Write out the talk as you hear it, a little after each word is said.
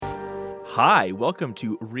Hi, welcome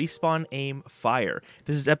to Respawn Aim Fire.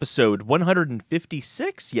 This is episode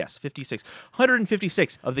 156. Yes, 56.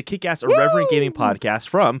 156 of the Kick-Ass Irreverent Gaming Podcast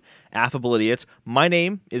from Affable Idiots. My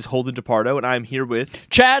name is Holden DePardo, and I'm here with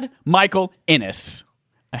Chad Michael Innes.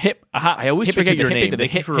 I always forget your name.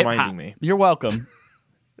 Thank you for reminding me. You're welcome.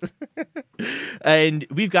 And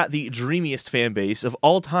we've got the dreamiest fan base of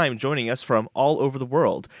all time joining us from all over the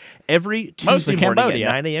world. Every Tuesday morning at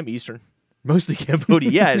 9 a.m. Eastern. Mostly Cambodia.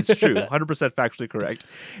 Yeah, it's true. 100% factually correct.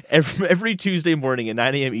 Every Tuesday morning at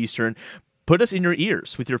 9 a.m. Eastern, put us in your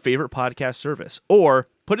ears with your favorite podcast service, or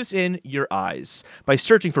put us in your eyes by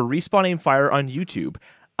searching for Respawn Aim Fire on YouTube.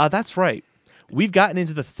 That's right. We've gotten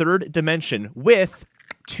into the third dimension with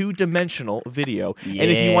two-dimensional video. Yeah.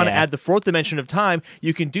 And if you want to add the fourth dimension of time,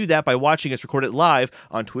 you can do that by watching us record it live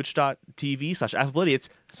on twitch.tv/AffableIdiots.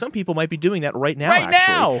 Some people might be doing that right now,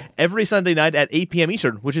 actually. Every Sunday night at 8 p.m.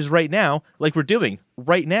 Eastern, which is right now, like we're doing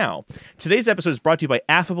right now. Today's episode is brought to you by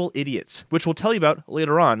Affable Idiots, which we'll tell you about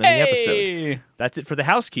later on in the episode. That's it for the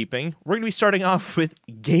housekeeping. We're going to be starting off with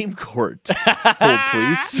Game Court. Hold,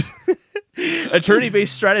 please.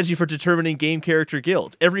 Attorney-based strategy for determining game character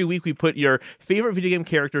guilt. Every week we put your favorite video game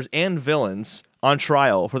characters and villains on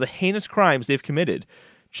trial for the heinous crimes they've committed.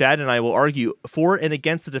 Chad and I will argue for and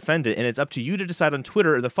against the defendant, and it's up to you to decide on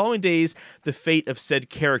Twitter in the following days the fate of said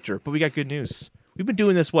character. But we got good news. We've been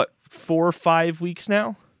doing this, 4 or 5 weeks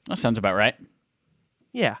now? That sounds about right.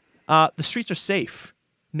 Yeah. The streets are safe.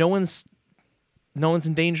 No one's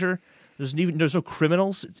in danger. There's no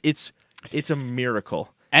criminals. It's a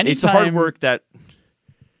miracle. Anytime, it's a hard work that...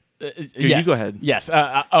 yes, you go ahead. Yes.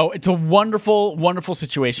 It's a wonderful, wonderful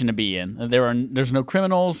situation to be in. There's no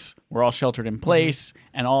criminals. We're all sheltered in place,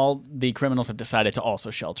 and all the criminals have decided to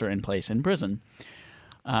also shelter in place in prison.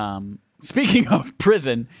 Speaking of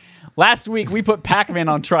prison, last week we put Pac-Man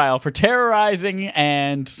on trial for terrorizing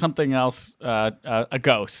and something else, a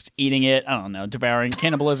ghost, eating it, I don't know, devouring,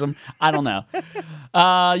 cannibalism, I don't know.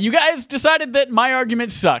 You guys decided that my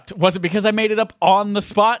argument sucked. Was it because I made it up on the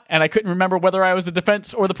spot and I couldn't remember whether I was the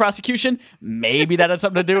defense or the prosecution? Maybe that had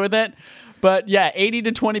something to do with it. But yeah, 80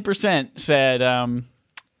 to 20% said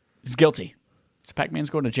he's guilty. So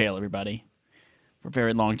Pac-Man's going to jail, everybody, for a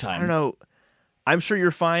very long time. I don't know. I'm sure you're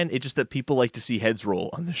fine. It's just that people like to see heads roll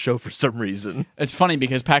on the show for some reason. It's funny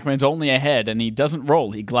because Pac-Man's only a head, and he doesn't roll,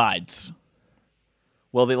 he glides.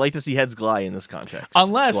 Well, they like to see heads glide in this context.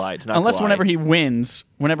 Unless glide. Whenever he wins,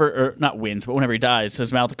 whenever he dies,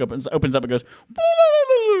 his mouth opens up and goes,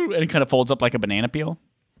 and it kind of folds up like a banana peel.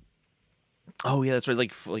 Oh, yeah, that's right.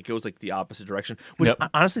 Like goes like the opposite direction. Which,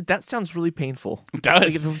 honestly, that sounds really painful. It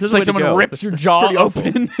does. Like, it's like someone rips your jaw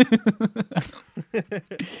open.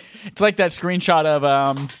 It's like that screenshot of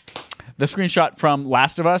the screenshot from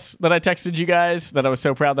Last of Us that I texted you guys that I was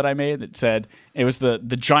so proud that I made. That said, it was the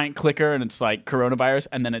giant clicker, and it's like coronavirus,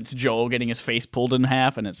 and then it's Joel getting his face pulled in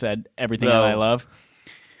half, and it said everything that I love.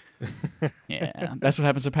 Yeah, that's what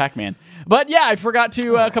happens to Pac-Man. But yeah, I forgot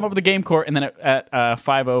to come up with a game court, and then at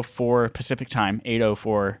 5:04 Pacific time,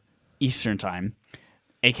 8:04 Eastern time,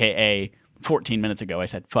 aka 14 minutes ago, I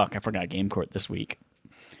said, "Fuck, I forgot game court this week."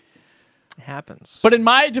 It happens. But in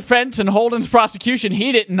my defense and Holden's prosecution,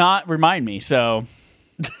 he did not remind me. So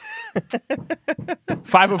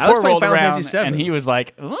 5:04 rolled around, and he was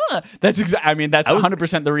like, ugh. That's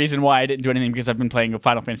 100% the reason why I didn't do anything, because I've been playing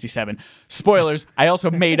Final Fantasy VII. Spoilers, I also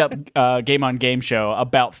made up Game on Game Show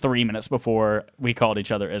about 3 minutes before we called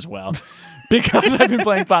each other as well, because I've been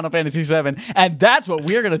playing Final Fantasy VII, and that's what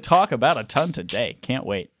we're going to talk about a ton today. Can't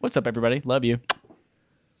wait. What's up, everybody? Love you.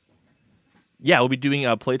 Yeah, we'll be doing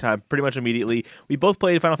playtime pretty much immediately. We both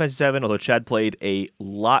played Final Fantasy VII, although Chad played a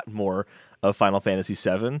lot more of Final Fantasy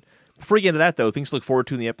VII. Before we get into that, though, things to look forward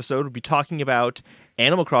to in the episode. We'll be talking about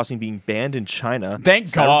Animal Crossing being banned in China.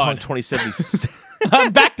 Thank God. Cyberpunk 2077.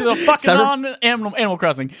 I'm back to the fucking Animal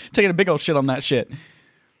Crossing. Taking a big old shit on that shit.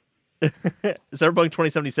 Cyberpunk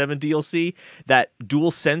 2077 DLC. That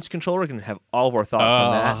DualSense controller. We're going to have all of our thoughts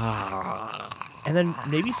on that. And then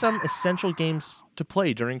maybe some essential games to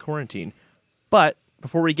play during quarantine. But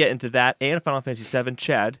before we get into that and Final Fantasy VII,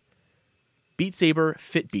 Chad, Beat Saber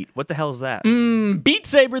Fitbeat. What the hell is that? Beat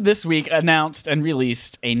Saber this week announced and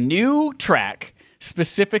released a new track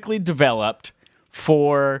specifically developed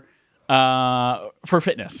for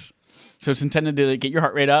fitness. So it's intended to get your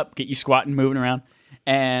heart rate up, get you squatting, moving around,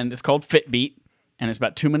 and it's called Fitbeat, and it's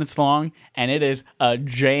about 2 minutes long, and it is a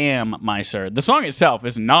jam, my sir. The song itself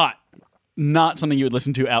is not something you would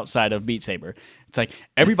listen to outside of Beat Saber. It's like,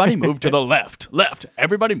 everybody move to the left,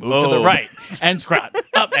 everybody move to the right, and squat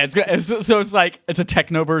up. So it's like, it's a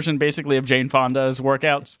techno version, basically, of Jane Fonda's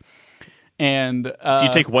workouts. And do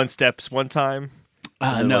you take one steps one time?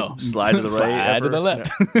 No, slide to the right, slide to the left.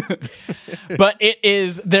 But it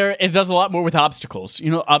is there. It does a lot more with obstacles. You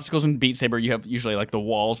know, obstacles in Beat Saber, you have usually like the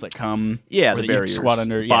walls that come. Yeah, the barriers, you squat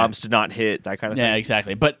under, bombs to not hit, that kind of thing. Yeah,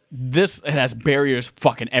 exactly. But this, it has barriers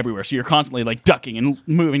fucking everywhere. So you're constantly like ducking and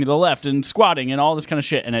moving to the left and squatting and all this kind of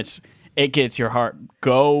shit, and it gets your heart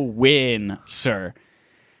going, sir.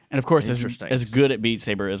 And of course, as good at Beat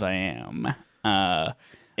Saber as I am, and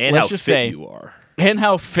let's how just fit say, you are. And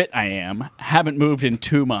how fit I am. Haven't moved in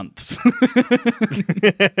 2 months.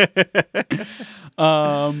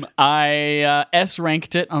 I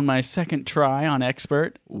S-ranked it on my second try on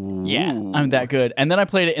Expert. Ooh. Yeah, I'm that good. And then I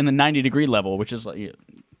played it in the 90-degree level, which is like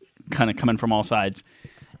kind of coming from all sides.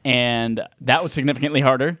 And that was significantly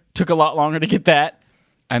harder. Took a lot longer to get that.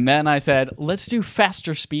 And then I said, let's do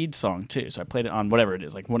faster speed song too. So I played it on whatever it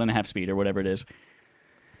is, like 1.5 speed or whatever it is.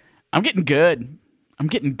 I'm getting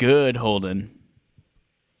good, Holden.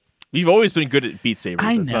 You've always been good at Beat Saber.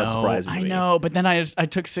 I That's know, not surprising to me. but then I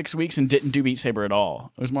took 6 weeks and didn't do Beat Saber at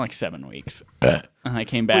all. It was more like 7 weeks. And I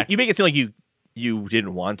came back. You make it seem like you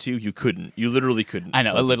didn't want to. You couldn't. You literally couldn't. I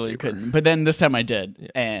know, I literally couldn't. But then this time I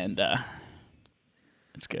did, and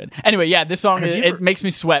it's good. Anyway, yeah, this song, it makes me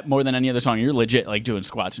sweat more than any other song. You're legit like doing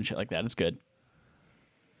squats and shit like that. It's good.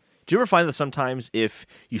 Do you ever find that sometimes if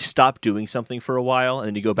you stop doing something for a while and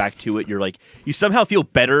then you go back to it, you're like, you somehow feel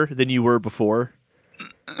better than you were before?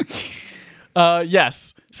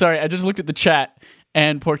 Yes. Sorry, I just looked at the chat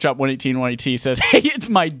and Porkchop 118 says, "Hey, it's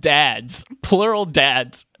my dads." Plural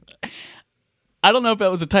dads. I don't know if that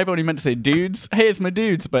was a typo and he meant to say dudes. Hey, it's my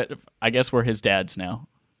dudes, but I guess we're his dads now.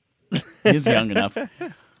 He's young enough.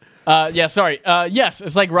 Yeah, sorry. Yes,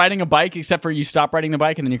 it's like riding a bike, except for you stop riding the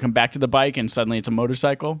bike and then you come back to the bike and suddenly it's a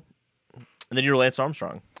motorcycle. And then you're Lance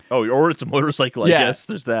Armstrong. Oh, or it's a motorcycle, I guess.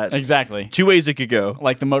 There's that. Exactly. 2 ways it could go.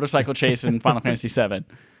 Like the motorcycle chase in Final Fantasy VII.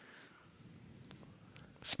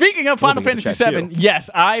 Speaking of Final Fantasy VII, yes,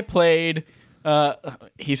 I played...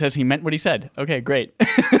 he says he meant what he said. Okay, great.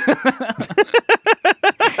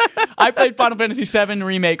 I played Final Fantasy VII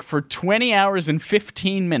Remake for 20 hours and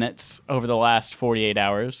 15 minutes over the last 48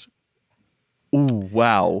 hours. Ooh,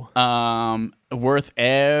 wow. Worth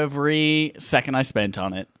every second I spent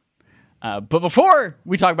on it. But before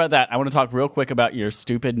we talk about that, I want to talk real quick about your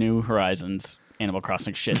stupid New Horizons Animal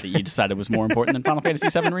Crossing shit that you decided was more important than Final Fantasy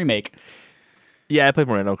VII Remake. Yeah, I played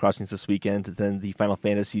more Animal Crossings this weekend than the Final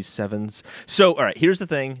Fantasy VIIs. So, all right, here's the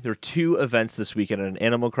thing. There are 2 events this weekend in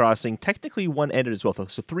Animal Crossing. Technically, one ended as well, though.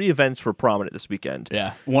 So 3 events were prominent this weekend.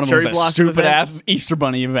 Yeah, one of them was a stupid-ass Easter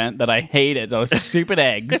Bunny event that I hated. Those stupid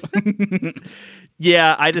eggs.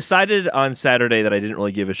 Yeah, I decided on Saturday that I didn't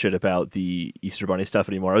really give a shit about the Easter Bunny stuff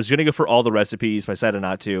anymore. I was going to go for all the recipes, but I decided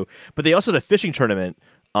not to. But they also had a fishing tournament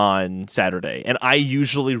on Saturday, and I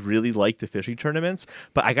usually really like the fishing tournaments,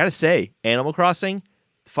 but I gotta say, Animal Crossing,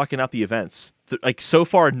 fucking up the events. Like, so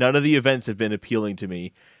far, none of the events have been appealing to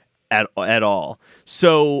me at all.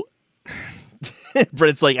 So,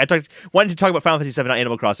 Brent's like, wanted to talk about Final Fantasy VII, not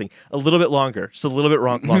Animal Crossing, a little bit longer. Just a little bit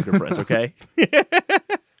longer, Brent, okay?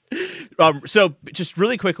 So just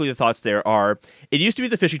really quickly, the thoughts there are, it used to be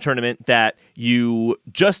the fishing tournament that you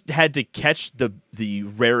just had to catch the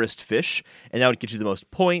rarest fish, and that would get you the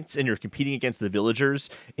most points, and you're competing against the villagers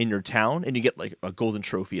in your town, and you get like a golden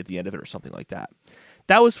trophy at the end of it or something like that.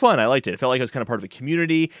 That was fun. I liked it. It felt like I was kind of part of a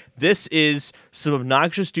community. This is some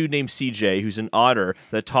obnoxious dude named CJ, who's an otter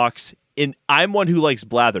that talks in... I'm one who likes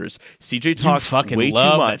blathers. CJ talks way too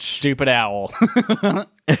much. That stupid owl. But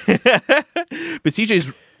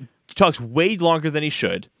CJ talks way longer than he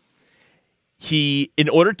should. The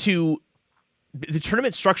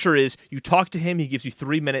tournament structure is you talk to him, he gives you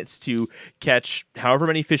 3 minutes to catch however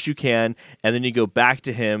many fish you can, and then you go back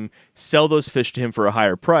to him, sell those fish to him for a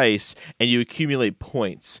higher price, and you accumulate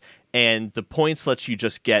points. And the points lets you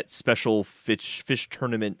just get special fish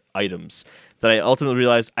tournament items that I ultimately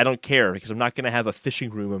realized I don't care, because I'm not going to have a fishing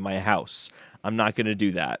room in my house. I'm not going to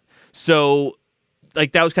do that. So,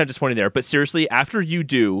 like, that was kind of disappointing there. But seriously, after you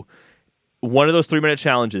do one of those 3-minute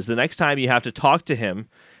challenges, the next time you have to talk to him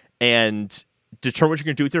and determine what you're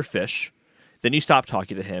going to do with your fish. Then you stop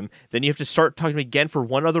talking to him. Then you have to start talking to him again for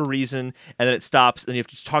one other reason, and then it stops, and you have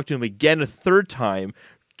to talk to him again a third time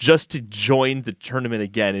just to join the tournament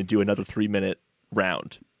again and do another 3-minute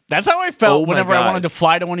round. That's how I felt whenever I wanted to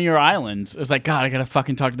fly to one of your islands. It was like, God, I got to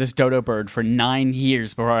fucking talk to this dodo bird for 9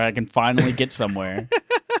 years before I can finally get somewhere.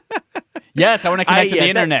 Yes, I want to connect to the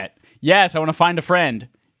internet. Yes, I want to find a friend.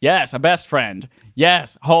 Yes, a best friend.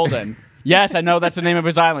 Yes, Holden. Yes, I know that's the name of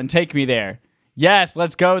his island. Take me there. Yes,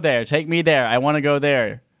 let's go there. Take me there. I want to go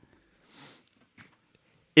there.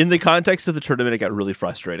 In the context of the tournament, it got really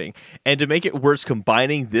frustrating. And to make it worse,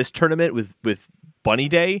 combining this tournament with bunny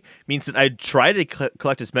day means that I try to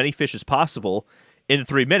collect as many fish as possible in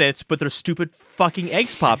 3 minutes, but there's stupid fucking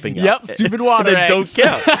eggs popping up. Yep, stupid water eggs. Don't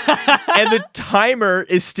count. And the timer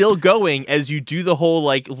is still going as you do the whole,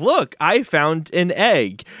 like, look, I found an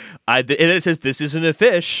egg. And then it says, this isn't a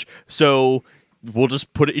fish, so we'll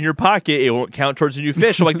just put it in your pocket. It won't count towards a new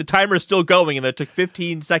fish. So, like, the timer is still going, and that took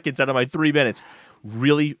 15 seconds out of my 3 minutes.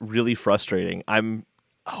 Really, really frustrating. I'm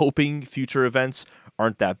hoping future events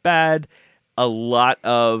aren't that bad. A lot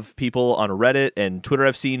of people on Reddit and Twitter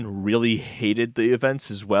I've seen really hated the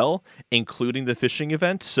events as well, including the fishing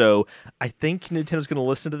event. So I think Nintendo's going to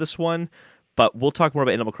listen to this one, but we'll talk more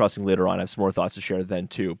about Animal Crossing later on. I have some more thoughts to share then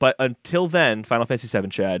too. But until then, Final Fantasy VII,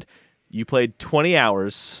 Chad, you played 20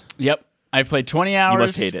 hours. Yep, I've played 20 hours. You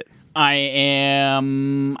must hate it.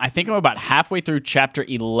 I think I'm about halfway through Chapter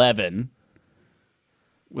 11.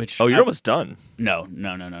 Which you're almost done. No.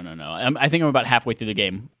 I think I'm about halfway through the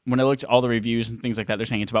game. When I looked at all the reviews and things like that, they're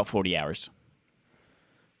saying it's about 40 hours.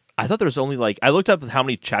 I thought there was only I looked up how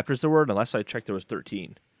many chapters there were, and last I checked, there was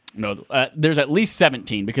 13. No, there's at least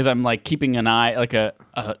 17 because I'm keeping an eye,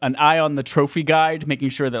 an eye on the trophy guide, making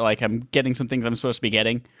sure that I'm getting some things I'm supposed to be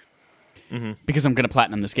getting. Mm-hmm. Because I'm going to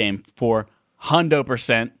platinum this game for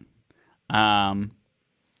 100%. And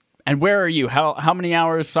where are you? How many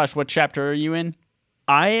hours / what chapter are you in?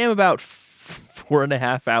 I am about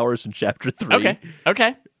 4.5 hours in Chapter 3.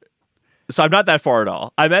 Okay. So I'm not that far at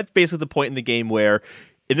all. I'm at basically the point in the game where,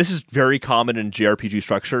 and this is very common in JRPG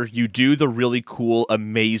structure, you do the really cool,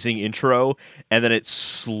 amazing intro, and then it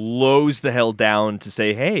slows the hell down to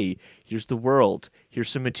say, hey, here's the world. Here's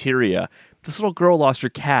some materia. This little girl lost her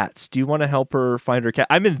cats. Do you want to help her find her cat?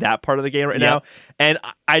 I'm in that part of the game right now, and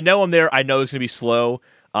I know I'm there. I know it's going to be slow.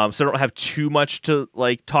 So I don't have too much to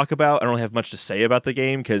talk about. I don't have much to say about the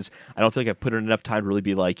game because I don't feel like I've put in enough time to really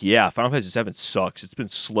be like, yeah, Final Fantasy VII sucks. It's been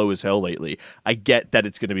slow as hell lately. I get that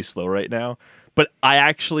it's going to be slow right now, but I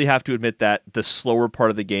actually have to admit that the slower part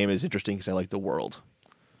of the game is interesting because I like the world.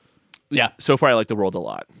 Yeah. So far, I like the world a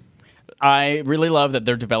lot. I really love that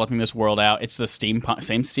they're developing this world out. It's the same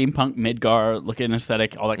steampunk Midgar looking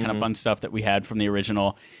aesthetic, all that kind of fun stuff that we had from the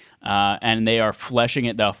original. And they are fleshing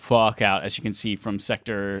it the fuck out, as you can see from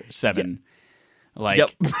Sector 7.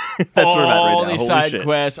 Yep. That's where I'm at right now. All these side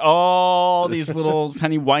quests, all these little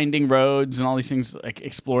tiny winding roads and all these things,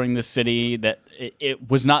 exploring this city that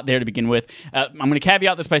it was not there to begin with. I'm going to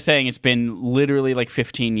caveat this by saying it's been literally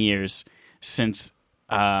 15 years since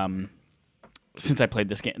I played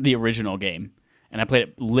this game, the original game. And I played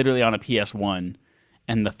it literally on a PS1.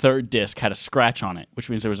 And the third disc had a scratch on it, which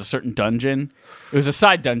means there was a certain dungeon. It was a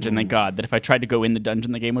side dungeon, thank God, that if I tried to go in the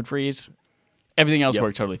dungeon, the game would freeze. Everything else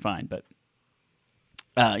worked totally fine. But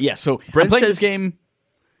so Brent I'm playing this game.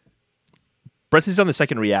 Brent is on the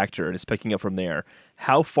second reactor and is picking up from there.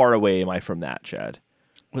 How far away am I from that, Chad?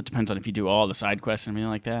 Well, it depends on if you do all the side quests and everything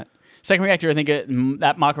like that. Second reactor, I think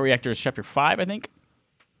that Mako reactor is Chapter 5, I think.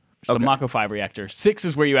 So the Mako 5 reactor. 6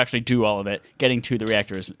 is where you actually do all of it. Getting to the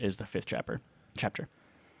reactor is the 5th chapter.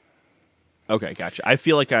 Okay, gotcha. I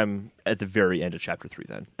feel like I'm at the very end of Chapter 3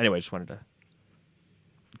 then. Anyway, I just wanted to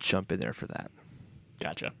jump in there for that.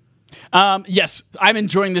 Gotcha. Yes, I'm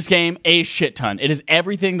enjoying this game a shit ton. It is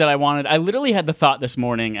everything that I wanted. I literally had the thought this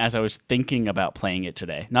morning as I was thinking about playing it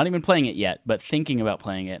today. Not even playing it yet, but thinking about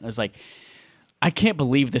playing it. I was like, I can't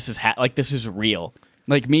believe this is this is real.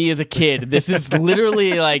 Me as a kid, this is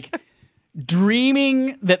literally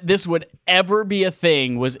dreaming that this would ever be a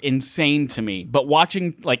thing was insane to me. But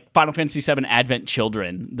watching Final Fantasy VII Advent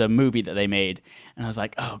Children, the movie that they made, and I was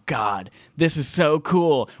like, oh God, this is so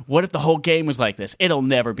cool. What if the whole game was like this? It'll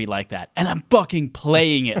never be like that. And I'm fucking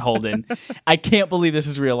playing it, Holden. I can't believe this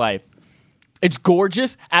is real life. It's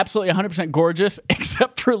gorgeous, absolutely 100% gorgeous,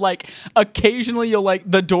 except for occasionally you'll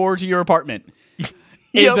the door to your apartment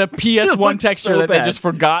is a PS1 texture that they just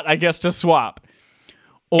forgot, I guess, to swap.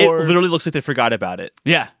 Or, it literally looks like they forgot about it.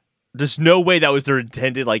 Yeah. There's no way that was their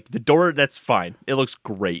intended. The door, that's fine. It looks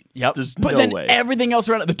great. Yep. There's but no then way. Everything else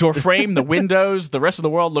around it, the door frame, the windows, the rest of the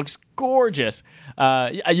world looks gorgeous.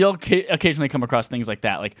 You'll occasionally come across things like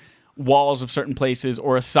that, walls of certain places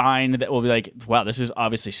or a sign that will be wow, this is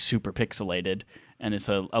obviously super pixelated, and it's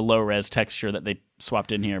a low-res texture that they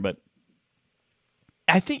swapped in here, but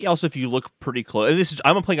I think also if you look pretty close, and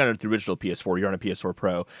I'm playing on the original PS4, you're on a PS4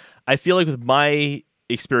 Pro. I feel like with my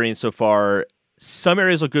experience so far, some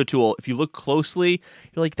areas look good too. If you look closely,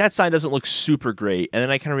 you're like, that sign doesn't look super great. And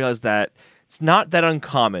then I kind of realized that it's not that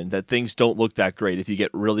uncommon that things don't look that great if you get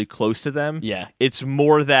really close to them. Yeah. It's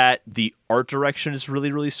more that the art direction is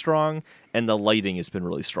really, really strong and the lighting has been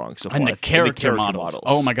really strong so far. And the character models.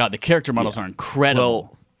 Oh my God, the character models are incredible.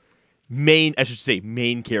 Well, main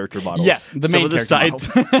character models. Yes, the main character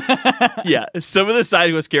models. Yeah, some of the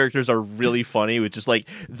side quest characters are really funny with just like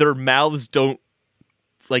their mouths don't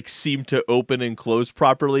like seem to open and close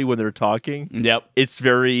properly when they're talking. Yep. It's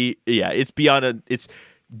beyond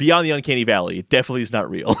the uncanny valley. It definitely is not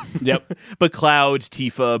real. Yep. But Cloud,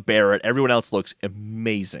 Tifa, Barrett, everyone else looks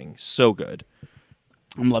amazing. So good.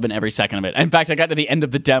 I'm loving every second of it. In fact, I got to the end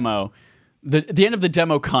of the demo, the end of the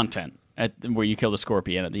demo content where you kill the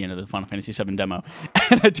Scorpion at the end of the Final Fantasy VII demo.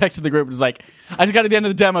 And I texted the group and was like, I just got to the end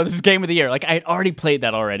of the demo. This is Game of the Year. Like, I had already played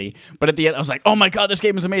that already. But at the end, I was like, oh my God, this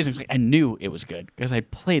game is amazing. Like, I knew it was good because I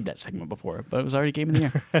played that segment before, but it was already Game of the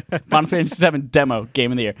Year. Final Fantasy VII demo,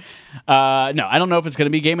 Game of the Year. No, I don't know if it's going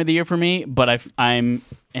to be Game of the Year for me, but I'm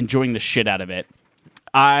enjoying the shit out of it.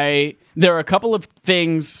 There are a couple of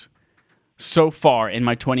things so far in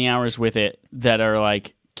my 20 hours with it that are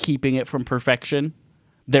like keeping it from perfection.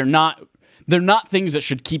 They're not things that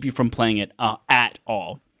should keep you from playing it at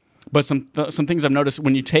all. But some things I've noticed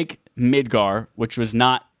when you take Midgar, which was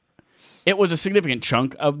not, it was a significant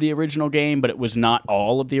chunk of the original game, but it was not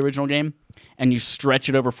all of the original game, and you stretch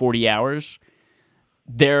it over 40 hours,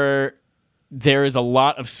 there is a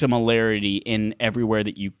lot of similarity in everywhere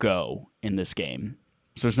that you go in this game.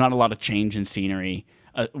 So there's not a lot of change in scenery,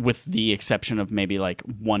 with the exception of maybe like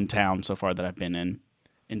one town so far that I've been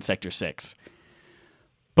in Sector 6.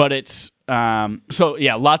 But it's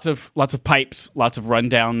lots of pipes, lots of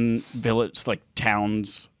rundown villages, like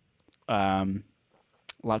towns,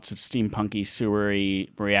 lots of steampunky, sewery,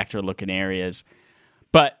 reactor-looking areas.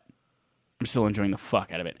 But I'm still enjoying the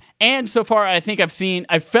fuck out of it. And so far, I think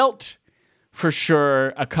I felt for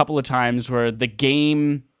sure a couple of times where the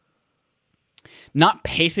game, not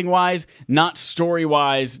pacing-wise, not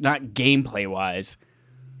story-wise, not gameplay-wise,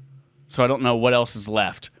 so I don't know what else is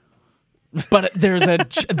left. But there's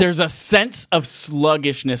a sense of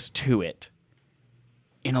sluggishness to it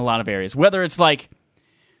in a lot of areas. Whether it's like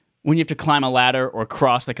when you have to climb a ladder or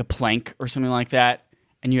cross like a plank or something like that,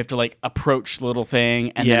 and you have to like approach the little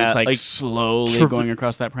thing, and then it's like slowly going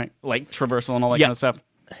across that plank, like traversal and all that kind of stuff.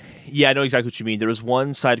 Yeah, I know exactly what you mean. There was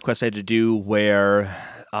one side quest I had to do where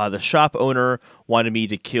the shop owner wanted me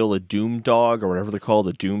to kill a Doom dog or whatever they're called,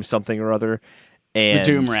 a Doom something or other. And the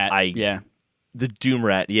Doom Rat, The Doom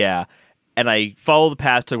Rat, yeah. And I follow the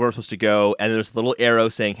path to where I'm supposed to go, and there's a little arrow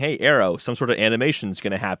saying, hey, arrow, some sort of animation is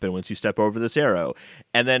going to happen once you step over this arrow.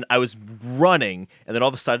 And then I was running, and then all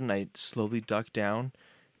of a sudden I slowly duck down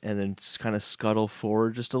and then kind of scuttle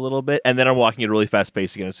forward just a little bit, and then I'm walking at a really fast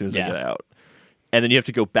pace again as soon as I get out. And then you have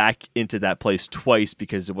to go back into that place twice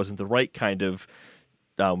because it wasn't the right kind of,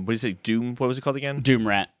 what do you say, Doom? What was it called again? Doom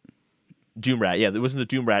Rat. Doom Rat, yeah. It wasn't the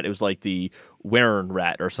Doom Rat. It was like the Warren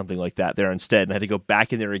Rat or something like that there instead. And I had to go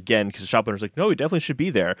back in there again because the shop owner's like, no, he definitely should be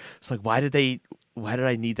there. It's like, why did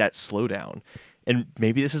I need that slowdown? And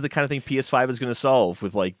maybe this is the kind of thing PS5 is going to solve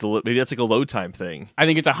with like, maybe that's like a load time thing. I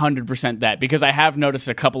think it's 100% that, because I have noticed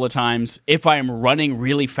a couple of times if I am running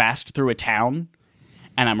really fast through a town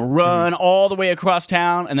and I'm run all the way across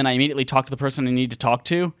town and then I immediately talk to the person I need to talk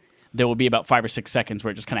to, there will be about 5 or 6 seconds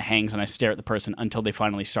where it just kind of hangs and I stare at the person until they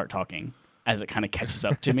finally start talking as it kind of catches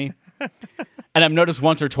up to me. And I've noticed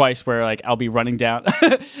once or twice where like I'll be running down.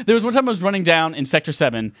 There was one time I was running down in Sector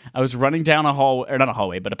 7. I was running down a hallway, or not a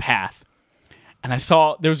hallway, but a path. And I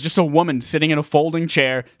saw there was just a woman sitting in a folding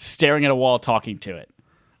chair staring at a wall talking to it.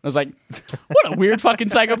 I was like, what a weird fucking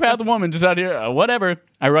psychopath woman just out here. Whatever.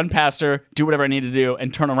 I run past her, do whatever I need to do,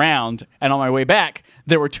 and turn around. And on my way back,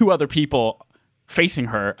 there were 2 other people facing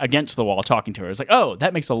her against the wall talking to her. It's like, oh,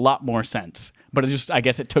 that makes a lot more sense. But I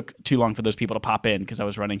guess it took too long for those people to pop in because I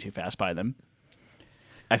was running too fast by them.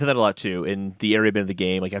 I feel that a lot too. In the area bit of the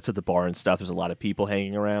game, like outside the bar and stuff, there's a lot of people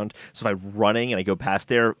hanging around. So if I'm running and I go past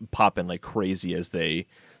there, pop in like crazy as they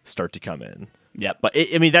start to come in. Yep. But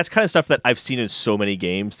I mean, that's kind of stuff that I've seen in so many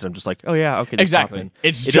games that I'm just like, oh yeah, okay. Exactly.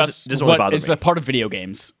 It's a part of video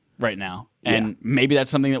games right now. And maybe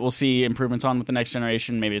that's something that we'll see improvements on with the next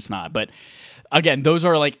generation. Maybe it's not. But again, those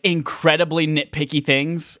are like incredibly nitpicky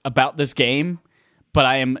things about this game, but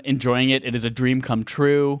I am enjoying it. It is a dream come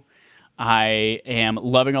true. I am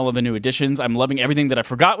loving all of the new additions. I'm loving everything that I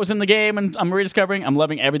forgot was in the game and I'm rediscovering. I'm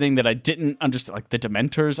loving everything that I didn't understand, like the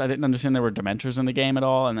Dementors. I didn't understand there were Dementors in the game at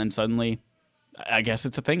all, and then suddenly, I guess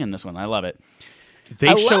it's a thing in this one. I love it.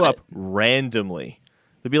 They show up randomly.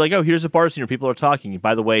 They'll be like, oh, here's a bar scene where people are talking.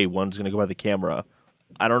 By the way, one's going to go by the camera.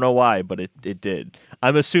 I don't know why, but it did.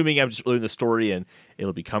 I'm assuming I'm just early in the story and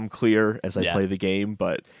it'll become clear as I play the game,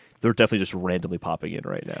 but they're definitely just randomly popping in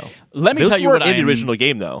right now. Let me tell you what in the original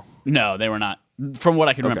game, though. No, they were not. From what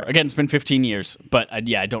I can remember. Again, it's been 15 years, but I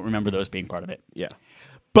don't remember those being part of it. Yeah.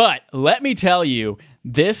 But let me tell you,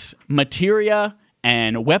 this materia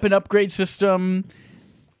and weapon upgrade system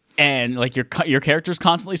and like your character's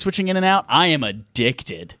constantly switching in and out, I am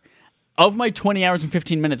addicted. Of my 20 hours and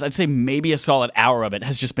 15 minutes, I'd say maybe a solid hour of it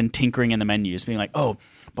has just been tinkering in the menus, being like, oh,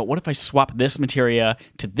 but what if I swap this materia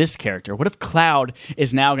to this character? What if Cloud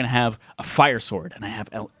is now going to have a fire sword and I have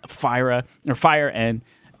fire and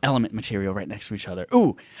element material right next to each other?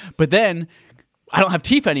 Ooh, but then I don't have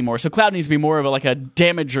Tifa anymore, so Cloud needs to be more of a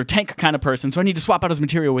damage or tank kind of person, so I need to swap out his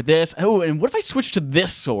material with this. Oh, and what if I switch to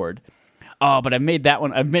this sword? Oh, but I've made that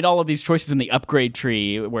one. I've made all of these choices in the upgrade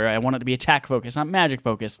tree where I want it to be attack focused, not magic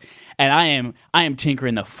focused, and I am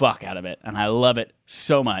tinkering the fuck out of it, and I love it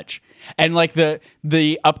so much. And like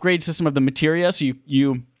the upgrade system of the materia, so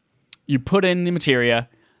you put in the materia,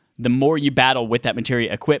 the more you battle with that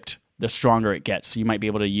materia equipped, the stronger it gets. So you might be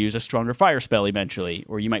able to use a stronger fire spell eventually,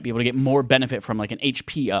 or you might be able to get more benefit from like an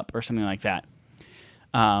HP up or something like that.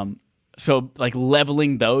 So like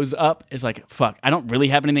leveling those up is like, fuck, I don't really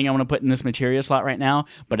have anything I want to put in this materia slot right now,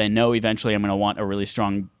 but I know eventually I'm going to want a really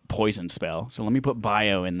strong poison spell. So let me put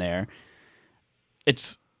bio in there.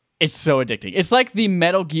 It's so addicting. It's like the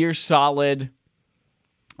Metal Gear Solid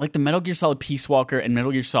Peace Walker and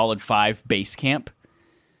Metal Gear Solid 5 base camp,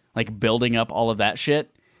 like building up all of that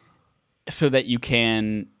shit so that you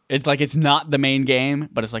can... It's like it's not the main game,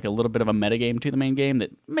 but it's like a little bit of a meta game to the main game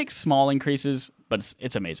that makes small increases, but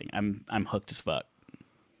it's amazing. I'm hooked as fuck.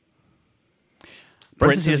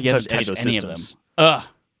 Brent says he hasn't touched any of them. Ugh.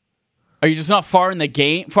 Are you just not far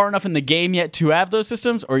enough in the game yet to have those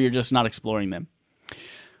systems, or you're just not exploring them?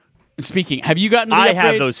 Speaking, have you gotten to the upgrade?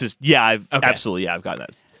 have those systems. Yeah, absolutely. Yeah, I've gotten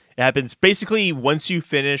those. It happens basically once you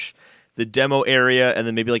finish the demo area and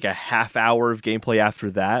then maybe like a half hour of gameplay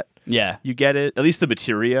after that. Yeah. You get it, at least the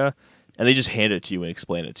materia, and they just hand it to you and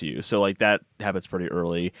explain it to you. So like that happens pretty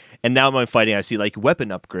early. And now when I'm fighting, I see like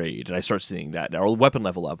weapon upgrade, and I start seeing that now, or weapon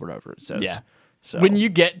level up, whatever it says. Yeah. So when you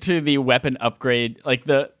get to the weapon upgrade, like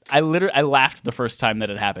I laughed the first time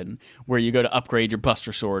that it happened, where you go to upgrade your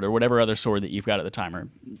Buster Sword or whatever other sword that you've got at the time, or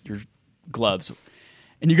your gloves,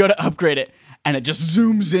 and you go to upgrade it, and it just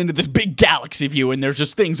zooms into this big galaxy view, and there's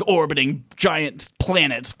just things orbiting giant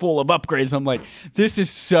planets full of upgrades. I'm like, this is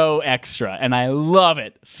so extra, and I love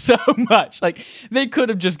it so much. Like, they could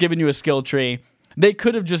have just given you a skill tree. They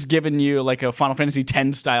could have just given you, like, a Final Fantasy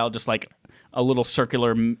X style, just like a little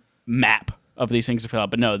circular map of these things to fill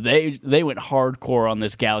out. But no, they went hardcore on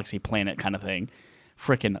this galaxy planet kind of thing.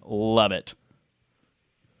 Freaking love it.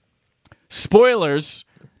 Spoilers,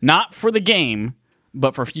 not for the game,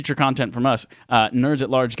 but for future content from us. Nerds at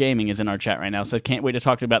Large Gaming is in our chat right now, so can't wait to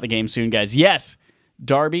talk about the game soon, guys. Yes,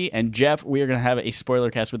 Darby and Jeff, we are going to have a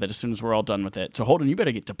spoiler cast with it as soon as we're all done with it. So Holden, you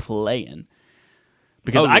better get to playing,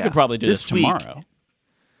 because I could probably do this tomorrow. Week.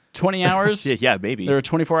 20 hours? Yeah, maybe. There are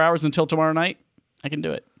 24 hours until tomorrow night. I can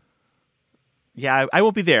do it. Yeah, I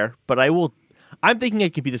won't be there, but I will. I'm thinking I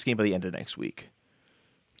could beat this game by the end of next week.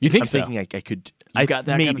 You think so? I'm thinking I could. You've got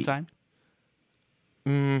that kind of time?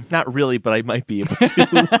 Not really, but I might be able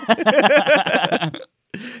to.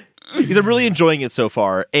 Because I'm really enjoying it so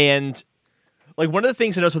far. And like one of the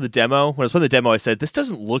things I noticed with the demo, when I was playing the demo, I said, this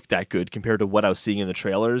doesn't look that good compared to what I was seeing in the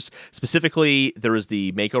trailers. Specifically, there was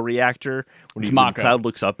the Mako reactor. When Cloud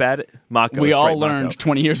looks up at it. Mako. We all learned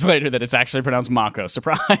 20 years later that it's actually pronounced Mako.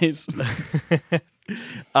 Surprise.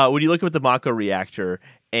 When you look at the Mako reactor,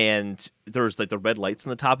 and there's like the red lights on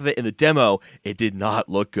the top of it, in the demo, it did not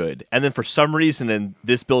look good. And then for some reason in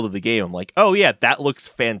this build of the game, I'm like, oh yeah, that looks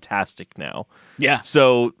fantastic now. Yeah.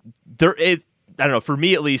 So I don't know, for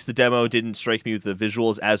me at least, the demo didn't strike me with the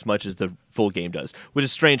visuals as much as the full game does, which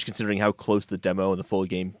is strange considering how close the demo and the full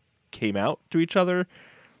game came out to each other.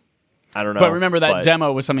 I don't know. But remember that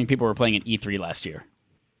demo was something people were playing at E3 last year.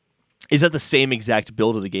 Is that the same exact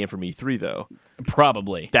build of the game from E3 though?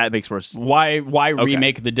 Probably. That makes more sense. Why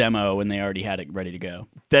remake the demo when they already had it ready to go?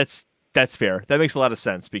 That's fair. That makes a lot of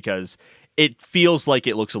sense because it feels like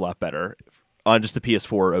it looks a lot better on just the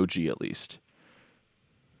PS4 OG at least.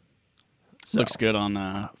 So. Looks good on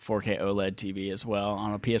 4K OLED TV as well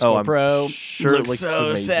on a PS4 Pro. Sure, looks so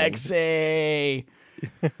amazing. Sexy.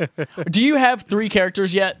 Do you have 3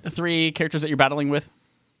 characters yet? 3 characters that you're battling with?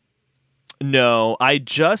 No,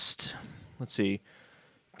 let's see.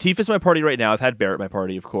 Tifa's my party right now. I've had Barrett my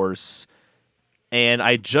party, of course. And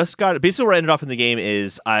I just basically where I ended off in the game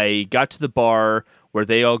is I got to the bar where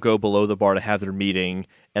they all go below the bar to have their meeting.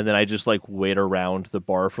 And then I just like wait around the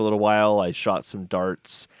bar for a little while. I shot some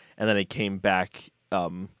darts and then I came back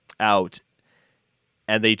out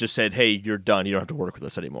and they just said, hey, you're done. You don't have to work with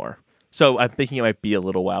us anymore. So I'm thinking it might be a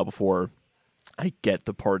little while before I get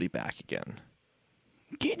the party back again.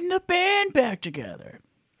 Getting the band back together.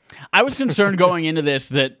 I was concerned going into this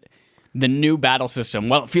that the new battle system,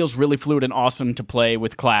 while it feels really fluid and awesome to play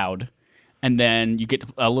with Cloud, and then you get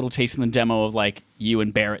a little taste in the demo of like you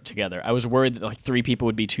and Barrett together. I was worried that like 3 people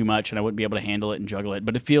would be too much and I wouldn't be able to handle it and juggle it,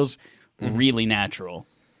 but it feels really natural.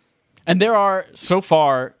 And there are, so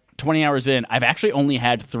far, 20 hours in, I've actually only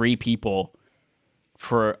had 3 people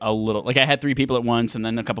for a little. Like I had 3 people at once, and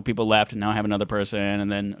then a couple people left, and now I have another person,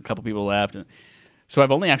 and then a couple people left. So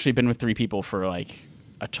I've only actually been with 3 people for like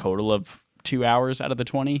a total of 2 hours out of the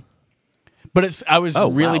 20. But I was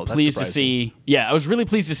really pleased to see. Yeah, I was really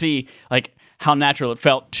pleased to see like how natural it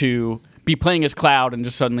felt to be playing as Cloud and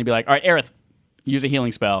just suddenly be like, all right, Aerith, use a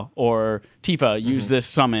healing spell, or Tifa, use this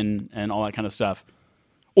summon, and all that kind of stuff.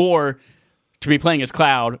 Or to be playing as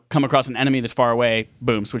Cloud, come across an enemy that's far away,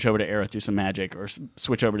 boom, switch over to Aerith, do some magic, or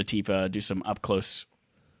switch over to Tifa, do some up close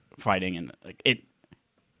fighting, and like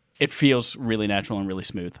it feels really natural and really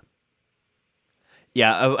smooth.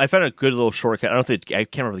 Yeah, I found a good little shortcut. I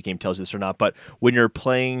can't remember if the game tells you this or not, but when you're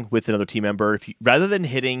playing with another team member, rather than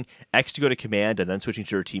hitting X to go to command and then switching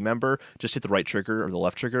to your team member, just hit the right trigger or the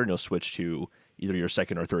left trigger, and you'll switch to either your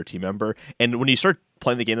second or third team member. And when you start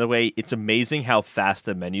playing the game that way, it's amazing how fast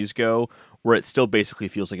the menus go, where it still basically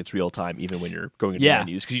feels like it's real time, even when you're going into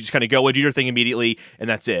menus, because you just kind of go and do your thing immediately, and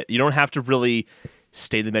that's it. You don't have to really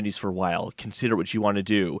stay in the menus for a while, consider what you want to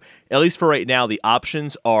do. At least for right now, the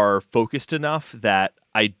options are focused enough that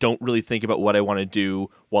I don't really think about what I want to do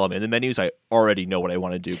while I'm in the menus. I already know what I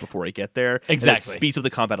want to do before I get there. Exactly. And it speeds up the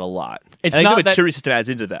combat a lot. It's and I not think the maturity system adds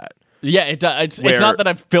into that. Yeah, it does. It's not that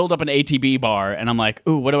I've filled up an ATB bar and I'm like,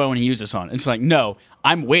 ooh, what do I want to use this on? It's like, no,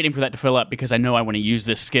 I'm waiting for that to fill up because I know I want to use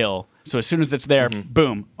this skill. So as soon as it's there,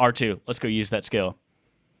 boom, R2, let's go use that skill.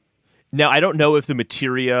 Now, I don't know if the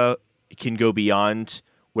materia can go beyond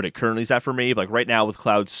what it currently is at for me. Like right now with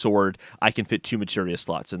Cloud's sword, I can fit 2 materia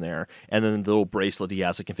slots in there. And then the little bracelet he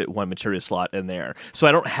has, I can fit 1 materia slot in there. So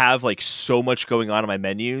I don't have like so much going on in my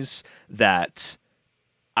menus that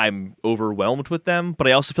I'm overwhelmed with them, but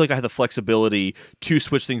I also feel like I have the flexibility to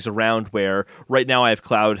switch things around where right now I have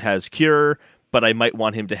Cloud has Cure, but I might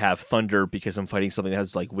want him to have Thunder because I'm fighting something that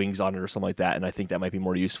has like wings on it or something like that, and I think that might be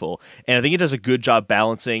more useful. And I think it does a good job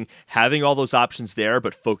balancing having all those options there,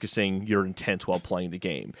 but focusing your intent while playing the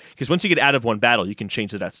game. Because once you get out of one battle, you can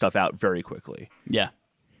change that stuff out very quickly. Yeah.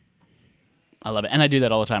 I love it. And I do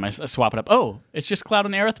that all the time. I swap it up. Oh, it's just Cloud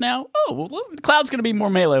and Aerith now? Oh, well, Cloud's going to be more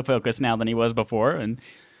melee focused now than he was before, and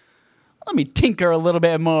let me tinker a little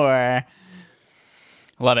bit more.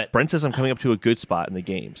 Love it. Brent says I'm coming up to a good spot in the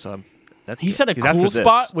game, so he said a cool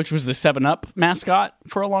spot, which was the 7-Up mascot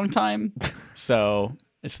for a long time. So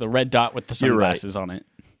it's the red dot with the sunglasses on it.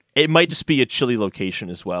 It might just be a chilly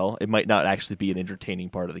location as well. It might not actually be an entertaining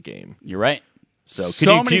part of the game. You're right.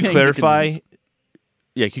 So can you clarify?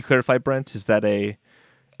 Yeah, can you clarify, Brent? Is that a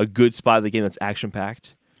good spot of the game that's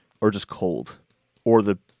action-packed? Or just cold? Or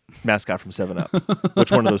the mascot from 7-Up?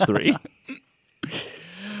 Which one of those 3?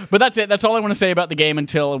 But that's it. That's all I want to say about the game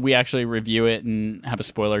until we actually review it and have a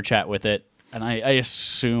spoiler chat with it. And I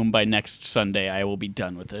assume by next Sunday I will be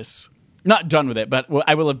done with this. Not done with it, but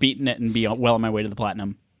I will have beaten it and be well on my way to the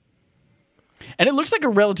platinum. And it looks like a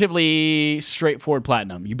relatively straightforward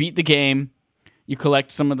platinum. You beat the game, you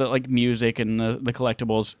collect some of the like music and the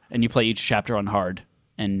collectibles, and you play each chapter on hard.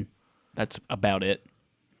 And that's about it.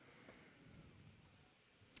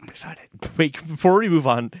 I'm excited. Wait, before we move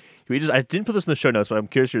on, I didn't put this in the show notes, but I'm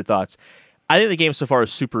curious your thoughts. I think the game so far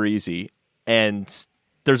is super easy, and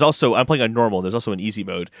there's also, I'm playing on normal, there's also an easy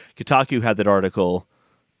mode. Kotaku had that article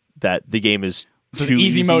that the game is too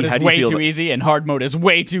easy. Easy mode is way too easy, and hard mode is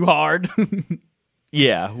way too hard.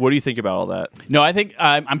 Yeah, what do you think about all that? No, I think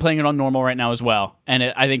I'm playing it on normal right now as well, and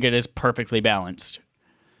I think it is perfectly balanced.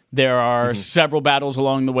 There are several battles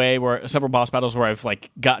along the way, several boss battles where I've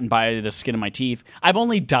like gotten by the skin of my teeth. I've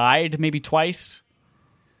only died maybe twice,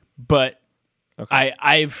 but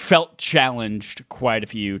I've felt challenged quite a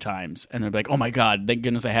few times. And I'm like, oh my god, thank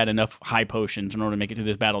goodness I had enough high potions in order to make it through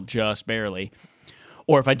this battle just barely.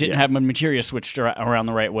 Or if I didn't have my materia switched around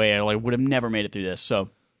the right way, I would have never made it through this. So,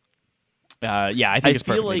 I think it's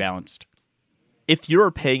perfectly balanced. If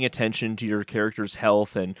you're paying attention to your character's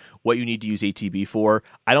health and what you need to use ATB for,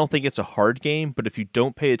 I don't think it's a hard game, but if you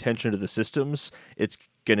don't pay attention to the systems, it's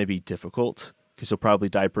going to be difficult because you'll probably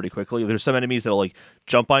die pretty quickly. There's some enemies that'll like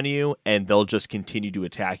jump on you and they'll just continue to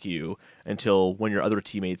attack you until when your other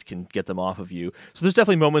teammates can get them off of you. So there's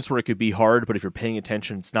definitely moments where it could be hard, but if you're paying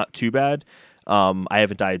attention, it's not too bad. I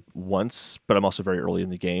haven't died once, but I'm also very early in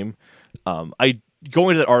the game.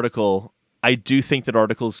 Going to that article, I do think that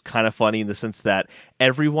article's kind of funny in the sense that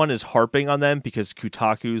everyone is harping on them because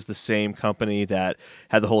Kotaku's the same company that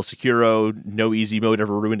had the whole Sekiro, no easy mode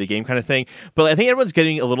ever ruined a game kind of thing. But I think everyone's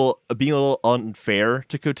being a little unfair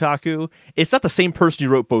to Kotaku. It's not the same person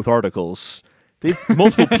who wrote both articles. They have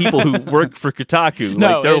multiple people who work for Kotaku.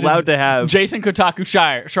 No, like, they're allowed to have... Jason Kotaku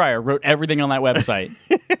Schreier wrote everything on that website.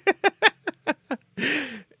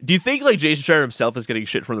 Do you think like Jason Schreier himself is getting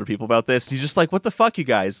shit from other people about this? He's just like, what the fuck, you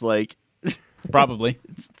guys? Like... Probably.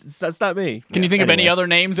 That's not me. Can you think of any other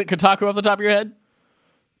names at Kotaku off the top of your head?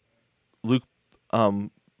 Luke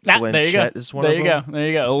there you go. Is one of them. There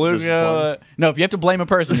you go. Luke, no, if you have to blame a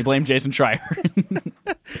person, you blame Jason Schreier.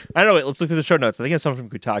 I don't know. Wait, let's look through the show notes. I think I have someone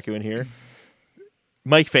from Kotaku in here.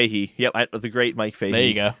 Mike Fahey. Yep, the great Mike Fahey. There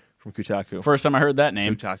you go. From Kotaku. First time I heard that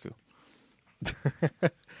name. Kotaku.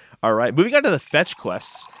 All right, moving on to the fetch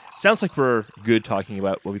quests. Sounds like we're good talking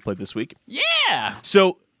about what we played this week. Yeah!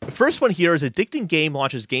 So... first one here is Addicting Game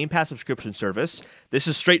launches Game Pass subscription service. This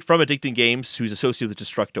is straight from Addicting Games, who's associated with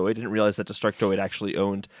Destructoid. Didn't realize that Destructoid actually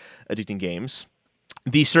owned Addicting Games.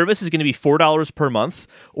 The service is going to be $4 per month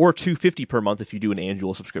or $2.50 per month if you do an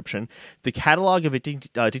annual subscription. The catalog of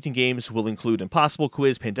Addicting Games will include Impossible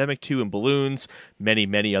Quiz, Pandemic 2, and Balloons, many,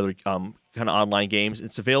 many other kind of online games.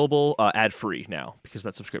 It's available ad-free now because of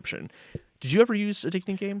that subscription. Did you ever use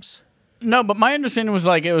Addicting Games? No, but my understanding was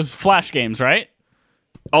like it was Flash games, right?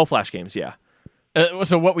 All Flash games, yeah.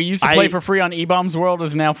 So what we used to play for free on E-Bombs World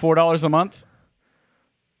is now $4 a month?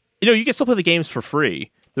 You can still play the games for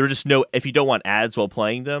free. There are just if you don't want ads while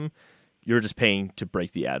playing them, you're just paying to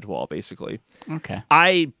break the ad wall, basically. Okay.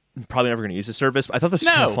 I'm probably never going to use the service, but I thought this was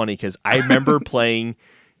kind of funny because I remember playing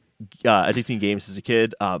Addicting Games as a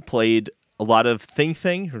kid, played a lot of Thing.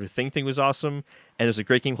 Thing was awesome, and there's a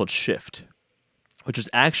great game called Shift, which is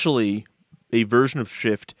actually a version of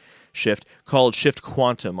Shift called Shift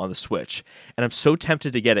Quantum on the Switch. And I'm so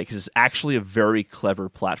tempted to get it because it's actually a very clever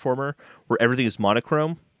platformer where everything is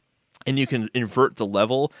monochrome and you can invert the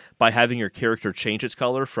level by having your character change its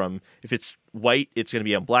color from, if it's white, it's going to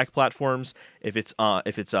be on black platforms. And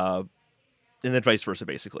then vice versa,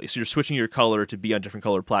 basically. So you're switching your color to be on different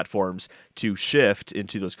colored platforms to shift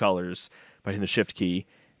into those colors by hitting the shift key.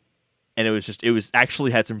 And it was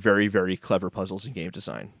actually had some very, very clever puzzles in game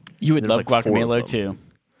design. You would love Guacamelee too.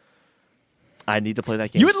 I need to play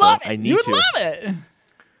that game. You would love it. You would love it.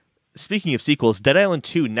 Speaking of sequels, Dead Island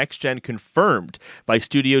 2 Next Gen confirmed by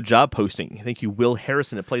Studio Job Posting. Thank you, Will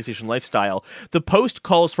Harrison at PlayStation Lifestyle. The post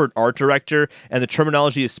calls for an art director, and the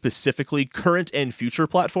terminology is specifically current and future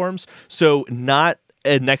platforms, so not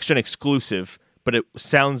a Next Gen exclusive, but it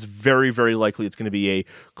sounds very, very likely it's going to be a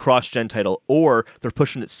cross-gen title, or they're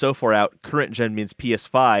pushing it so far out, current gen means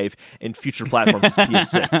PS5, and future platforms is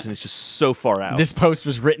PS6, and it's just so far out. This post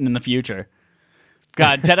was written in the future.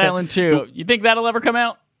 God, Dead Island 2, you think that'll ever come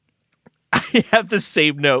out? I have the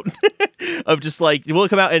same note of just like, will it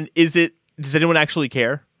come out, and does anyone actually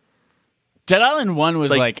care? Dead Island 1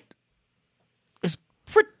 was it was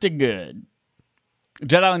pretty good.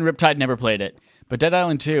 Dead Island Riptide never played it, but Dead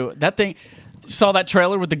Island 2, that thing, you saw that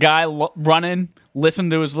trailer with the guy running, listening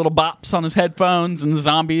to his little bops on his headphones, and the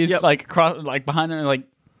zombies behind him,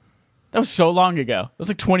 that was so long ago. It was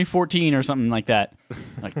like 2014 or something like that.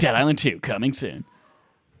 Like Dead Island 2 coming soon.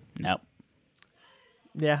 Nope.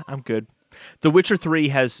 Yeah, I'm good. The Witcher 3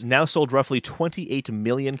 has now sold roughly 28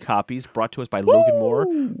 million copies, brought to us by Logan Moore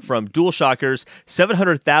from DualShockers.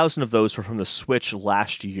 700,000 of those were from the Switch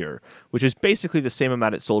last year, which is basically the same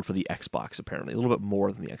amount it sold for the Xbox, apparently. A little bit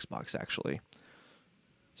more than the Xbox, actually.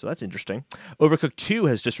 So that's interesting. Overcooked 2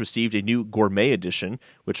 has just received a new Gourmet Edition,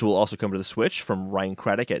 which will also come to the Switch from Ryan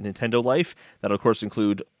Craddock at Nintendo Life. That'll, of course,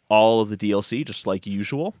 include all of the DLC, just like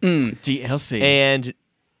usual. DLC. And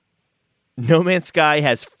No Man's Sky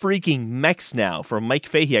has freaking mechs now from Mike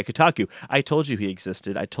Fahey at Kotaku. I told you he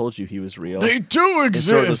existed. I told you he was real. They do exist.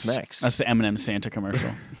 So are those mechs. That's the M&M Santa commercial.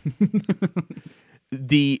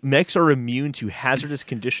 The mechs are immune to hazardous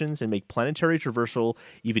conditions and make planetary traversal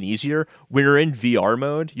even easier. When you're in VR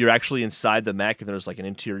mode, you're actually inside the mech, and there's like an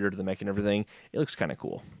interior to the mech and everything. It looks kind of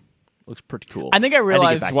cool. Looks pretty cool. I think I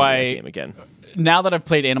realized why. Game again. Now that I've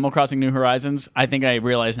played Animal Crossing New Horizons, I think I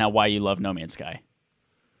realize now why you love No Man's Sky.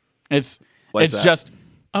 It's just,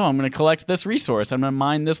 I'm going to collect this resource. I'm going to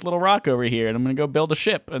mine this little rock over here, and I'm going to go build a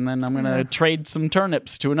ship, and then I'm going to trade some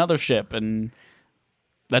turnips to another ship, and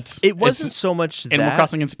it wasn't so much that Animal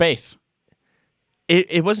Crossing in space.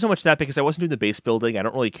 it wasn't so much that because I wasn't doing the base building. I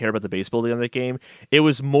don't really care about the base building on that game. It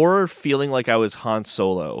was more feeling like I was Han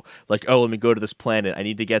Solo. Like, oh, let me go to this planet. I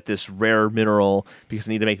need to get this rare mineral because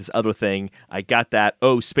I need to make this other thing. I got that.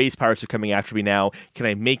 Oh, space pirates are coming after me now. Can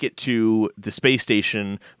I make it to the space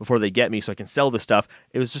station before they get me so I can sell this stuff?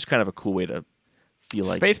 It was just kind of a cool way to feel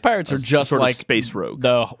like space pirates are just sort like of space rogue.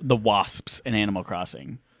 The wasps in Animal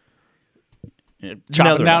Crossing.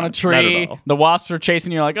 Chopping down a tree, the wasps are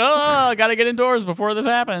chasing you like, oh, I gotta get indoors before this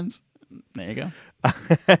happens. There you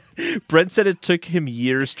go. Brent said it took him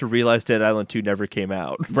years to realize Dead Island 2 never came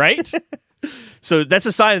out. Right? So that's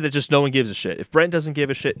a sign that just no one gives a shit. If Brent doesn't give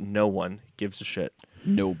a shit, no one gives a shit.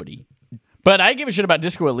 Nobody. But I give a shit about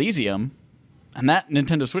Disco Elysium, and that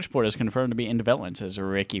Nintendo Switch port is confirmed to be in development, says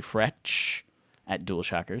Ricky Fretch at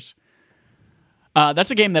DualShockers.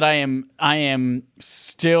 That's a game that I am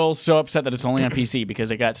still so upset that it's only on PC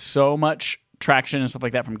because it got so much traction and stuff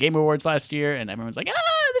like that from Game Awards last year, and everyone's like,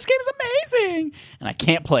 this game is amazing, and I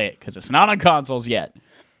can't play it because it's not on consoles yet.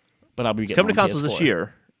 But I'll be getting it coming to consoles PS4. this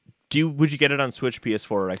year. Would you get it on Switch,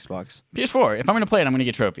 PS4, or Xbox? PS4. If I'm going to play it, I'm going to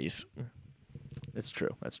get trophies. That's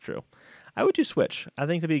true. I would do Switch. I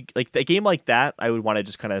think that'd be like a game like that. I would want to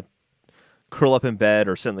just kind of curl up in bed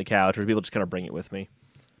or sit on the couch, or people just kind of bring it with me.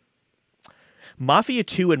 Mafia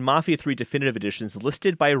 2 and Mafia 3 Definitive Editions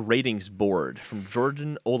listed by ratings board from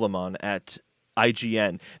Jordan Olamon at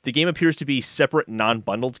IGN. The game appears to be separate,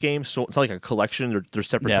 non-bundled games, so it's not like a collection. They're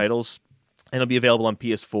separate titles, and it'll be available on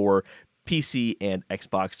PS4, PC, and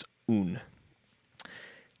Xbox One.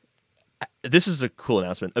 This is a cool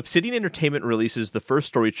announcement. Obsidian Entertainment releases the first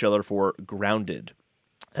story trailer for Grounded.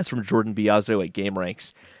 That's from Jordan Biazzo at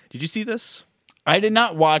GameRanks. Did you see this? I did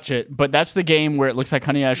not watch it, but that's the game where it looks like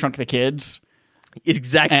Honey, I Shrunk the Kids.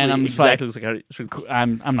 Exactly. And I'm exactly. like, looks like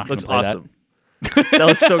I'm not going to play awesome. That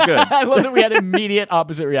looks so good. I love that we had immediate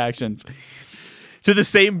opposite reactions. To the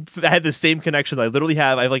same, I had the same connection. I have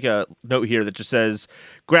like a note here that just says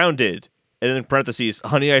Grounded, and then in parentheses,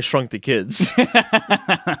 Honey, I Shrunk the Kids.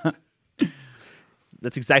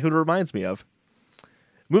 That's exactly what it reminds me of.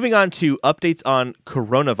 Moving on to updates on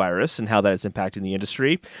coronavirus and how that is impacting the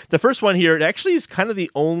industry. The first one here, it actually is kind of the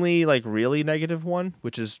only really negative one,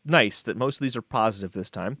 which is nice that most of these are positive this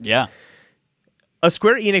time. Yeah. A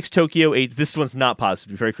Square Enix Tokyo 8, this one's not positive,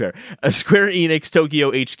 to be very clear. A Square Enix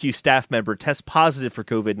Tokyo HQ staff member tests positive for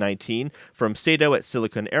COVID-19 from Sato at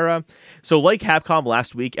Silicon Era. So like Capcom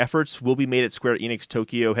last week, efforts will be made at Square Enix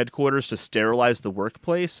Tokyo headquarters to sterilize the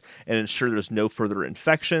workplace and ensure there's no further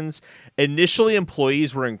infections. Initially,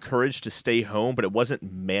 employees were encouraged to stay home, but it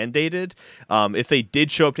wasn't mandated. If they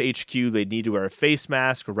did show up to HQ, they'd need to wear a face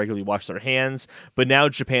mask or regularly wash their hands. But now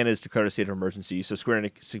Japan has declared a state of emergency, so Square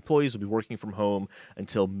Enix employees will be working from home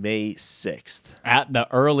until May 6th. At the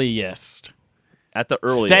earliest.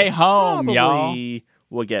 Stay home, probably y'all.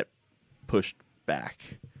 Will get pushed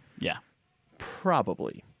back. Yeah.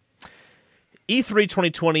 Probably. E3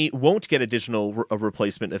 2020 won't get a digital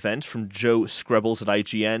replacement event from Joe Screbbles at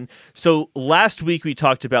IGN. So last week we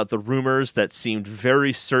talked about the rumors that seemed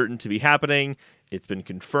very certain to be happening. It's been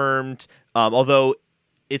confirmed. Although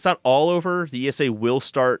it's not all over. The ESA will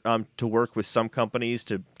start to work with some companies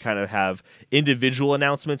to kind of have individual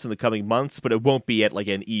announcements in the coming months, but it won't be at like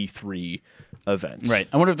an E3 event. Right.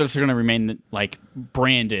 I wonder if they're going to remain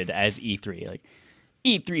branded as E3, like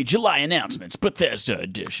E3 July announcements, Bethesda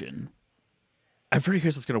edition. I'm very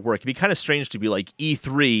curious how it's going to work. It'd be kind of strange to be like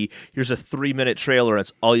E3. Here's a 3-minute trailer, and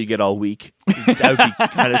it's all you get all week. That would be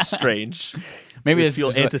kind of strange. Maybe it's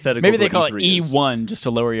antithetical. Maybe they call it E3 E1 just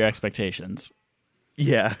to lower your expectations.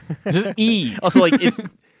 Yeah. Just E. Also, it's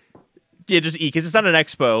just E because it's not an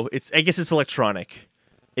expo. I guess it's electronic.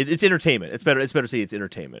 It's entertainment. It's better to say it's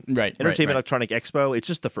entertainment. Right. Entertainment Electronic Expo. It's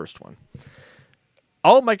just the first one.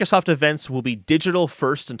 All Microsoft events will be digital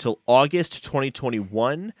first until August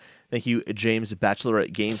 2021. Thank you, James Batchelor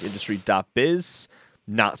at GamesIndustry.biz.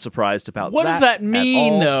 Not surprised about that. What does that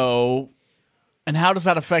mean, though? And how does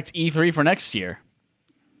that affect E3 for next year?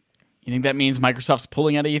 You think that means Microsoft's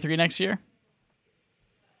pulling out of E3 next year?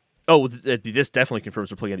 Oh, this definitely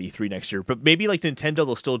confirms we're pulling out of E3 next year. But maybe like Nintendo,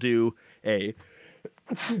 they'll still do a...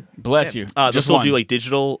 Bless you. They'll still do like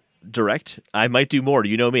digital direct. I might do more.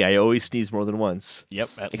 You know me. I always sneeze more than once. Yep.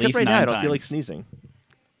 Except right now, I don't feel like sneezing.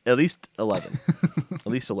 At least 11. At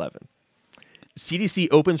least 11. CDC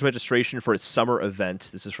opens registration for its summer event.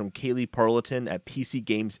 This is from Kaylee Parleton at PC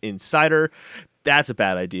Games Insider. That's a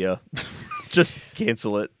bad idea. Just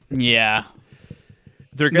cancel it. Yeah.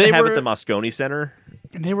 They're going to have it at the Moscone Center.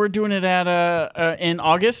 They were doing it at in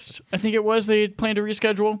August, I think it was. They planned to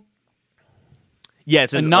reschedule. Yeah,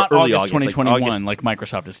 it's not early August 2021 August. like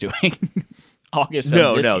Microsoft is doing. August.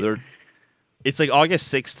 No, they're It's like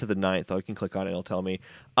August 6th to the 9th. I can click on it. It'll tell me.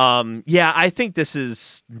 Yeah, I think this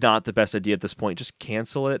is not the best idea at this point. Just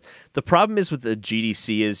cancel it. The problem is with the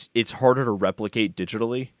GDC is it's harder to replicate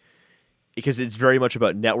digitally because it's very much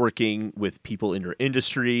about networking with people in your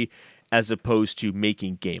industry as opposed to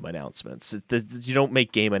making game announcements. You don't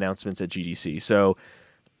make game announcements at GDC. So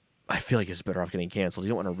I feel like it's better off getting canceled. You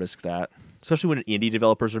don't want to risk that. Especially when indie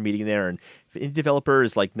developers are meeting there, and if an indie developer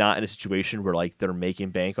is like not in a situation where like they're making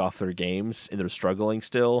bank off their games and they're struggling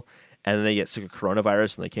still, and then they get sick of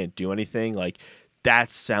coronavirus and they can't do anything, like that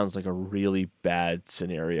sounds like a really bad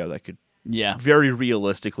scenario that could very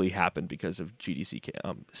realistically happen because of GDC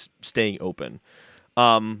staying open.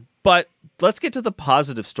 But let's get to the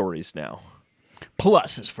positive stories now.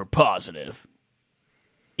 Pluses for positive.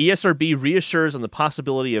 ESRB reassures on the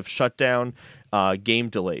possibility of shutdown game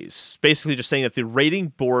delays. Basically just saying that the rating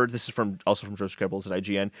board, this is also from Joseph Goebbels at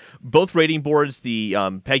IGN, both rating boards, the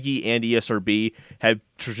PEGI and ESRB, have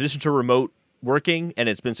transitioned to remote working, and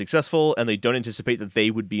it's been successful, and they don't anticipate that they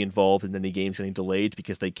would be involved in any games getting delayed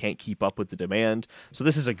because they can't keep up with the demand. So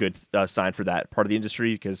this is a good sign for that part of the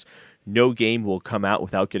industry because no game will come out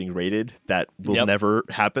without getting rated. That will never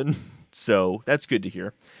happen. So that's good to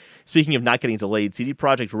hear. Speaking of not getting delayed, CD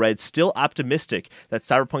Projekt Red still optimistic that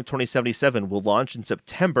Cyberpunk 2077 will launch in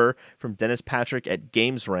September from Dennis Patrick at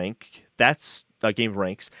GameRanks. That's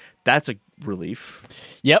a relief.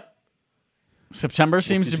 Yep. September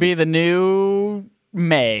seems to be the new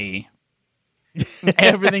May.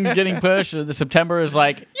 Everything's getting pushed. The September is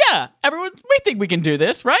like, yeah, everyone, we think we can do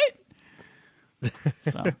this, right?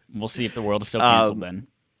 So we'll see if the world is still canceled then.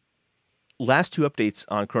 Last two updates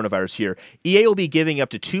on coronavirus here. EA will be giving up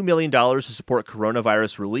to $2 million to support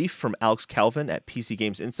coronavirus relief from Alex Calvin at PC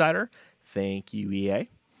Games Insider. Thank you, EA.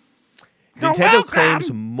 Nintendo claims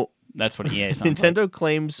that's what EA sounds Nintendo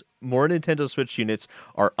claims more Nintendo Switch units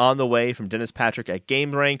are on the way from Dennis Patrick at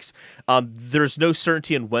GameRanks. There's no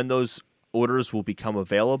certainty on when those orders will become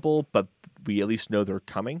available, but we at least know they're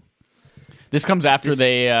coming. This comes after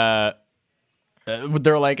they're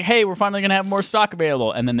like, hey, we're finally going to have more stock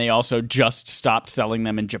available. And then they also just stopped selling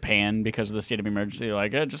them in Japan because of the state of emergency. They're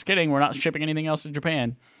like, just kidding. We're not shipping anything else to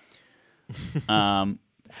Japan.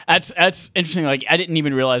 That's interesting. Like, I didn't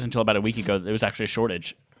even realize until about a week ago that there was actually a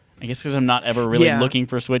shortage. I guess because I'm not ever really looking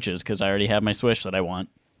for Switches because I already have my Switch that I want.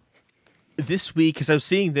 This week, because I was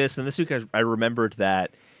seeing this, and this week I remembered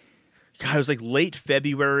that it was like late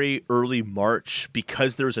February, early March,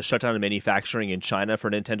 because there was a shutdown of manufacturing in China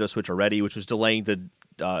for Nintendo Switch already, which was delaying the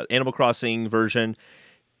Animal Crossing version.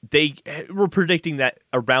 They were predicting that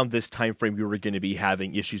around this time frame we were going to be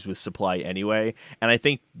having issues with supply anyway. And I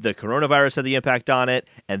think the coronavirus had the impact on it,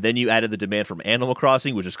 and then you added the demand from Animal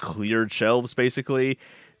Crossing, which just cleared shelves basically,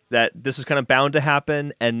 that this was kind of bound to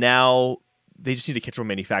happen. And now they just need to catch up on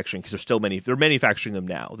manufacturing because they're manufacturing them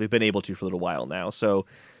now. They've been able to for a little while now. So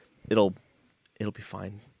it'll be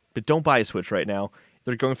fine. But don't buy a Switch right now.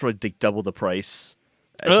 They're going for double the price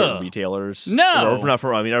at certain retailers. No. Or not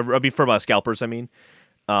for, I'll be for scalpers,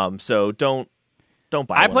 so don't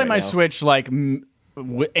buy I play right my now. Switch like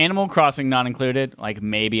Animal Crossing not included, like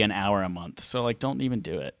maybe an hour a month. So like don't even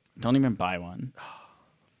do it. Don't even buy one.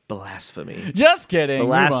 Blasphemy. Just kidding.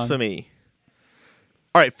 Blasphemy.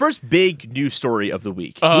 All right, first big news story of the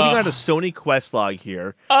week. Moving on to Sony Quest Log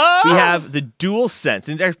here. We have the DualSense.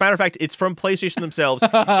 And as a matter of fact, it's from PlayStation themselves,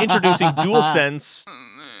 introducing DualSense,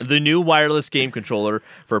 the new wireless game controller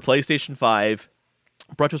for PlayStation 5.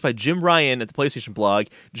 Brought to us by Jim Ryan at the PlayStation blog.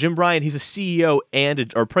 Jim Ryan, he's a CEO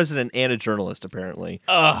or president and a journalist, apparently.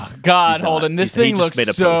 Oh, God, Holden. This thing looks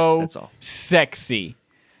so sexy.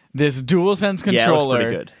 This DualSense controller. Yeah, it looks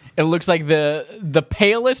pretty good. It looks like the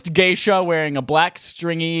palest geisha wearing a black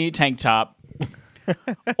stringy tank top.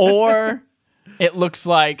 Or it looks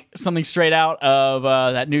like something straight out of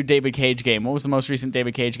that new David Cage game. What was the most recent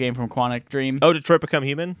David Cage game from Quantic Dream? Oh, Detroit Become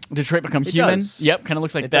Human? Detroit Become Human. Does. Yep, kind of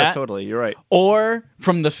looks like it that. It does, totally. You're right. Or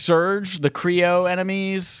from the Surge, the Creo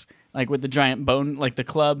enemies, like with the giant bone, like the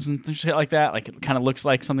clubs and shit like that. Like it kind of looks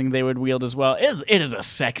like something they would wield as well. It is a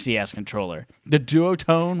sexy-ass controller. The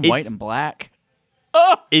duotone, white and black.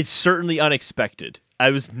 Oh! It's certainly unexpected.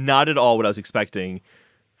 I was not at all what I was expecting.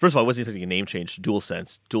 First of all, I wasn't expecting a name change to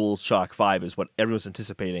DualSense. DualShock 5 is what everyone's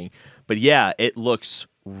anticipating. But yeah, it looks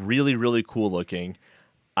really, really cool looking.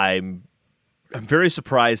 I'm very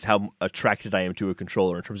surprised how attracted I am to a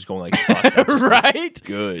controller in terms of going like, right?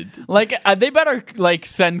 Good. Like they better like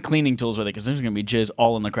send cleaning tools with it because there's going to be jizz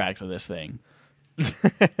all in the cracks of this thing.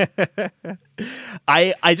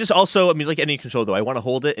 I just also, like any controller though, I want to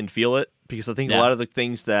hold it and feel it because I think a lot of the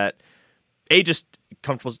things that just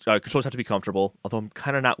comfortable controllers have to be comfortable, although I'm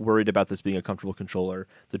kind of not worried about this being a comfortable controller.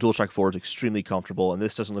 The DualShock 4 is extremely comfortable, and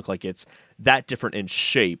this doesn't look like it's that different in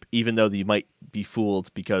shape, even though you might be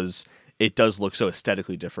fooled because it does look so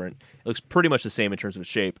aesthetically different. It looks pretty much the same in terms of its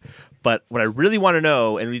shape. But what I really want to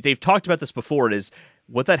know, and they've talked about this before, is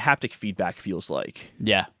what that haptic feedback feels like.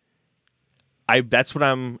 Yeah. That's what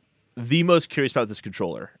I'm the most curious about with this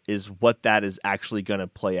controller, is what that is actually going to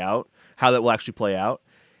play out, how that will actually play out.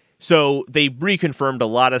 So they reconfirmed a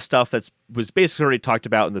lot of stuff that was basically already talked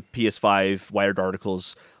about in the PS5 Wired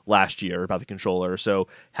articles last year about the controller. So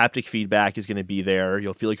haptic feedback is going to be there.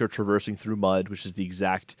 You'll feel like you're traversing through mud, which is the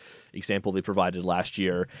exact example they provided last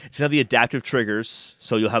year. It's going to have the adaptive triggers,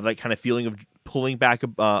 so you'll have that kind of feeling of pulling back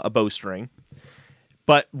a bowstring.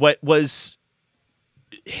 But what was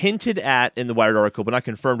hinted at in the Wired article, but not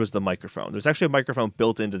confirmed, was the microphone. There's actually a microphone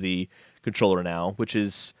built into the controller now, which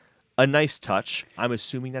is a nice touch. I'm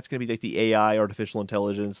assuming that's going to be like the AI, artificial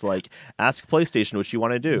intelligence, like ask PlayStation what you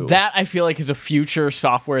want to do. That I feel like is a future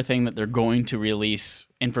software thing that they're going to release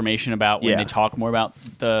information about when they talk more about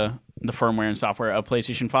the firmware and software of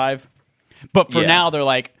PlayStation 5. But for now, they're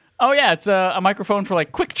like, oh yeah, it's a microphone for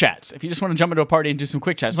like quick chats. If you just want to jump into a party and do some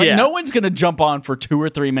quick chats. Like no one's going to jump on for 2 or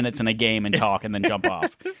 3 minutes in a game and talk and then jump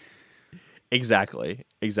off. Exactly.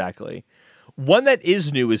 One that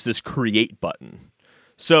is new is this create button.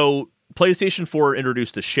 So PlayStation 4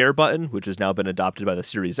 introduced the share button, which has now been adopted by the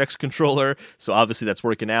Series X controller. So obviously that's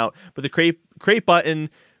working out. But the create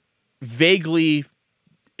button vaguely,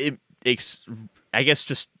 I guess,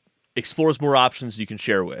 just explores more options you can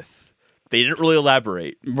share with. They didn't really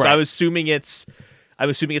elaborate. Right. But I'm assuming it's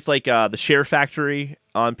like the Share Factory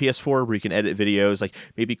on PS4, where you can edit videos, like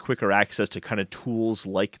maybe quicker access to kind of tools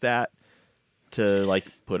like that, to like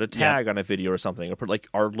put a tag on a video or something, or put like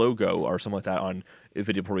our logo or something like that on a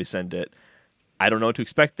video before we send it. I don't know what to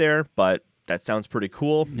expect there, but that sounds pretty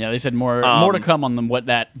cool. Yeah, they said more to come on what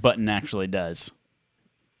that button actually does.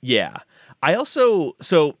 Yeah. I also,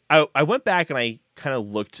 I went back and I kind of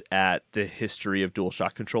looked at the history of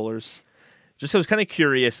DualShock controllers. Just so I was kind of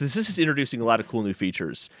curious. This is introducing a lot of cool new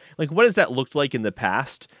features. Like, what has that looked like in the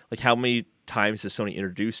past? Like, how many times has Sony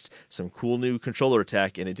introduced some cool new controller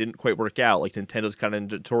tech and it didn't quite work out? Like, Nintendo's kind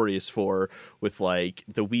of notorious for, with like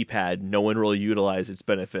the Wii Pad, no one really utilized its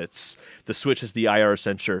benefits. The Switch has the IR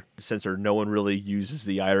sensor. No one really uses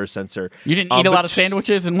the IR sensor. You didn't eat a lot of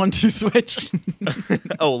sandwiches in 1-2 Switch?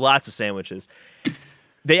 Oh, lots of sandwiches.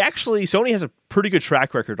 Sony has a pretty good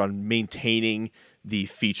track record on maintaining the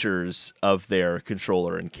features of their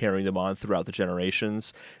controller and carrying them on throughout the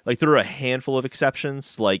generations. Like, there are a handful of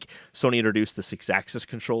exceptions. Like, Sony introduced the 6-axis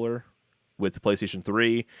controller with the PlayStation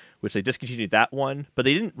 3, which they discontinued that one, but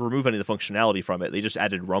they didn't remove any of the functionality from it. They just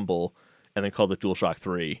added Rumble and then called it DualShock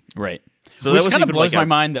 3. Right. So which kind of blows my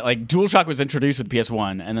mind that like DualShock was introduced with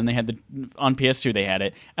PS1, and then they had on PS2 they had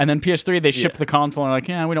it, and then PS3 they shipped the console and they're like,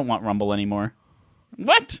 yeah, we don't want Rumble anymore.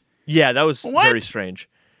 What? Yeah, that was very strange.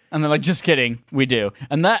 And they're like, just kidding, we do.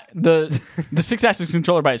 And that the 6-axis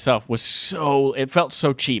controller by itself was it felt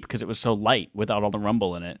so cheap because it was so light without all the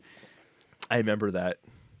rumble in it. I remember that.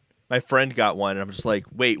 My friend got one, and I'm just like,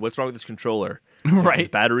 wait, what's wrong with this controller? Right. His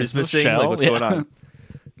battery's missing? Like, what's going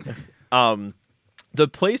on? The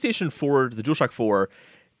PlayStation 4, the DualShock 4,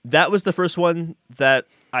 that was the first one that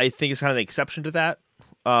I think is kind of the exception to that,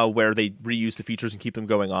 where they reuse the features and keep them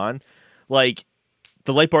going on. Like,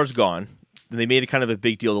 the light bar's gone. And they made it kind of a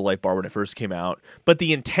big deal, the light bar, when it first came out. But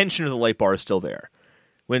the intention of the light bar is still there.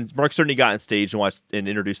 When Mark Cerny got on stage and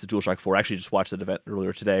introduced the DualShock 4, I actually just watched that event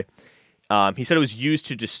earlier today, he said it was used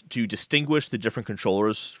to distinguish the different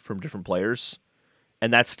controllers from different players.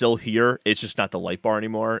 And that's still here. It's just not the light bar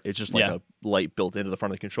anymore. It's just like a light built into the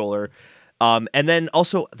front of the controller. And then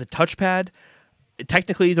also the touchpad,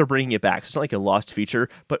 technically they're bringing it back. So it's not like a lost feature.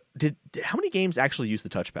 But how many games actually use the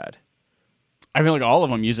touchpad? I feel like all of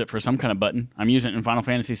them use it for some kind of button. I'm using it in Final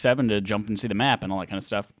Fantasy VII to jump and see the map and all that kind of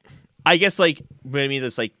stuff. I guess, like, what I mean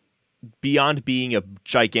is, like, beyond being a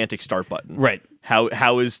gigantic start button. Right.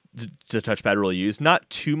 How is the touchpad really used? Not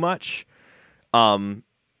too much. And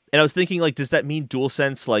I was thinking, like, does that mean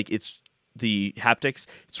DualSense, like, it's the haptics,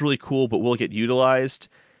 it's really cool, but will it get utilized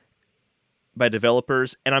by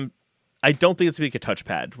developers? And I don't think it's going to be like a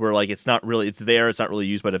touchpad where, like, it's not really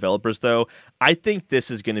used by developers, though. I think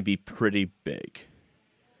this is going to be pretty big.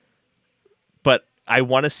 But I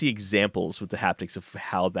want to see examples with the haptics of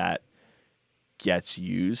how that gets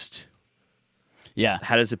used. Yeah.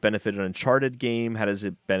 How does it benefit an Uncharted game? How does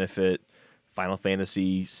it benefit Final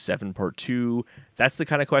Fantasy VII Part 2? That's the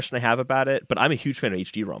kind of question I have about it. But I'm a huge fan of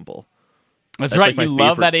HD Rumble. That's right. Like, you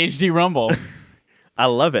love that HD Rumble. I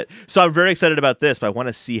love it. So I'm very excited about this, but I want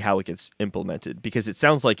to see how it gets implemented because it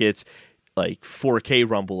sounds like it's like 4K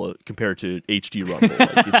Rumble compared to HD Rumble.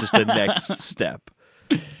 Like it's just the next step.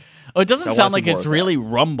 Oh, it doesn't sound like it's really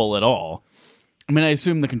Rumble at all. I mean, I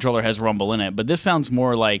assume the controller has Rumble in it, but this sounds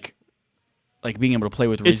more like being able to play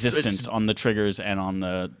with resistance on the triggers and on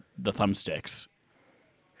the thumbsticks.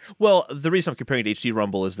 Well, the reason I'm comparing it to HD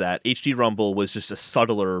Rumble is that HD Rumble was just a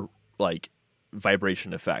subtler like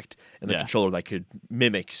vibration effect in the controller that could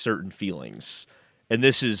mimic certain feelings, and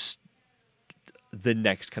this is the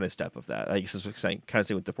next kind of step of that. I guess this is kind of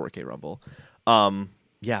same with the 4K Rumble. I'm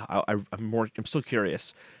still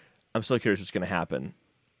curious. I'm still curious what's going to happen.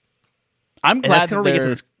 I'm glad that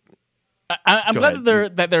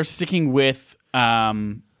they're sticking with all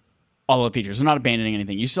of the features. They're not abandoning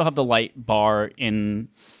anything. You still have the light bar in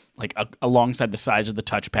like alongside the sides of the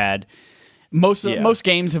touchpad. Most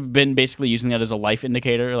games have been basically using that as a life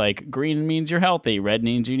indicator. Like green means you're healthy, red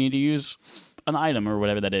means you need to use an item or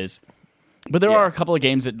whatever that is. But there are a couple of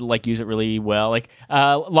games that like use it really well. Like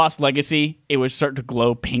Lost Legacy, it would start to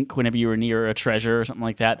glow pink whenever you were near a treasure or something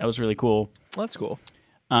like that. That was really cool. Well, that's cool.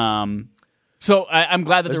 So I'm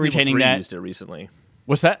glad that they're retaining that. Used it recently.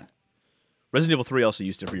 What's that? Resident Evil 3 also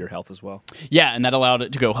used it for your health as well. Yeah, and that allowed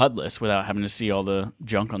it to go HUDless without having to see all the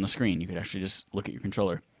junk on the screen. You could actually just look at your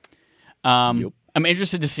controller. I'm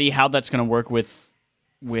interested to see how that's going to work with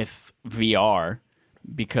VR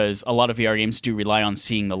because a lot of VR games do rely on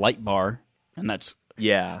seeing the light bar, and that's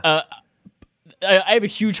I have a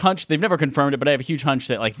huge hunch. They've never confirmed it, but I have a huge hunch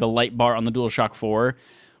that like the light bar on the DualShock 4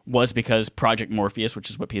 was because Project Morpheus, which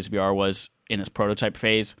is what PSVR was in its prototype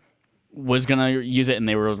phase, was going to use it, and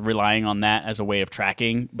they were relying on that as a way of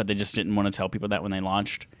tracking, but they just didn't want to tell people that when they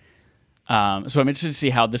launched. So I'm interested to see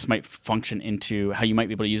how this might function into how you might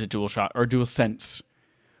be able to use a DualShock or DualSense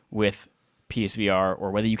with PSVR,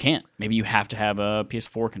 or whether you can't. Maybe you have to have a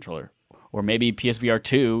PS4 controller, or maybe PSVR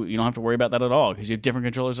 2, you don't have to worry about that at all because you have different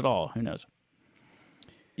controllers at all. Who knows?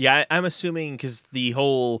 Yeah, I'm assuming because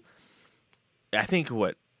I think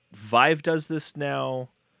Vive does this now.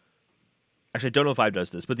 Actually, I don't know if Vive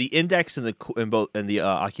does this, but the Index and the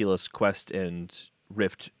Oculus Quest and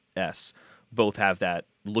Rift S both have that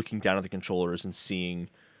looking down at the controllers and seeing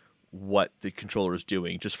what the controller is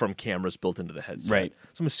doing just from cameras built into the headset. Right.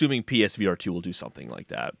 So I'm assuming PSVR 2 will do something like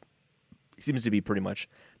that. It seems to be pretty much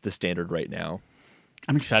the standard right now.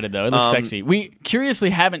 I'm excited, though. It looks sexy. We curiously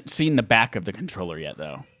haven't seen the back of the controller yet,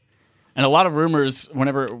 though. And a lot of rumors,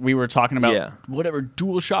 whenever we were talking about whatever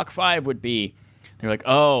DualShock 5 would be, they're like,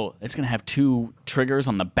 oh, it's going to have 2 triggers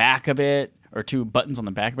on the back of it, or 2 buttons on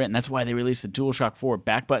the back of it, and that's why they released the DualShock 4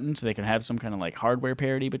 back button, so they can have some kind of like hardware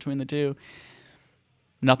parity between the two.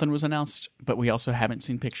 Nothing was announced, but we also haven't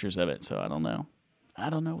seen pictures of it, so I don't know. I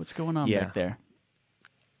don't know what's going on back there.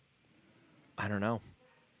 I don't know.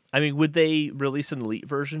 I mean, would they release an Elite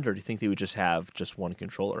version, or do you think they would just have just one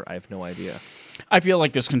controller? I have no idea. I feel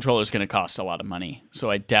like this controller is going to cost a lot of money,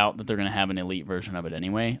 so I doubt that they're going to have an Elite version of it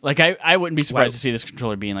anyway. Like, I wouldn't be surprised to see this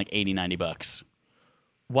controller being like $80, $90.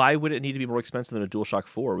 Why would it need to be more expensive than a DualShock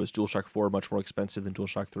 4? Was DualShock 4 much more expensive than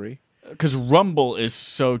DualShock 3? Because Rumble is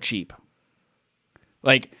so cheap.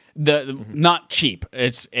 Like, not cheap.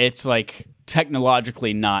 It's like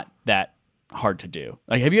technologically not that hard to do.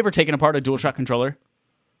 Like, have you ever taken apart a DualShock controller?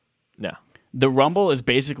 No. The Rumble is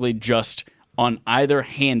basically just on either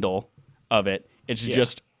handle of it. It's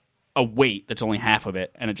just a weight that's only half of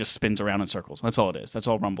it, and it just spins around in circles. That's all it is. That's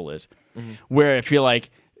all Rumble is. Mm-hmm. Where I feel like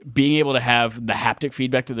being able to have the haptic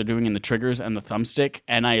feedback that they're doing in the triggers and the thumbstick,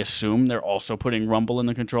 and I assume they're also putting Rumble in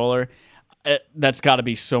the controller, that's got to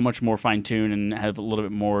be so much more fine-tuned and have a little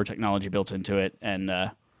bit more technology built into it. And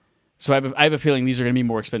so I have a feeling these are going to be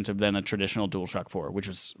more expensive than a traditional DualShock 4, which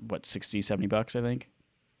was, what, $60, $70, I think?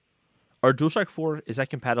 Are DualShock 4, is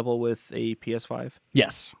that compatible with a PS5?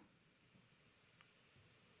 Yes.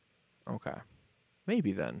 Okay.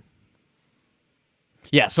 Maybe then.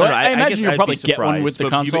 Yeah, so I imagine you'll probably get one with the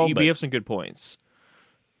console. You have some good points.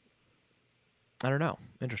 I don't know.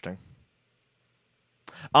 Interesting.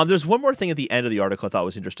 There's one more thing at the end of the article I thought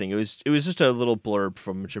was interesting. It was just a little blurb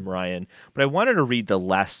from Jim Ryan, but I wanted to read the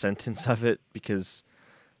last sentence of it because,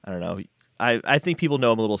 I don't know, I think people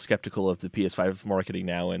know I'm a little skeptical of the PS5 marketing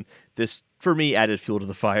now, and this, for me, added fuel to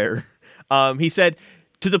the fire. He said,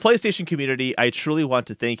 "To the PlayStation community, I truly want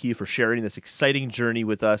to thank you for sharing this exciting journey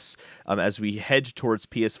with us as we head towards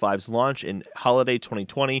PS5's launch in holiday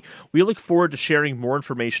 2020. We look forward to sharing more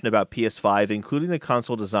information about PS5, including the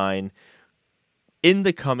console design, in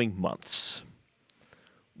the coming months."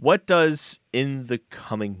 What does "in the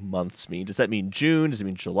coming months" mean? Does that mean June? Does it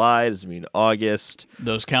mean July? Does it mean August?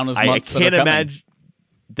 Those count as months. I can't imagine.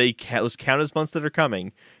 those count as months that are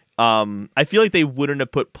coming. I feel like they wouldn't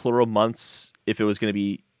have put plural months if it was going to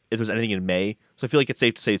be if there was anything in May. So I feel like it's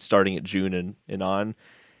safe to say it's starting at June and on.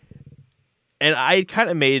 And I kind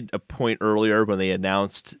of made a point earlier when they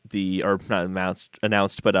announced had the Road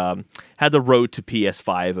to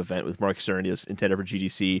PS5 event with Mark Cerny intended for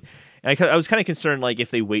GDC. And I was kind of concerned, like,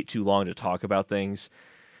 if they wait too long to talk about things,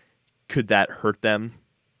 could that hurt them?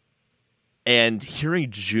 And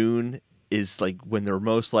hearing June is like when they're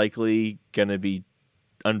most likely going to be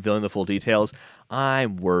unveiling the full details,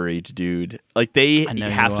 I'm worried, dude. Like, they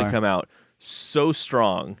have to come out so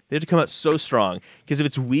strong. They have to come out so strong, because if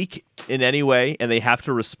it's weak in any way and they have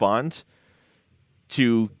to respond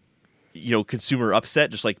to, consumer upset,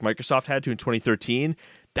 just like Microsoft had to in 2013,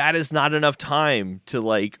 that is not enough time to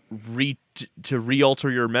like re-alter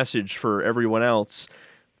your message for everyone else.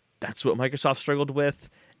 That's what Microsoft struggled with,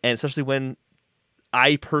 and especially when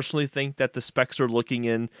I personally think that the specs are looking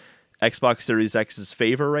in Xbox Series X's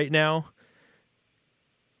favor right now.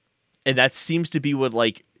 And that seems to be what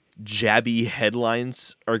like jabby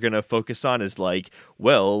headlines are going to focus on, is like,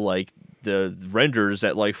 well, like the renders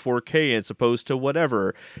at like 4K as opposed to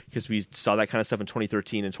whatever, because we saw that kind of stuff in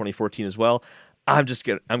 2013 and 2014 as well.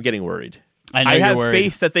 I'm getting worried. I have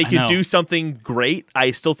faith that they can do something great.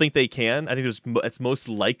 I still think they can. I think it's most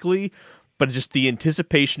likely, but just the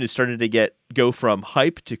anticipation is starting to go from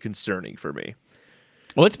hype to concerning for me.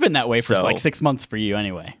 Well, it's been that way for like 6 months for you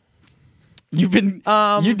anyway. You've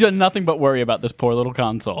done nothing but worry about this poor little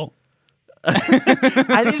console.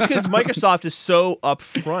 I think it's because Microsoft is so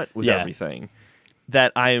upfront with everything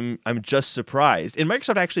that I'm just surprised. And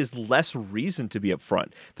Microsoft actually has less reason to be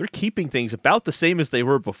upfront. They're keeping things about the same as they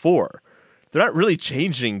were before. They're not really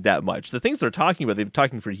changing that much. The things they're talking about, they've been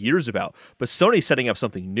talking for years about. But Sony's setting up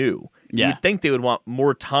something new. Yeah. You'd think they would want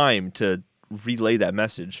more time to relay that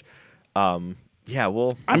message.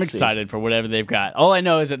 We'll I'm excited for whatever they've got. All I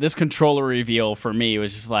know is that this controller reveal for me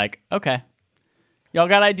was just like, okay, y'all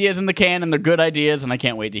got ideas in the can, and they're good ideas, and I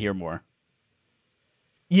can't wait to hear more.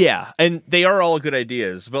 Yeah, and they are all good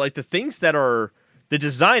ideas, but like the things that are the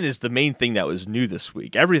design is the main thing that was new this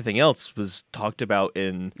week. Everything else was talked about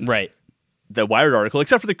in the Wired article,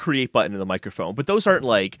 except for the create button and the microphone. But those aren't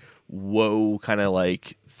like whoa kind of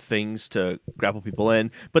like things to grapple people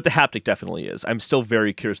in, but the haptic definitely is. I'm still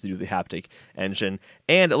very curious to do the haptic engine,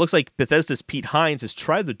 and it looks like Bethesda's Pete Hines has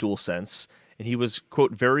tried the DualSense, and he was,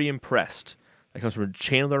 quote, very impressed. That comes from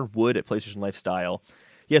Chandler Wood at PlayStation Lifestyle.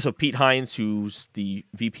 Yeah, so Pete Hines, who's the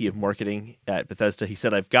VP of marketing at Bethesda, he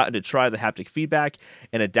said, I've gotten to try the haptic feedback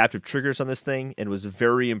and adaptive triggers on this thing and was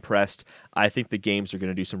very impressed. I think the games are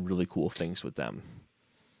going to do some really cool things with them.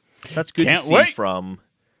 So that's good to see from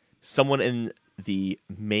someone in the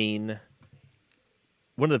main,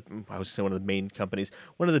 one of the main companies,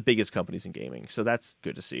 one of the biggest companies in gaming. So that's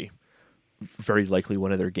good to see. Very likely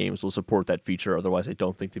one of their games will support that feature. Otherwise, I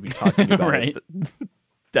don't think they'd be talking about it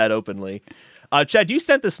that openly. Chad, you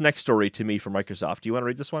sent this next story to me from Microsoft. Do you want to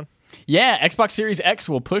read this one? Yeah, Xbox Series X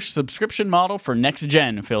will push subscription model for next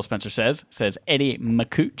gen, Phil Spencer says Eddie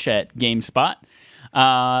Makuch at GameSpot.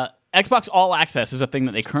 Xbox All Access is a thing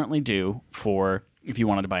that they currently do for if you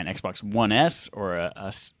wanted to buy an Xbox One S or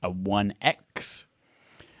a One X.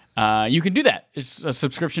 You can do that. It's a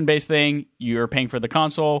subscription-based thing. You're paying for the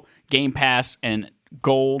console, Game Pass, and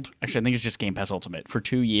Gold. Actually, I think it's just Game Pass Ultimate for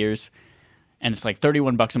 2 years. And it's like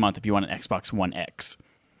 $31 a month if you want an Xbox One X.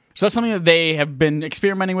 So that's something that they have been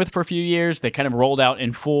experimenting with for a few years. They kind of rolled out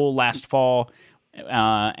in full last fall.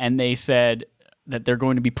 And they said that they're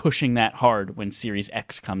going to be pushing that hard when Series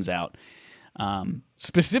X comes out.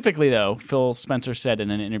 Specifically, though, Phil Spencer said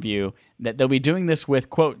in an interview that they'll be doing this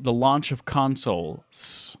with, quote, the launch of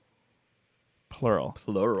consoles, plural,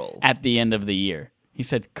 at the end of the year. He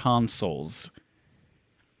said consoles.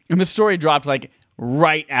 And the story dropped like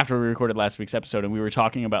right after we recorded last week's episode, and we were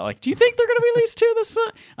talking about like, do you think they're going to release two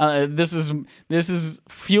this is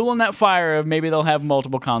fueling that fire of maybe they'll have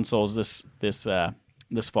multiple consoles this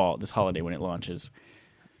fall, this holiday when it launches.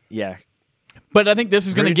 Yeah. But I think this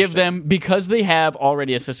is going to give them, because they have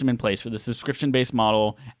already a system in place for the subscription-based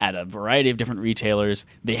model at a variety of different retailers.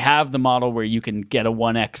 They have the model where you can get a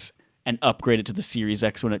One X and upgrade it to the Series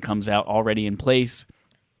X when it comes out already in place.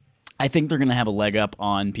 I think they're going to have a leg up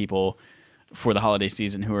on people for the holiday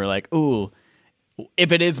season who are like, ooh,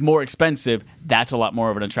 if it is more expensive, that's a lot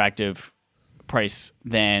more of an attractive price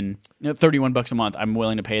than $31 a month. I'm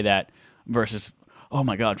willing to pay that versus, oh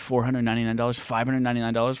my God, $499,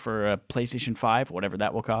 $599 for a PlayStation 5, whatever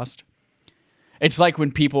that will cost. It's like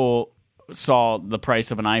when people saw the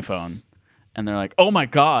price of an iPhone and they're like, oh my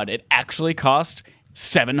God, it actually cost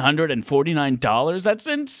 $749? That's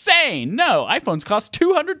insane. No, iPhones cost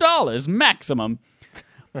 $200 maximum.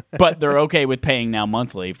 But they're okay with paying now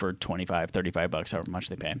monthly for $25, $35, however much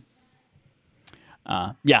they pay.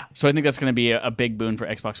 So I think that's going to be a big boon for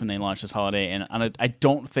Xbox when they launch this holiday. And I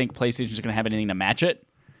don't think PlayStation's going to have anything to match it,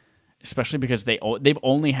 especially because they've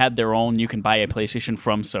only had their own. You can buy a PlayStation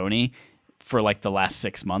from Sony for like the last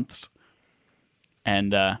 6 months.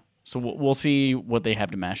 And so we'll see what they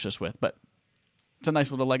have to match this with. But it's a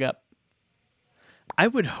nice little leg up. I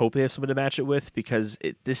would hope they have something to match it with because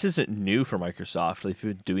this isn't new for Microsoft. They've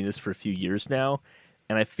been doing this for a few years now.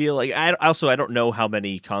 And I feel like I don't know how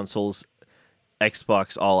many consoles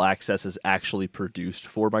Xbox All Access is actually produced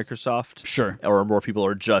for Microsoft. Sure. Or more people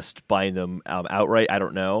are just buying them outright. I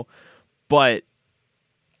don't know. But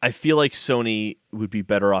I feel like Sony would be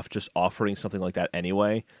better off just offering something like that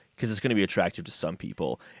anyway because it's going to be attractive to some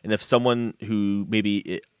people. And if someone who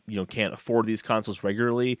maybe can't afford these consoles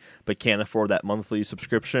regularly but can't afford that monthly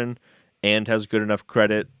subscription and has good enough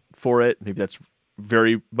credit for it, maybe that's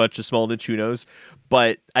very much a small niche, who knows,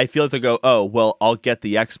 but I feel like they'll go, oh, well, I'll get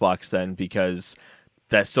the Xbox then because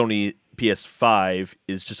that Sony PS5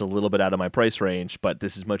 is just a little bit out of my price range, but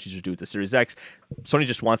this is much easier to do with the Series X. Sony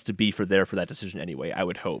just wants to be for that decision anyway, I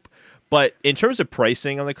would hope. But in terms of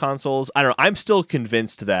pricing on the consoles, I don't know, I'm still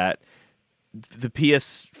convinced that the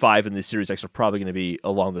PS5 and the Series X are probably going to be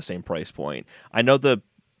along the same price point. I know the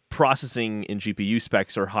processing and GPU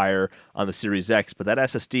specs are higher on the Series X, but that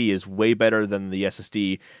SSD is way better than the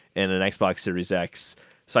SSD in an Xbox Series X.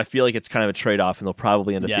 So I feel like it's kind of a trade-off, and they'll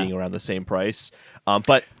probably end up being around the same price.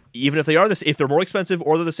 But even if they are if they're more expensive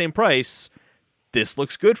or they're the same price, this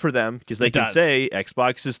looks good for them because they can say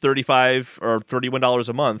Xbox is $35 or $31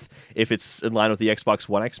 a month if it's in line with the Xbox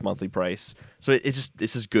One X monthly price. So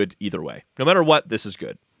this is good either way. No matter what, this is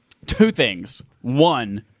good. Two things.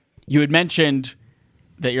 One, you had mentioned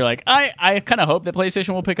that you're like, I kind of hope that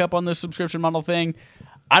PlayStation will pick up on this subscription model thing.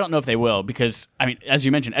 I don't know if they will because, I mean, as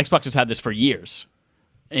you mentioned, Xbox has had this for years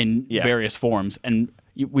in various forms, and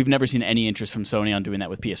we've never seen any interest from Sony on doing that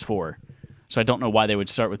with PS4. So I don't know why they would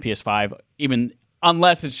start with PS5, even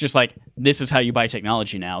unless it's just like, this is how you buy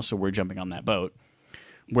technology now, so we're jumping on that boat.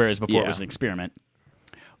 Whereas before it was an experiment.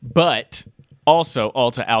 But also,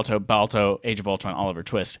 Alta, Alto, Balto, Age of Ultron, Oliver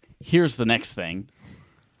Twist. Here's the next thing.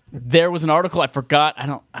 There was an article, I forgot, I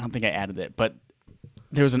don't think I added it, but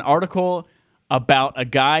there was an article about a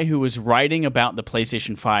guy who was writing about the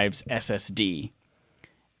PlayStation 5's SSD.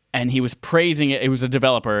 And he was praising it. It was a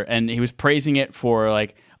developer, and he was praising it for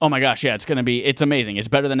like, oh my gosh, yeah, it's amazing. It's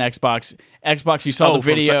better than Xbox. Xbox, you saw the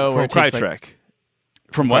video from Crytek.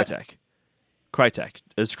 From what? Crytek.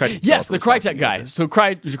 It's Crytek. Yes, the Crytek guy. So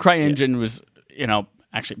CryEngine was,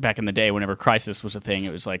 actually back in the day, whenever Crysis was a thing,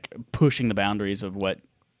 it was like pushing the boundaries of what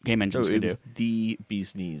game engines could do. The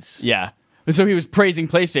bee's knees. Yeah. And so he was praising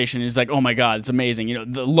PlayStation. He's like, oh my God, it's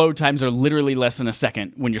amazing. The load times are literally less than a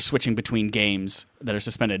second when you're switching between games that are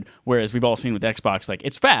suspended. Whereas we've all seen with Xbox, like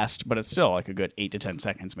it's fast, but it's still like a good 8 to 10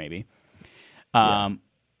 seconds maybe. So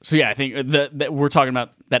yeah, I think that we're talking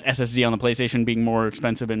about that SSD on the PlayStation being more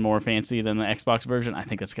expensive and more fancy than the Xbox version. I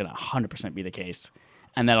think that's going to 100% be the case.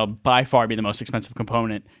 And that'll by far be the most expensive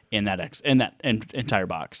component in that entire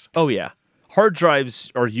box. Oh yeah. Hard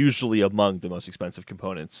drives are usually among the most expensive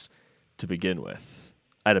components to begin with,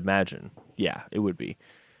 I'd imagine. Yeah, it would be.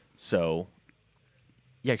 So,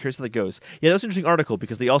 yeah, curious how that goes. Yeah, that was an interesting article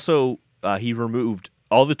because they also, he removed,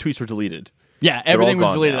 all the tweets were deleted. Yeah, everything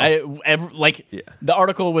was deleted. The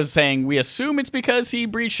article was saying, we assume it's because he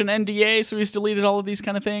breached an NDA, so he's deleted all of these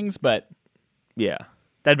kind of things, but... Yeah,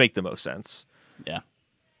 that'd make the most sense. Yeah.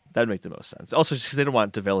 That'd make the most sense. Also, because they don't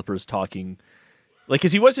want developers talking...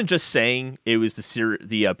 because he wasn't just saying it was the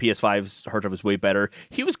PS5's hard drive was way better.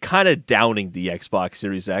 He was kind of downing the Xbox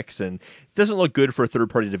Series X, and it doesn't look good for a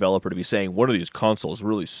third-party developer to be saying one of these consoles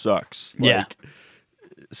really sucks.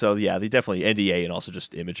 So yeah, they definitely NDA and also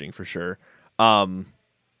just imaging for sure. The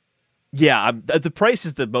price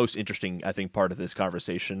is the most interesting, I think, part of this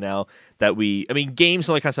conversation now. Games and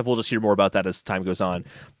all that kind of stuff. We'll just hear more about that as time goes on,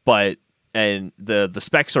 and the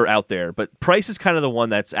specs are out there, but price is kind of the one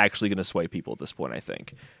that's actually going to sway people at this point, I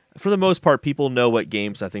think. For the most part, people know what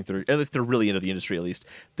games, and if they're really into the industry at least,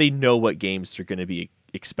 they know what games they're going to be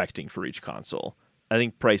expecting for each console. I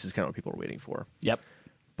think price is kind of what people are waiting for. Yep.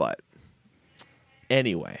 But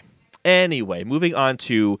anyway, moving on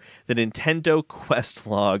to the Nintendo Quest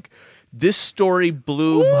log. This story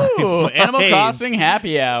blew my mind. Animal Crossing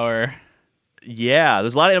Happy Hour. Yeah,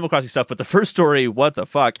 there's a lot of Animal Crossing stuff, but the first story, what the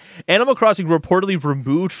fuck? Animal Crossing reportedly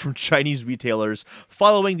removed from Chinese retailers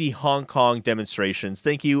following the Hong Kong demonstrations.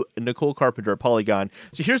 Thank you, Nicole Carpenter at Polygon.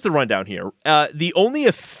 So here's the rundown here. The only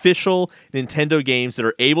official Nintendo games that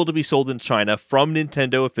are able to be sold in China from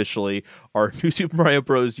Nintendo officially are New Super Mario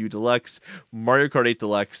Bros. U Deluxe, Mario Kart 8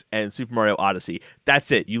 Deluxe, and Super Mario Odyssey.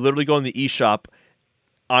 That's it. You literally go in the eShop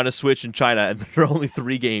on a Switch in China, and there are only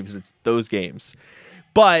 3 games, and it's those games.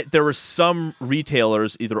 But there were some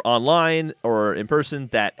retailers, either online or in person,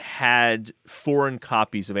 that had foreign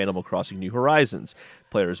copies of Animal Crossing New Horizons.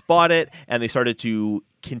 Players bought it, and they started to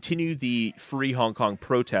continue the free Hong Kong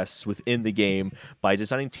protests within the game by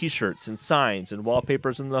designing T-shirts and signs and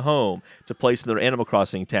wallpapers in the home to place in their Animal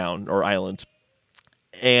Crossing town or island.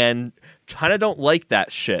 And China don't like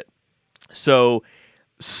that shit. So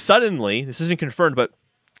suddenly, this isn't confirmed, but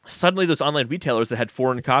suddenly those online retailers that had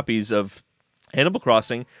foreign copies of Animal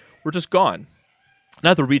Crossing were just gone.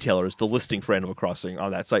 Not the retailers, the listing for Animal Crossing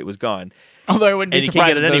on that site was gone. Although I wouldn't be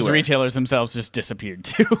surprised if those retailers themselves just disappeared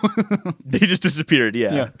too. They just disappeared,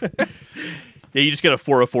 yeah. Yeah, you just get a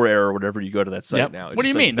 404 error or whatever you go to that site now. What do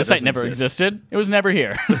you mean? The site never existed. It was never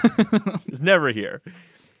here. It was never here.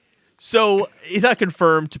 So it's not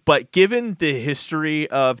confirmed, but given the history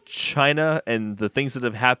of China and the things that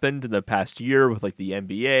have happened in the past year with like the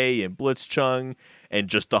NBA and Blitzchung and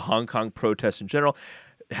just the Hong Kong protests in general,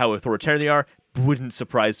 how authoritarian they are, wouldn't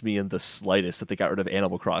surprise me in the slightest that they got rid of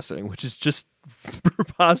Animal Crossing, which is just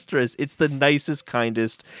preposterous. It's the nicest,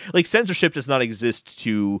 kindest. Like, censorship does not exist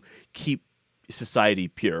to keep society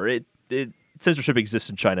pure. Censorship exists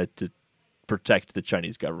in China to protect the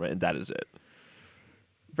Chinese government, and that is it.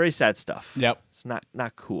 Very sad stuff. Yep. It's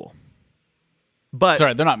not cool. But it's all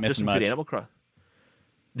right, they're not missing much. Animal Crossing.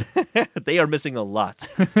 They are missing a lot.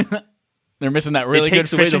 They're missing that really good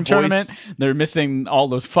fishing tournament. They're missing all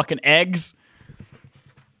those fucking eggs.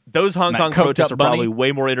 Those Hong Kong protests are probably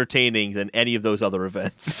way more entertaining than any of those other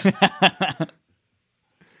events.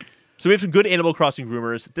 So we have some good Animal Crossing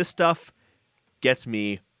rumors. This stuff gets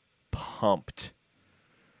me pumped.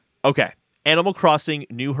 Okay. Animal Crossing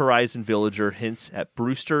New Horizon villager hints at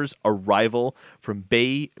Brewster's arrival from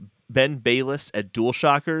Ben Bayless at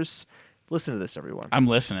DualShockers. Listen to this, everyone. I'm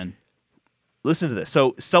listening. Listen to this.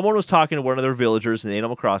 So someone was talking to one of their villagers in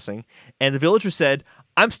Animal Crossing, and the villager said,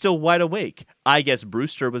 "I'm still wide awake. I guess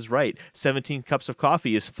Brewster was right. 17 cups of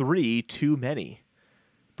coffee is 3 too many."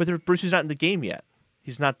 But Brewster's not in the game yet.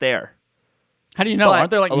 He's not there. How do you know? Aren't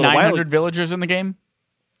there like 900 villagers in the game?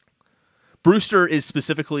 Brewster is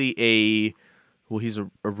specifically he's a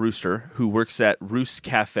rooster who works at Roost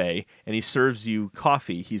Cafe, and he serves you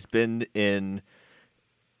coffee. He's been in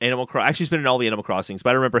actually he's been in all the Animal Crossings, but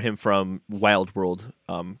I remember him from Wild World.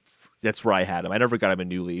 That's where I had him. I never got him in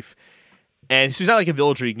New Leaf. And so he's not like a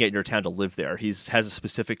villager you can get in your town to live there. He has a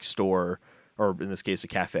specific store, or in this case, a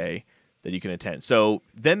cafe that you can attend. So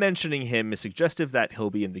them mentioning him is suggestive that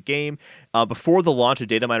he'll be in the game. Before the launch, a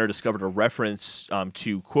data miner discovered a reference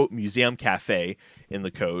to, quote, Museum Cafe in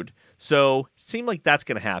the code. So it seemed like that's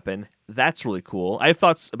going to happen. That's really cool. I have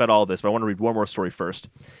thoughts about all of this, but I want to read one more story first.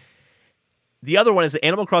 The other one is the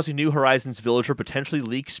Animal Crossing New Horizons villager potentially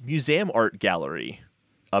leaks museum art gallery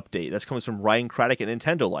update. That's coming from Ryan Craddock at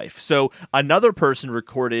Nintendo Life. So another person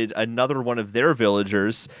recorded another one of their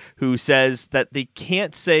villagers who says that they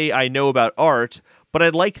can't say I know about art, but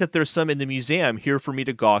I'd like that there's some in the museum here for me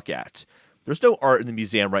to gawk at. There's no art in the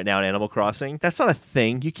museum right now in Animal Crossing. That's not a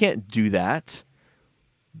thing. You can't do that.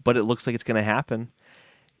 But it looks like it's going to happen.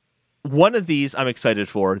 One of these I'm excited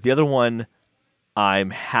for. The other one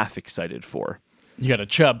I'm half excited for. You got a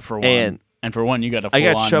chub for one. And for one, you got a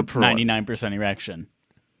full-on 99% erection.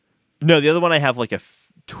 No, the other one I have like a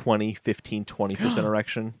 20%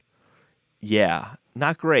 erection. Yeah,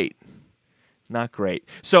 not great. Not great.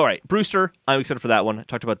 So, all right, Brewster, I'm excited for that one. I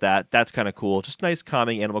talked about that. That's kind of cool. Just nice,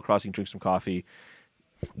 calming Animal Crossing, drink some coffee.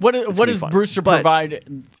 What does Brewster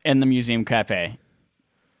provide in the museum cafe?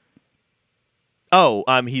 Oh,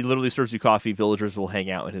 he literally serves you coffee. Villagers will hang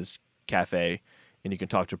out in his cafe, and you can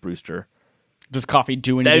talk to Brewster. Does coffee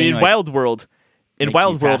do anything? In Wild World,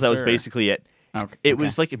 that was basically it. Okay. It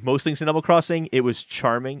was like most things in Animal Crossing, it was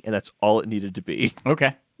charming, and that's all it needed to be.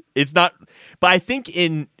 Okay. It's not, but I think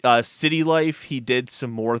in City Life, he did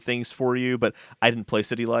some more things for you, but I didn't play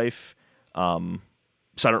City Life. So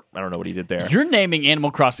I don't know what he did there. You're naming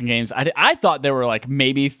Animal Crossing games. I thought there were like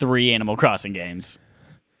maybe 3 Animal Crossing games.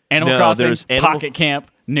 Animal Crossing, Pocket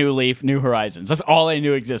Camp, New Leaf, New Horizons. That's all I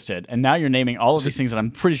knew existed. And now you're naming all of these things, and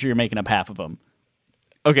I'm pretty sure you're making up half of them.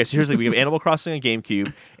 Okay, so here's the thing. We have Animal Crossing on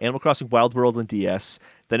GameCube, Animal Crossing Wild World on DS.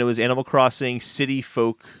 Then it was Animal Crossing City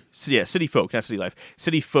Folk, not City Life,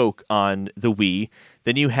 City Folk on the Wii.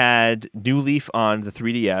 Then you had New Leaf on the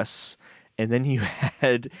 3DS. And then you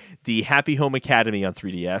had the Happy Home Academy on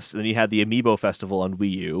 3DS. And then you had the Amiibo Festival on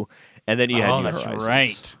Wii U. And then you had New Horizons. That's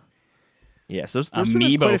right. Yes, those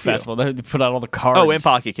Amiibo Festival. They put out all the cards. Oh, and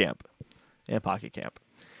Pocket Camp.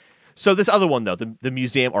 So this other one, though, the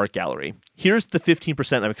Museum Art Gallery. Here's the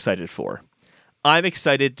 15% I'm excited for. I'm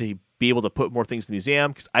excited to be able to put more things in the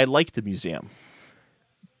museum because I like the museum.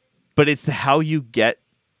 But it's how you get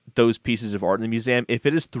those pieces of art in the museum. If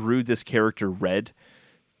it is through this character, Red,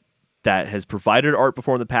 that has provided art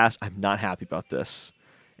before in the past, I'm not happy about this.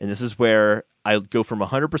 And this is where I go from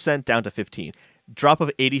 100% down to 15. Drop of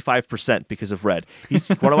 85% because of Red. He's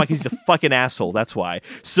he's a fucking asshole. That's why.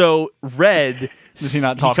 So Red, is he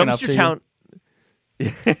not talking up to your town?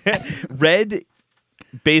 Red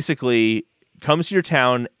basically comes to your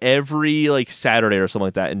town every Saturday or something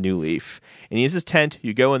like that in New Leaf, and he has his tent.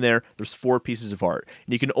 You go in there. There's 4 pieces of art,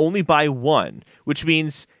 and you can only buy one, which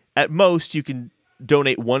means at most you can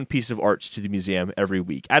donate 1 piece of art to the museum every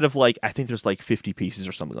week out of I think there's 50 pieces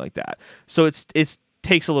or something like that. So it's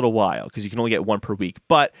takes a little while because you can only get 1 per week.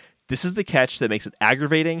 But this is the catch that makes it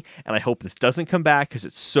aggravating, and I hope this doesn't come back because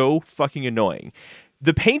it's so fucking annoying.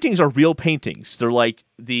 The paintings are real paintings. They're like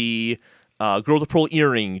the Girl with the Pearl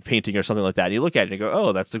Earring painting or something like that. And you look at it and you go,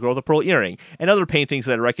 oh, that's the Girl with the Pearl Earring. And other paintings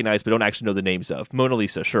that I recognize but don't actually know the names of. Mona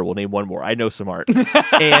Lisa, sure, we'll name one more. I know some art.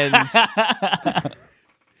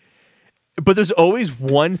 But there's always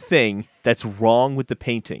one thing that's wrong with the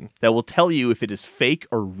painting that will tell you if it is fake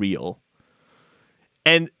or real.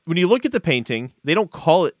 And when you look at the painting, they don't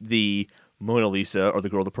call it the Mona Lisa or the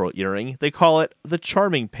Girl with the Pearl Earring. They call it the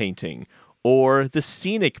Charming Painting or the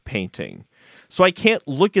Scenic Painting. So I can't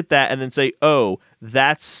look at that and then say, oh,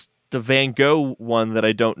 that's the Van Gogh one that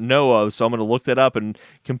I don't know of, so I'm going to look that up and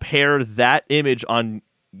compare that image on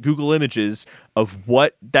Google Images of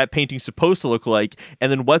what that painting's supposed to look like, and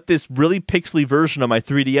then what this really pixely version on my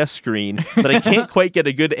 3DS screen that I can't quite get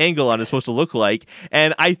a good angle on is supposed to look like.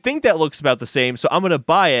 And I think that looks about the same, so I'm going to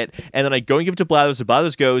buy it, and then I go and give it to Blathers, and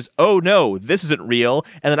Blathers goes, oh no, this isn't real,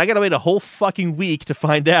 and then I got to wait a whole fucking week to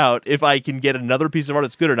find out if I can get another piece of art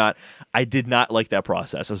that's good or not. I did not like that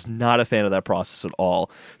process. I was not a fan of that process at all.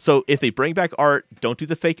 So if they bring back art, don't do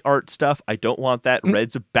the fake art stuff. I don't want that.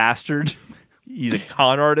 Red's a bastard. He's a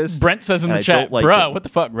con artist. Brent says in the chat, bruh, what the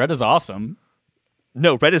fuck? Red is awesome.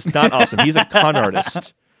 No, Red is not awesome. He's a con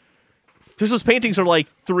artist. Those paintings are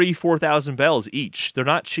 $3,000-4,000 bells each. They're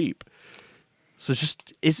not cheap. So it's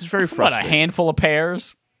just very frustrating. What, a handful of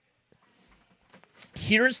pairs?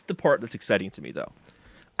 Here's the part that's exciting to me, though.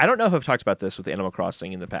 I don't know if I've talked about this with Animal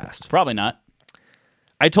Crossing in the past. Probably not.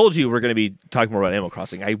 I told you we're going to be talking more about Animal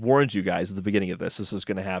Crossing. I warned you guys at the beginning of this is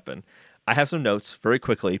going to happen. I have some notes very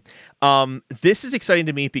quickly. This is exciting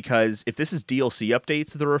to me because if this is DLC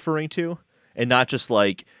updates that they're referring to, and not just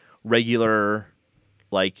regular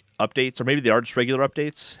updates, or maybe they are just regular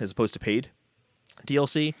updates as opposed to paid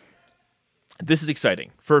DLC, this is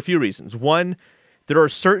exciting for a few reasons. One, there are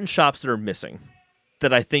certain shops that are missing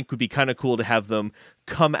that I think would be kind of cool to have them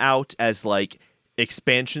come out as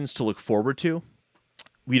expansions to look forward to.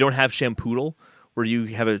 We don't have Shampoodle, where you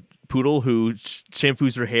have a poodle who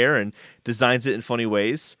shampoos her hair and designs it in funny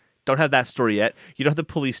ways. Don't have that story yet. You don't have the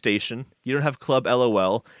police station. You don't have Club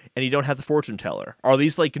LOL, and you don't have the fortune teller. Are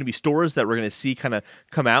these going to be stores that we're going to see kind of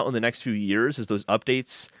come out in the next few years as those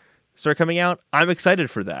updates start coming out? I'm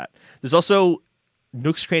excited for that. There's also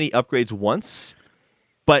Nook's Cranny upgrades once,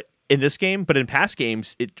 but in this game, but in past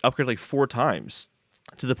games, it upgraded 4 times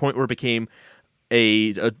to the point where it became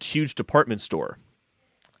a huge department store.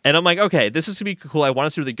 And I'm like, okay, this is going to be cool. I want to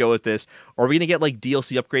see where they go with this. Are we going to get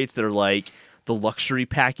DLC upgrades that are the luxury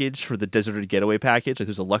package for the Deserted Getaway package?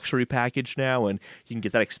 There's a luxury package now, and you can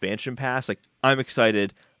get that expansion pass. I'm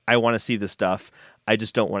excited. I want to see this stuff. I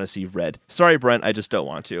just don't want to see Red. Sorry, Brent, I just don't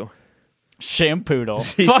want to. Shampoodle.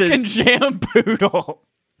 Fucking Shampoodle.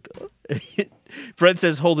 Brent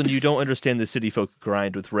says, Holden, you don't understand the city folk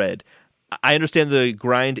grind with Red. I understand the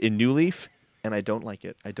grind in New Leaf, and I don't like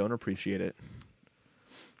it. I don't appreciate it.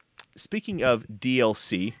 Speaking of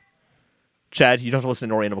DLC, Chad, you don't have to listen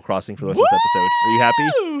to more Animal Crossing for the rest of this episode. Are you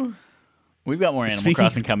happy? We've got more Animal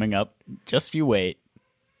Crossing coming up. Just you wait.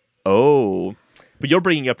 Oh, but you're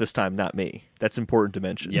bringing it up this time, not me. That's important to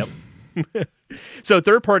mention. Yep. So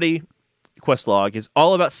third-party quest log is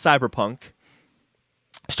all about Cyberpunk.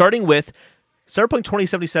 Starting with Cyberpunk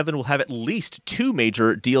 2077 will have at least 2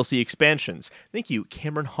 major DLC expansions. Thank you,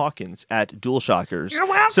 Cameron Hawkins at DualShockers. You're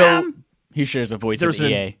welcome. So he shares a voice with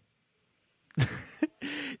EA.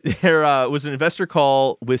 there was an investor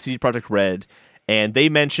call with CD Projekt Red, and they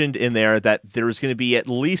mentioned in there that there was going to be at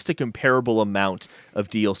least a comparable amount of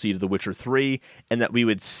DLC to The Witcher 3, and that we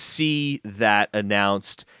would see that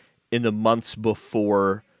announced in the months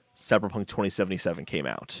before Cyberpunk 2077 came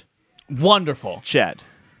out. Wonderful. Chad.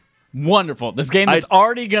 Wonderful. This game that's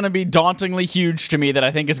already going to be dauntingly huge to me that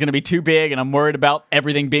I think is going to be too big, and I'm worried about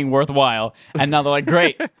everything being worthwhile. And now they're like,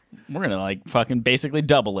 great, we're going to like fucking basically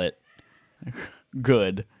double it.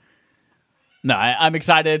 Good. No, I'm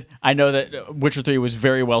excited. I know that Witcher 3 was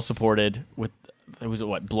very well supported. It was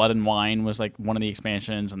what, Blood and Wine was like one of the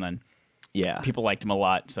expansions, and then people liked him a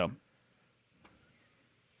lot. So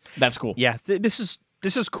that's cool. Yeah, this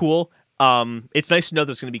is cool. It's nice to know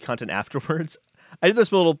there's going to be content afterwards. I did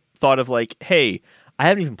this little thought of like, hey, I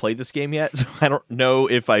haven't even played this game yet, so I don't know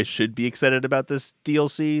if I should be excited about this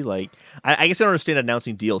DLC. Like, I guess I don't understand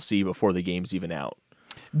announcing DLC before the game's even out.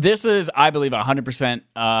 This is, I believe,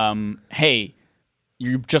 100%, hey,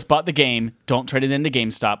 you just bought the game. Don't trade it into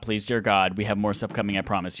GameStop, please, dear God. We have more stuff coming, I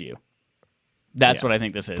promise you. That's what I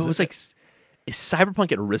think this is. But it was like, is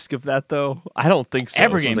Cyberpunk at risk of that, though? I don't think so.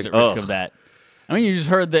 Every game's at risk of that. I mean, you just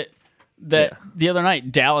heard that the other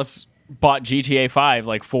night, Dallas bought GTA 5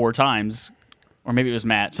 like 4 times. Or maybe it was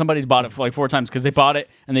Matt. Somebody bought it for like 4 times because they bought it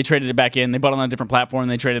and they traded it back in. They bought it on a different platform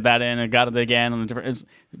and they traded that in and got it again on a different.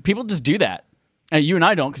 People just do that. And you and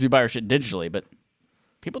I don't because we buy our shit digitally, but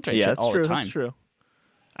people trade shit all the time. That's true.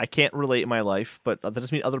 I can't relate in my life, but that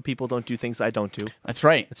doesn't mean other people don't do things I don't do. That's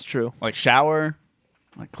right. It's true. Like shower,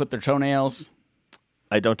 like clip their toenails.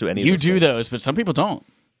 I don't do any of those things. You do things. those, but some people don't.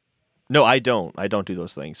 No, I don't. I don't do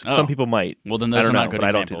those things. Some people might. Well, then those are not good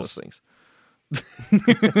examples. I don't do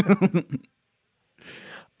those things.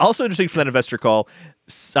 Also interesting from that investor call,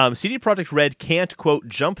 CD Projekt Red can't, quote,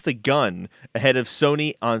 jump the gun ahead of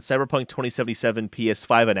Sony on Cyberpunk 2077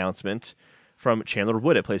 PS5 announcement from Chandler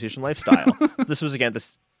Wood at PlayStation Lifestyle. This was, again,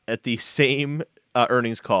 at the same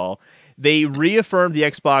earnings call. They reaffirmed the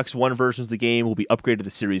Xbox One versions of the game will be upgraded to the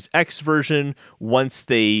Series X version once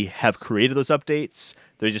they have created those updates.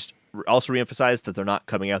 They just also reemphasized that they're not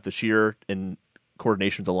coming out this year in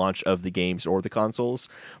coordination with the launch of the games or the consoles.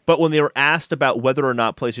 But when they were asked about whether or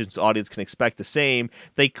not PlayStation's audience can expect the same,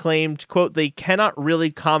 they claimed, quote, they cannot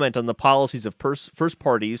really comment on the policies of first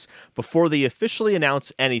parties before they officially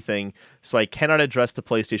announce anything, so I cannot address the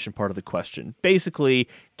PlayStation part of the question. Basically,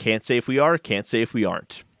 can't say if we are, can't say if we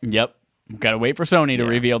aren't. Yep. Got to wait for Sony to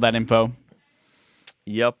reveal that info.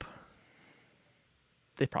 Yep.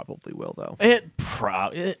 They probably will, though.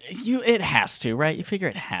 It has to, right? You figure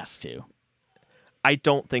it has to. I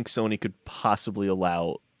don't think Sony could possibly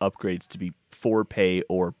allow upgrades to be for pay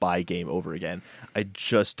or buy game over again. I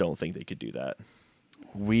just don't think they could do that.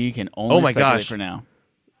 We can only speculate for now.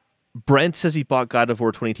 Brent says he bought God of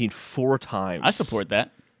War 2018 4 times. I support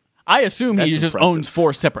that. I assume he just owns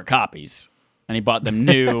 4 separate copies, and he bought them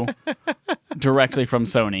new directly from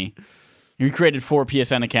Sony. He created 4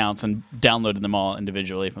 PSN accounts and downloaded them all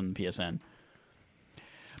individually from the PSN.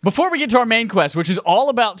 Before we get to our main quest, which is all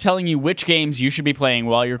about telling you which games you should be playing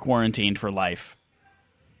while you're quarantined for life,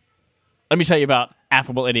 let me tell you about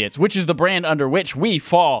Affable Idiots, which is the brand under which we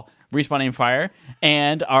fall, Respawn Aim Fire,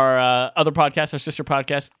 and our other podcast, our sister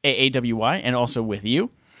podcast, AAWY, and also with you.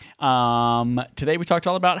 Today we talked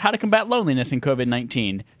all about how to combat loneliness in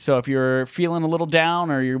COVID-19. So if you're feeling a little down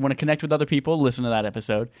or you want to connect with other people, listen to that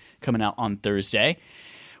episode coming out on Thursday.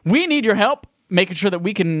 We need your help making sure that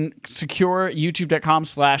we can secure youtube.com/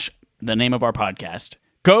 the name of our podcast.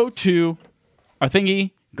 Go to our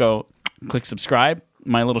thingy, go click subscribe.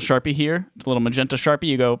 My little Sharpie here, it's a little magenta Sharpie.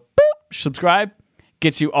 You go, boop, subscribe.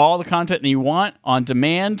 Gets you all the content that you want on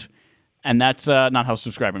demand. And that's not how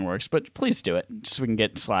subscribing works, but please do it. Just so we can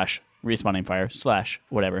get /Respawn Aim Fire /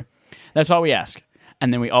 whatever. That's all we ask.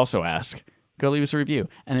 And then we also ask, go leave us a review.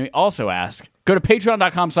 And then we also ask, go to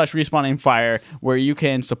patreon.com /Respawn Aim Fire, where you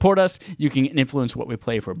can support us. You can influence what we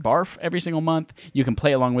play for Barf every single month. You can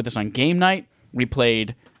play along with us on game night. We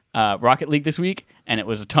played Rocket League this week, and it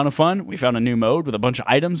was a ton of fun. We found a new mode with a bunch of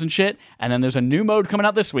items and shit. And then there's a new mode coming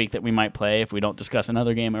out this week that we might play if we don't discuss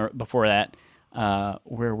another game before that,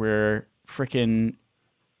 where we're freaking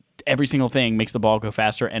every single thing makes the ball go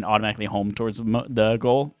faster and automatically home towards the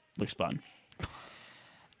goal. Looks fun.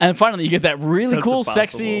 And finally, you get that really cool,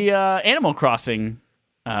 sexy Animal Crossing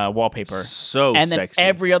wallpaper. So and then sexy.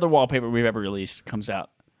 Every other wallpaper we've ever released comes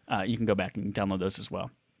out. You can go back and download those as well.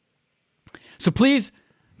 So please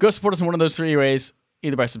go support us in one of those 3 ways,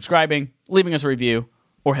 either by subscribing, leaving us a review,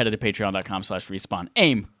 or head to patreon.com /Respawn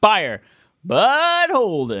Aim Fire. But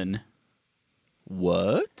Holden,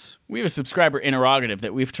 what? We have a subscriber interrogative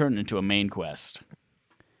that we've turned into a main quest.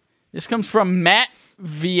 This comes from Matt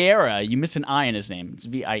Vieira. You missed an I in his name. It's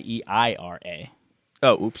Vieira.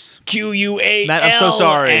 Oh, oops. QUALM. Matt, I'm so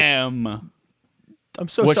sorry. I'm so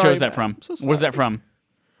what sorry. What show is that from? So what is that from?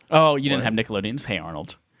 Oh, you didn't have Nickelodeon's Hey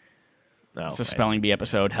Arnold. No, it's a spelling bee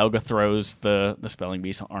episode. Helga throws the spelling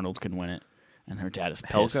bee so Arnold can win it. And her dad is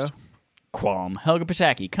pissed. Helga? Qualm. Helga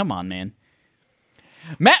Pataki. Come on, man.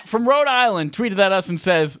 Matt from Rhode Island tweeted at us and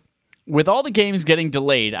says, with all the games getting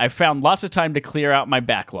delayed, I've found lots of time to clear out my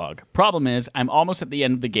backlog. Problem is, I'm almost at the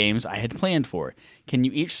end of the games I had planned for. Can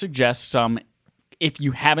you each suggest some, if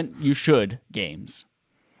you haven't, you should, games?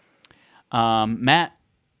 Matt,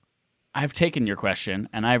 I've taken your question,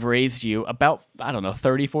 and I've raised you about,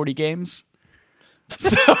 30, 40 games.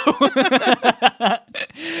 So,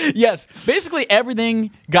 yes, basically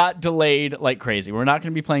everything got delayed like crazy. We're not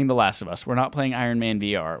going to be playing The Last of Us. We're not playing Iron Man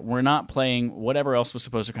VR. We're not playing whatever else was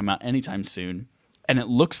supposed to come out anytime soon. And it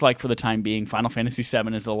looks like for the time being, Final Fantasy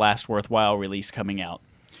VII is the last worthwhile release coming out.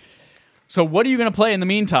 So what are you going to play in the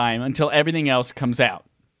meantime until everything else comes out?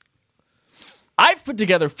 I've put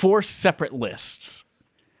together 4 separate lists.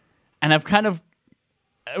 And I've kind of...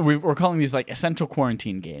 We're calling these like essential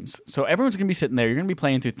quarantine games. So everyone's going to be sitting there. You're going to be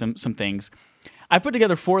playing through some things. I put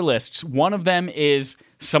together 4 lists. One of them is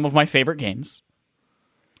some of my favorite games.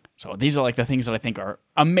 So these are like the things that I think are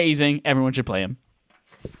amazing. Everyone should play them.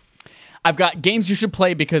 I've got games you should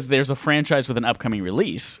play because there's a franchise with an upcoming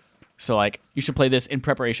release. So like you should play this in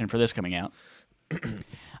preparation for this coming out.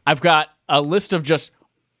 I've got a list of just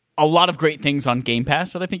a lot of great things on Game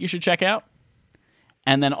Pass that I think you should check out.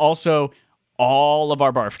 And then also all of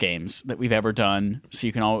our barf games that we've ever done. So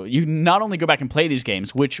you can not only go back and play these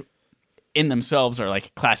games, which in themselves are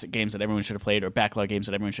like classic games that everyone should have played or backlog games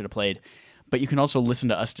that everyone should have played, but you can also listen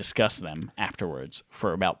to us discuss them afterwards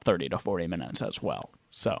for about 30 to 40 minutes as well.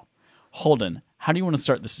 So, Holden, how do you want to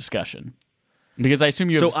start this discussion? Because I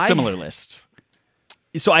assume you have similar lists.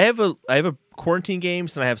 So I have a quarantine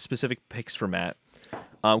games and I have specific picks for Matt.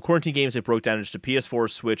 Quarantine games I broke down into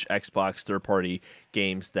PS4, Switch, Xbox, third-party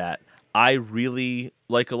games that I really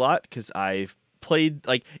like a lot because I've played,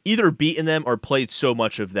 like, either beaten them or played so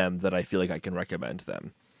much of them that I feel like I can recommend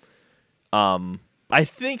them. I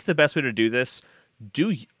think the best way to do this,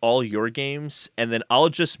 do all your games, and then I'll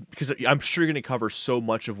just, because I'm sure you're going to cover so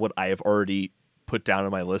much of what I have already put down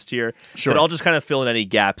on my list here, sure, that I'll just kind of fill in any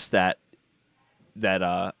gaps that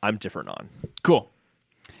I'm different on. Cool.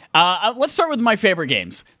 Let's start with my favorite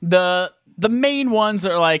games. The main ones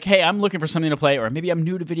that are like, hey, I'm looking for something to play, or maybe I'm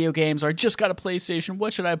new to video games, or I just got a PlayStation.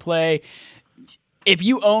 What should I play? If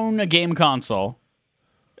you own a game console,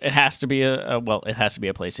 it has to be a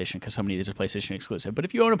PlayStation because so many of these are PlayStation exclusive. But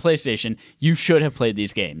if you own a PlayStation, you should have played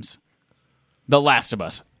these games. The Last of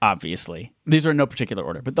Us, obviously. These are in no particular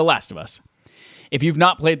order, but The Last of Us. If you've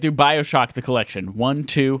not played through BioShock the Collection, 1,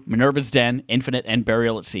 2, Minerva's Den, Infinite, and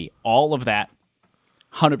Burial at Sea, all of that,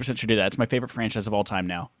 100% should do that. It's my favorite franchise of all time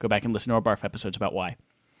now. Go back and listen to our barf episodes about why.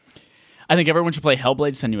 I think everyone should play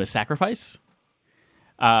Hellblade: Senua's Sacrifice.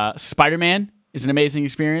 Spider-Man is an amazing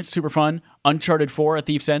experience, super fun. Uncharted 4: A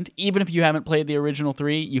Thief's End. Even if you haven't played the original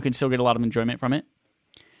 3, you can still get a lot of enjoyment from it.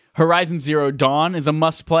 Horizon Zero Dawn is a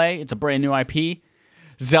must-play. It's a brand new IP.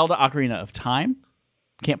 Zelda: Ocarina of Time.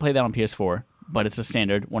 Can't play that on PS4, but it's a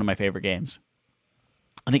standard, one of my favorite games.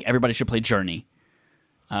 I think everybody should play Journey.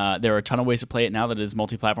 There are a ton of ways to play it now that it is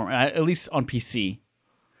multi-platform, at least on PC.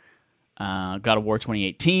 God of War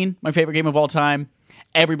 2018, my favorite game of all time.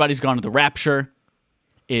 Everybody's Gone to the Rapture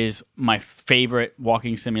is my favorite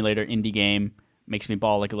walking simulator indie game. Makes me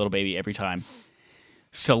bawl like a little baby every time.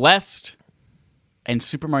 Celeste and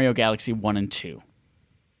Super Mario Galaxy 1 and 2.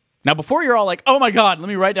 Now, before you're all like, oh my God, let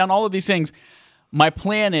me write down all of these things. My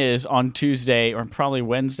plan is on Tuesday or probably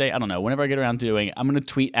Wednesday, I don't know, whenever I get around to doing it, I'm going to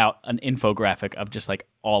tweet out an infographic of just like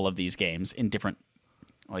all of these games in different,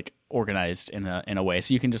 like organized in a way.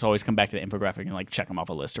 So you can just always come back to the infographic and like check them off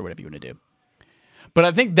a list or whatever you want to do. But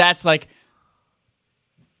I think that's like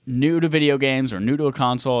new to video games or new to a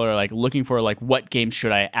console or like looking for like what games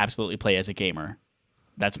should I absolutely play as a gamer.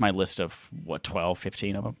 That's my list of 12,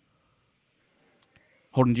 15 of them.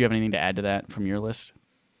 Holden, do you have anything to add to that from your list?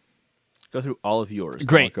 Go through all of yours.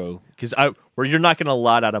 Great. Because you're not getting a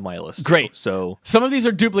lot out of my list. Great. So some of these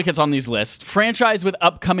are duplicates on these lists. Franchise with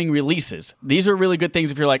upcoming releases. These are really good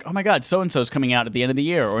things if you're like, oh my God, so-and-so is coming out at the end of the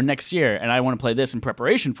year or next year, and I want to play this in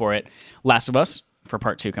preparation for it. Last of Us for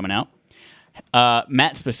Part 2 coming out.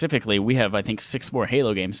 Matt specifically, we have, I think, 6 more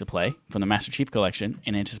Halo games to play from the Master Chief Collection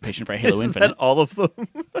in anticipation for Halo Infinite. That all of them?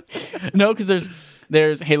 No, because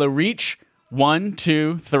there's Halo Reach, 1,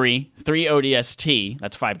 2, 3 ODST,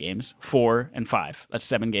 that's 5 games, 4 and 5. That's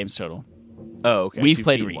 7 games total. Oh, okay. We've so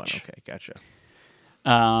played beat Reach. One. Okay, gotcha.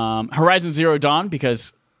 Horizon Zero Dawn,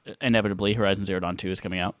 because inevitably Horizon Zero Dawn 2 is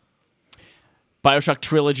coming out. BioShock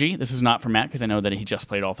Trilogy. This is not for Matt because I know that he just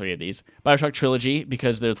played all 3 of these. BioShock Trilogy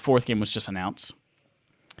because the 4th game was just announced.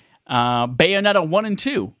 Bayonetta 1 and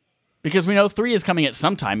 2 because we know 3 is coming at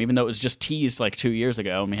some time, even though it was just teased like 2 years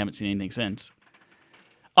ago and we haven't seen anything since.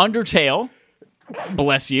 Undertale.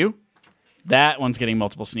 Bless you. That one's getting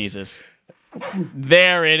multiple sneezes.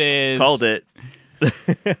 There it is. Called it.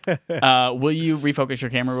 Will you refocus your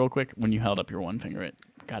camera real quick? When you held up your one finger, it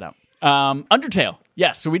got out. Undertale.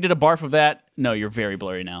 Yes, so we did a barf of that. No, you're very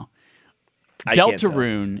blurry now.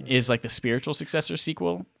 Deltarune is like the spiritual successor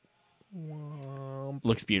sequel.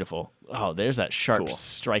 Looks beautiful. Oh, there's that sharp,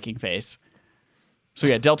 striking face. So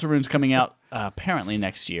yeah, Deltarune's coming out apparently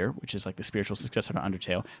next year, which is like the spiritual successor to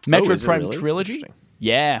Undertale. Metroid Prime Trilogy.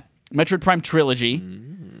 Yeah, Metroid Prime Trilogy,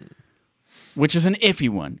 which is an iffy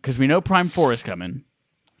one because we know Prime 4 is coming.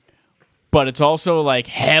 But it's also like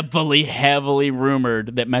heavily, heavily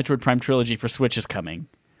rumored that Metroid Prime Trilogy for Switch is coming.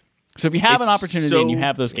 So if you have an opportunity and you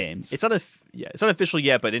have those games, it's not official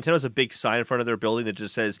yet, but Nintendo has a big sign in front of their building that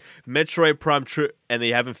just says Metroid Prime and they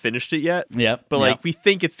haven't finished it yet. Yep. But like we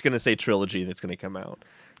think it's going to say Trilogy and it's going to come out.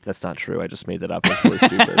 That's not true. I just made that up. It's really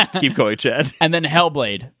stupid. Keep going, Chad. And then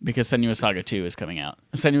Hellblade because Senua's Saga 2 is coming out.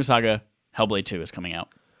 Senua's Saga Hellblade 2 is coming out.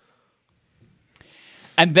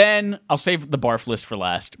 And then I'll save the barf list for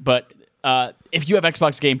last, but if you have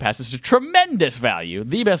Xbox Game Pass, it's a tremendous value,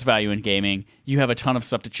 the best value in gaming. You have a ton of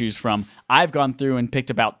stuff to choose from. I've gone through and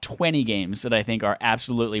picked about 20 games that I think are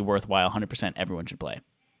absolutely worthwhile, 100% everyone should play.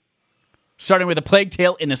 Starting with A Plague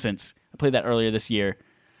Tale: Innocence. I played that earlier this year,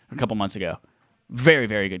 a couple months ago. Very,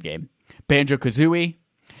 very good game. Banjo-Kazooie,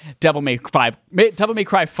 Devil May Cry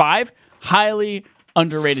 5, highly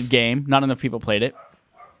underrated game. Not enough people played it.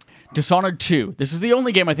 Dishonored 2. This is the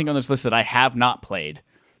only game I think on this list that I have not played,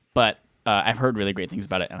 but I've heard really great things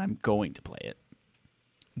about it, and I'm going to play it.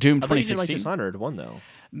 Doom 2016. I like Dishonored 1, though.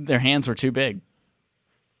 Their hands were too big.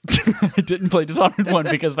 I didn't play Dishonored 1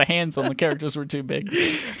 because the hands on the characters were too big.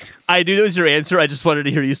 I knew that was your answer. I just wanted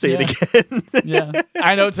to hear you say it again. Yeah.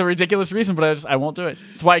 I know it's a ridiculous reason, but I won't do it.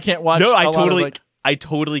 That's why I can't watch. No, I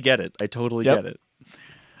totally get it. I totally get it.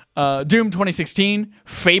 Doom 2016,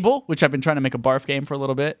 Fable, which I've been trying to make a barf game for a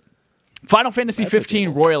little bit. Final Fantasy 15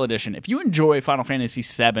 Royal Edition. If you enjoy Final Fantasy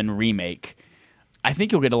 7 Remake, I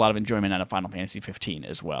think you'll get a lot of enjoyment out of Final Fantasy 15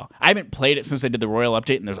 as well. I haven't played it since they did the Royal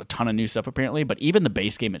Update, and there's a ton of new stuff apparently, but even the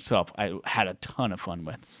base game itself, I had a ton of fun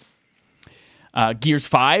with. Gears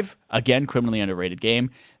 5, again, criminally underrated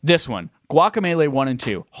game. This one, Guacamelee 1 and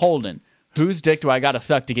 2. Holden, whose dick do I gotta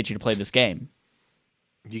suck to get you to play this game?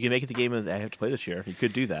 You can make it the game that I have to play this year. You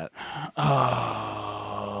could do that.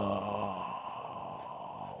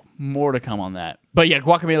 More to come on that. But yeah,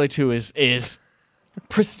 Guacamelee 2 is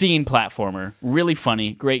pristine platformer, really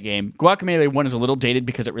funny, great game. Guacamelee 1 is a little dated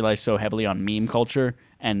because it relies so heavily on meme culture,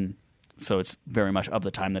 and so it's very much of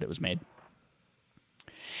the time that it was made.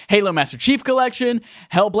 Halo Master Chief Collection,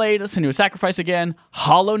 Hellblade, Senua's Sacrifice again,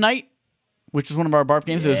 Hollow Knight, which is one of our barf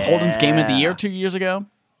games. It was Holden's Game of the Year 2 years ago.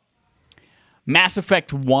 Mass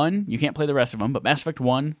Effect 1, you can't play the rest of them, but Mass Effect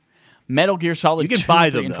 1, Metal Gear Solid 2,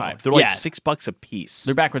 3, and 5. They're like $6 a piece.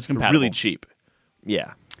 They're backwards compatible. They're really cheap.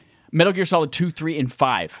 Yeah. Metal Gear Solid 2, 3, and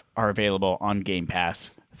 5 are available on Game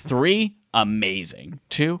Pass. 3, amazing.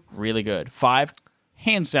 2, really good. 5,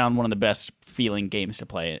 hands down, one of the best feeling games to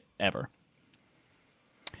play ever.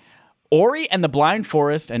 Ori and the Blind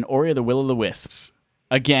Forest and Ori of the Will of the Wisps.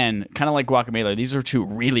 Again, kind of like Guacamelee, these are 2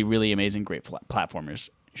 really, really amazing, great platformers.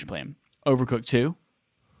 You should play them. Overcooked 2.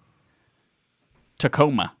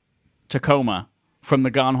 Tacoma from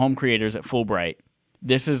the Gone Home creators at Fulbright.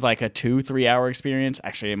 This is like a 2-3 hour experience.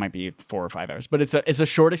 Actually, it might be 4 or 5 hours, but it's a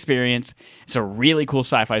short experience. It's a really cool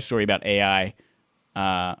sci-fi story about AI.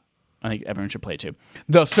 I think everyone should play it too.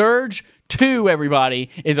 The Surge 2, everybody,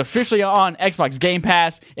 is officially on Xbox Game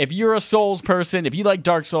Pass. If you're a Souls person, if you like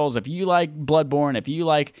Dark Souls, if you like Bloodborne, if you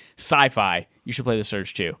like sci-fi, you should play The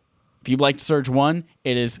Surge 2. If you liked Surge 1,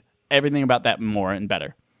 it is everything about that more and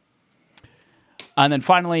better. And then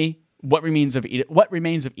finally, What Remains of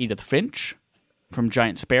Edith Finch from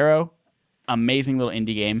Giant Sparrow. Amazing little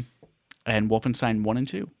indie game. And Wolfenstein 1 and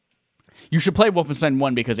 2. You should play Wolfenstein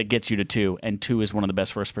 1 because it gets you to 2, and 2 is one of the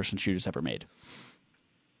best first-person shooters ever made.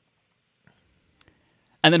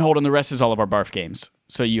 And then hold on, the rest is all of our barf games.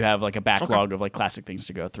 So you have like a backlog of like classic things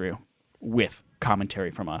to go through with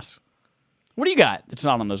commentary from us. What do you got that's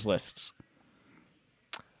not on those lists?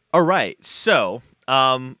 All right. So,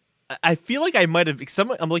 I feel like I might have...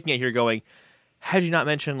 I'm looking at here going, had you not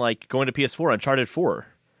mentioned like going to PS4, Uncharted 4?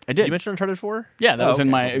 I did. Did you mention Uncharted 4? Yeah, that was in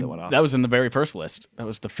my. That That was in the very first list. That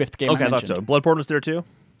was the 5th game. Okay, I thought so. Bloodborne was there too.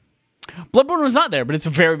 Bloodborne was not there, but it's a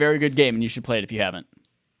very, very good game, and you should play it if you haven't.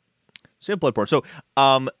 So you have Bloodborne. So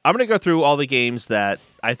I'm going to go through all the games that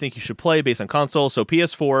I think you should play based on console. So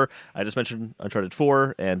PS4, I just mentioned Uncharted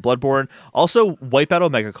 4 and Bloodborne. Also, Wipeout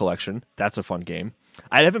Omega Collection. That's a fun game.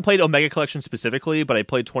 I haven't played Omega Collection specifically, but I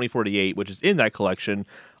played 2048, which is in that collection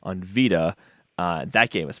on Vita. That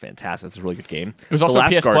game is fantastic. It's a really good game. It was also a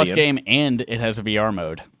PS Plus game, and it has a VR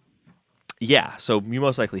mode. Yeah, so you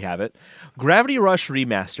most likely have it. Gravity Rush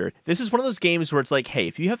Remastered. This is one of those games where it's like, hey,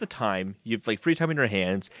 if you have the time, you have like free time in your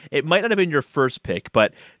hands, it might not have been your first pick,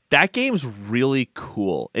 but that game's really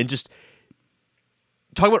cool. And just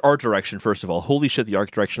talk about art direction, first of all. Holy shit, the art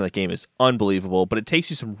direction of that game is unbelievable, but it takes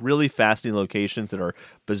you some really fascinating locations that are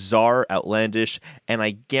bizarre, outlandish, and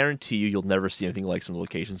I guarantee you'll never see anything like some of the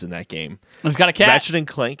locations in that game. It's got a cat. Ratchet and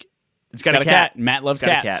Clank. It's got a cat. Matt loves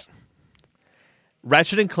cats.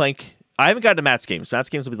 Ratchet and Clank. I haven't gotten to Matt's games. Matt's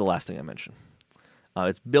games will be the last thing I mention.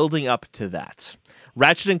 It's building up to that.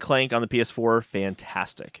 Ratchet and Clank on the PS4,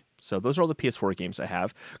 fantastic. So those are all the PS4 games I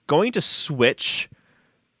have. Going to Switch,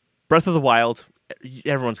 Breath of the Wild.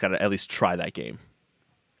 Everyone's got to at least try that game.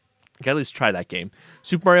 You got to at least try that game.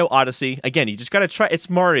 Super Mario Odyssey. Again, you just got to try. It's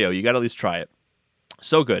Mario. You got to at least try it.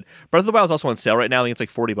 So good. Breath of the Wild is also on sale right now. I think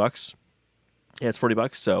it's like $40. Yeah, it's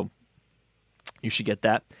 $40. So you should get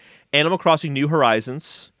that. Animal Crossing New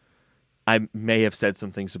Horizons. I may have said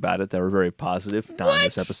some things about it that were very positive, not in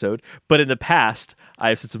this episode, but in the past, I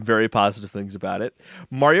have said some very positive things about it.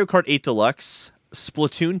 Mario Kart 8 Deluxe,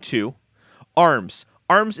 Splatoon 2, ARMS.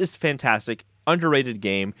 ARMS is fantastic, underrated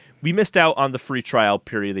game. We missed out on the free trial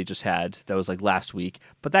period they just had. That was like last week,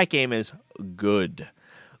 but that game is good.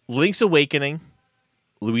 Link's Awakening,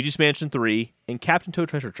 Luigi's Mansion 3, and Captain Toad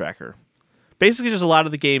Treasure Tracker. Basically just a lot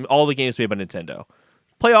of the game, all the games made by Nintendo.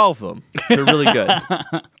 Play all of them. They're really good.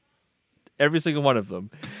 Every single one of them.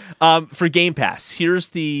 For Game Pass, here's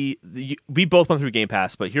the we both went through Game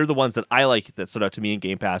Pass, but here are the ones that I like that stood out to me in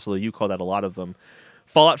Game Pass, although you called out a lot of them.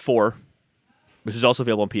 Fallout 4, which is also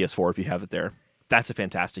available on PS4 if you have it there. That's a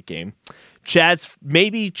fantastic game. Chad's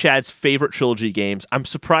favorite trilogy games. I'm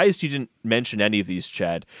surprised you didn't mention any of these,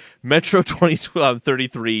 Chad. Metro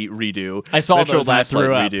 2033 redo. I saw Metro those and I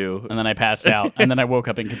threw up, redo. and then I passed out, and then I woke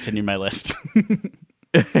up and continued my list.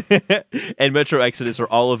 And Metro Exodus are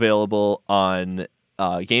all available on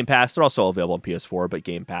Game Pass. They're also available on PS4, but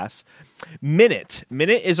Game Pass. Minute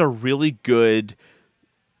is a really good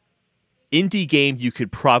indie game you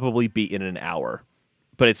could probably beat in an hour,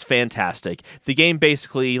 but it's fantastic. The game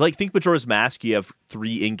basically, like, think Majora's Mask, you have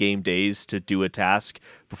 3 in-game days to do a task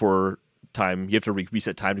before time. You have to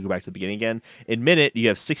reset time to go back to the beginning again. In Minute, you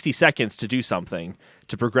have 60 seconds to do something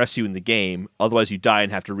to progress you in the game. Otherwise, you die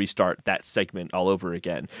and have to restart that segment all over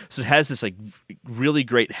again. So it has this like really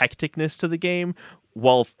great hecticness to the game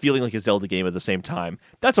while feeling like a Zelda game at the same time.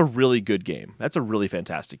 That's a really good game. That's a really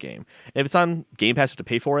fantastic game. And if it's on Game Pass, you have to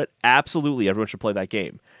pay for it. Absolutely, everyone should play that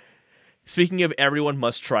game. Speaking of everyone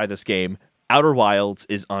must try this game, Outer Wilds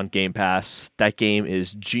is on Game Pass. That game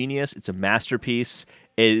is genius. It's a masterpiece.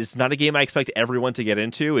 It's not a game I expect everyone to get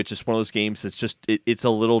into. It's just one of those games that's just, it's a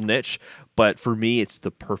little niche. But for me, it's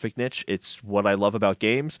the perfect niche. It's what I love about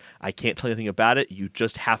games. I can't tell you anything about it. You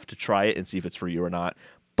just have to try it and see if it's for you or not.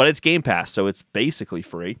 But it's Game Pass, so it's basically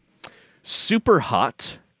free. Super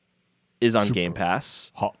Hot is on Game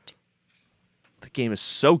Pass. Hot. The game is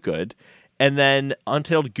so good. And then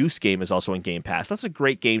Untitled Goose Game is also on Game Pass. That's a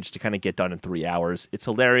great game just to kind of get done in 3 hours. It's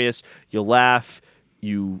hilarious. You'll laugh.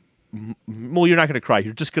 You're not going to cry.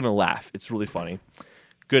 You're just going to laugh. It's really funny.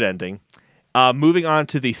 Good ending. Moving on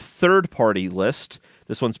to the third-party list.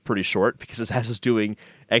 This one's pretty short because as I was doing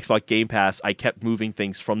Xbox Game Pass, I kept moving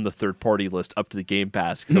things from the third-party list up to the Game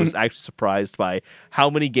Pass because I was actually surprised by how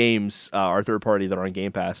many games are third-party that are on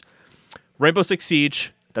Game Pass. Rainbow Six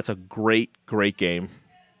Siege. That's a great, great game.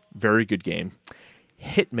 Very good game.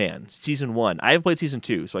 Hitman Season 1. I haven't played Season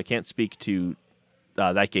 2, so I can't speak to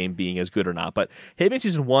that game being as good or not. But Hitman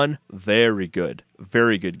Season 1, very good.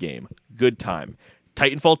 Very good game. Good time.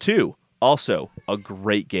 Titanfall 2, also a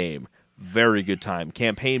great game. Very good time.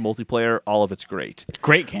 Campaign, multiplayer, all of it's great.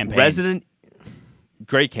 Great campaign.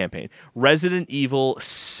 Great campaign. Resident Evil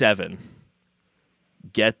 7.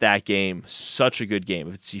 Get that game. Such a good game.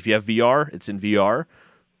 If you have VR, it's in VR.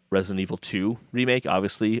 Resident Evil 2 remake,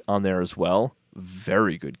 obviously, on there as well.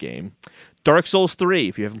 Very good game. Dark Souls 3.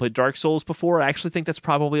 If you haven't played Dark Souls before, I actually think that's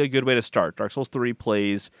probably a good way to start. Dark Souls 3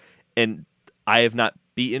 plays, and I have not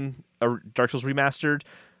beaten a Dark Souls Remastered,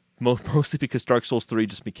 mostly because Dark Souls 3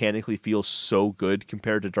 just mechanically feels so good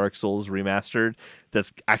compared to Dark Souls Remastered.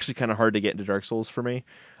 That's actually kind of hard to get into Dark Souls for me.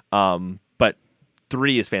 But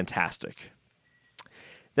 3 is fantastic.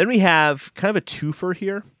 Then we have kind of a twofer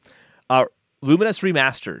here. Lumines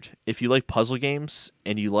Remastered. If you like puzzle games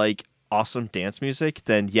and you like awesome dance music,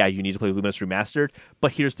 then yeah, you need to play Lumines Remastered.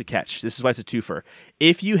 But here's the catch. This is why it's a twofer.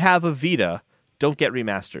 If you have a Vita, don't get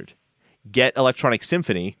Remastered. Get Electronic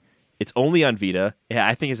Symphony. It's only on Vita.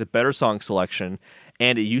 I think it's a better song selection,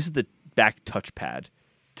 and it uses the back touchpad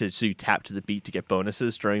so you tap to the beat to get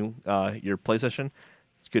bonuses during your play session.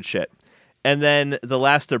 It's good shit. And then the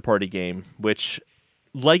last third-party game, which,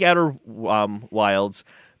 like Outer Wilds,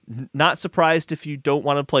 not surprised if you don't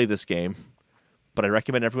want to play this game, but I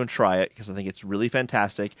recommend everyone try it because I think it's really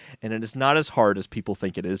fantastic, and it is not as hard as people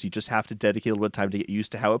think it is. You just have to dedicate a little bit of time to get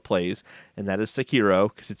used to how it plays, and that is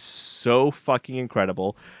Sekiro, because it's so fucking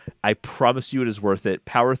incredible. I promise you it is worth it.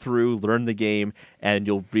 Power through, learn the game, and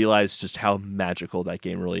you'll realize just how magical that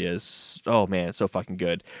game really is. Oh man, it's so fucking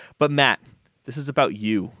good. But Matt, this is about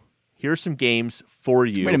you. Here are some games for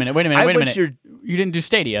you. Wait a minute. You didn't do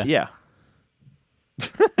Stadia. Yeah.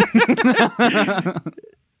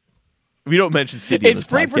 We don't mention Stadia. It's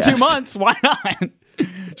free for 2 months. Why not?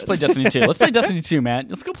 Just play Destiny 2. Let's play Destiny 2, Matt.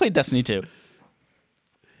 Let's go play Destiny 2.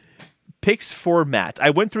 Picks for Matt. I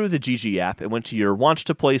went through the GG app and went to your want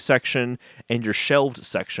to play section and your shelved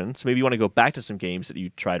section. So maybe you want to go back to some games that you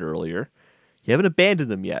tried earlier. You haven't abandoned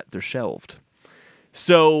them yet. They're shelved.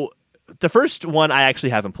 So the first one I actually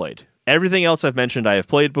haven't played. Everything else I've mentioned I have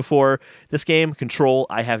played before. This game, Control,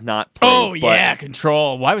 I have not played. Oh, yeah,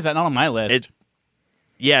 Control. Why was that not on my list?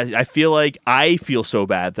 Yeah, I feel so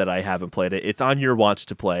bad that I haven't played it. It's on your want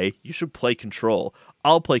to play. You should play Control.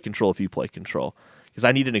 I'll play Control if you play Control, because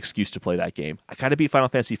I need an excuse to play that game. I gotta beat Final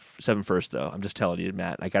Fantasy VII first, though. I'm just telling you,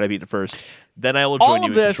 Matt. I gotta beat it first. Then I will join you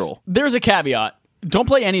in Control. There's a caveat. Don't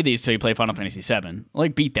play any of these till you play Final Fantasy VII.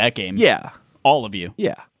 Like, beat that game. Yeah. All of you.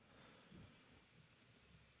 Yeah.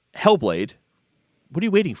 Hellblade. What are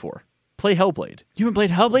you waiting for? Play Hellblade. You haven't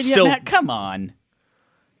played Hellblade yet, Matt? Come on.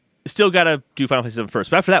 Still got to do Final Fantasy VII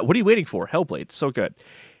first. But after that, what are you waiting for? Hellblade. So good.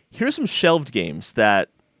 Here's some shelved games that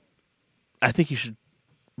I think you should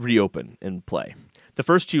reopen and play. The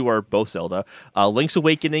first two are both Zelda. Link's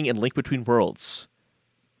Awakening and Link Between Worlds.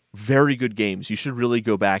 Very good games. You should really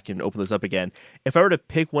go back and open those up again. If I were to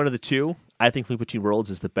pick one of the two, I think Link Between Worlds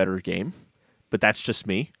is the better game. But that's just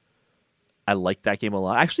me. I like that game a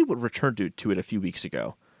lot. I actually returned to it a few weeks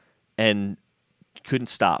ago. And couldn't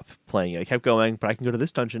stop playing it. I kept going, but I can go to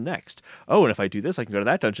this dungeon next. Oh, and if I do this, I can go to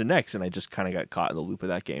that dungeon next. And I just kind of got caught in the loop of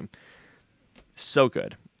that game. So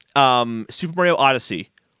good. Super Mario Odyssey.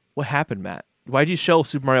 What happened, Matt? Why did you shelve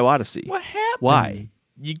Super Mario Odyssey? What happened? Why?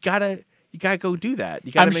 You gotta go do that.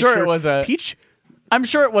 You gotta I'm sure it was a Peach. I'm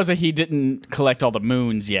sure it was a he didn't collect all the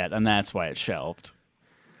moons yet, and that's why it's shelved.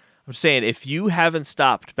 I'm saying, if you haven't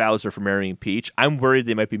stopped Bowser from marrying Peach, I'm worried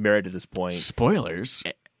they might be married at this point. Spoilers.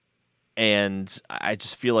 And I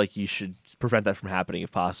just feel like you should prevent that from happening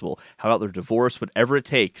if possible. How about their divorce? Whatever it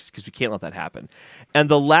takes, because we can't let that happen. And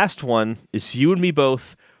the last one is you and me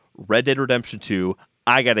both, Red Dead Redemption 2.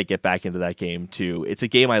 I got to get back into that game, too. It's a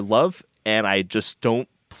game I love, and I just don't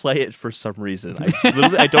play it for some reason.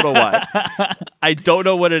 I don't know why. I don't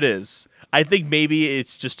know what it is. I think maybe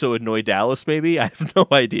it's just to annoy Dallas, maybe. I have no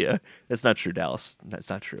idea. That's not true, Dallas. That's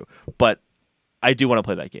not true. But I do want to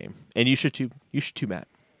play that game. And you should too. You should too, Matt.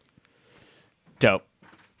 Dope.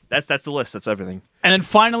 That's the list. That's everything. And then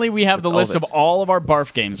finally, we have the list of all of our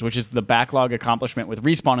BARF games, which is the backlog accomplishment with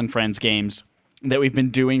Respawn and Friends games that we've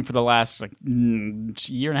been doing for the last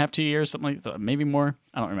year and a half, 2 years, something like that, maybe more.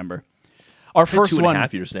 I don't remember. Our first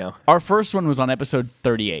 2.5 years now. Our first one was on episode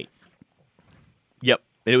 38. Yep.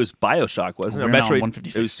 It was BioShock, wasn't it? Or Metroid.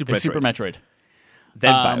 156. It was Super Metroid.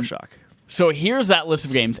 Then BioShock. So here's that list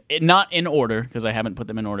of games. Not in order, because I haven't put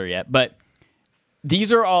them in order yet, but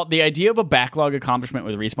these are all... The idea of a backlog accomplishment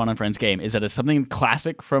with Respawn and Friends game is that it's something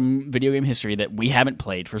classic from video game history that we haven't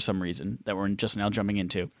played for some reason, that we're just now jumping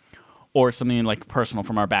into, or something like personal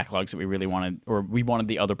from our backlogs that we really wanted, or we wanted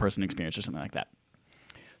the other person to experience, or something like that.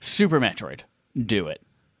 Super Metroid. Do it.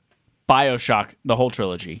 BioShock, the whole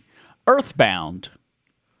trilogy. Earthbound.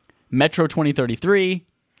 Metro 2033.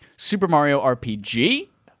 Super Mario RPG.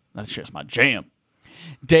 That's just my jam.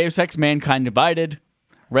 Deus Ex Mankind Divided.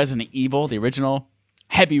 Resident Evil, the original.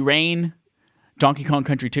 Heavy Rain. Donkey Kong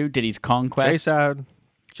Country 2. Diddy's Kong Quest.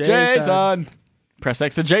 Jason. Press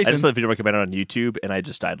X to Jason. I just let the video recommended on YouTube, and I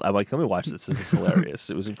just died. I'm like, let me watch this. This is hilarious.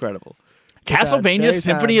 It was incredible. Castlevania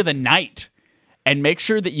Symphony of the Night. And make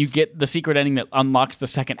sure that you get the secret ending that unlocks the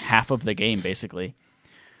second half of the game, basically.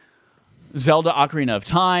 Zelda Ocarina of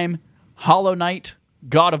Time, Hollow Knight,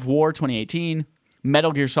 God of War 2018,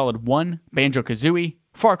 Metal Gear Solid 1, Banjo-Kazooie,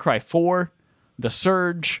 Far Cry 4, The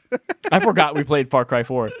Surge. I forgot we played Far Cry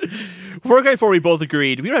 4. Far Cry 4, we both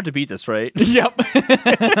agreed. We don't have to beat this, right? Yep.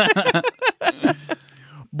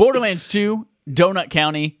 Borderlands 2, Donut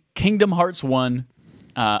County, Kingdom Hearts 1,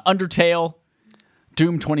 Undertale,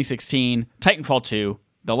 Doom 2016, Titanfall 2,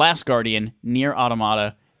 The Last Guardian, Nier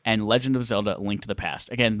Automata, and Legend of Zelda: Link to the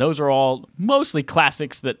Past. Again, those are all mostly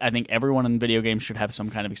classics that I think everyone in video games should have some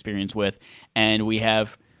kind of experience with. And we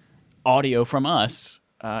have audio from us,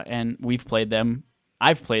 and we've played them.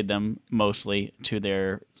 I've played them mostly to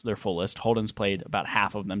their fullest. Holden's played about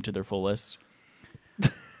half of them to their fullest.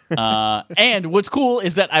 And what's cool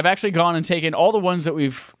is that I've actually gone and taken all the ones that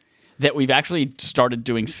we've actually started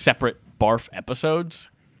doing separate Barf episodes.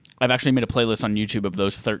 I've actually made a playlist on YouTube of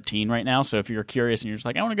those 13 right now. So if you're curious and you're just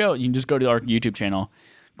like, I want to go, you can just go to our YouTube channel,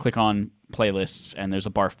 click on playlists, and there's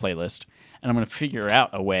a Barf playlist. And I'm going to figure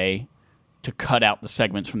out a way to cut out the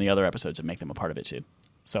segments from the other episodes and make them a part of it too.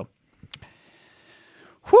 So,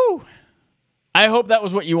 whew. I hope that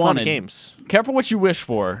was what you wanted. Fun games. Careful what you wish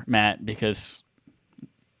for, Matt, because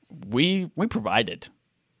we provided.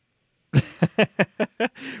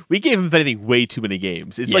 We gave him, if anything, way too many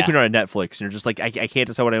games. It's like when you're on Netflix and you're just like, I can't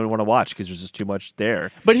decide what I want to watch because there's just too much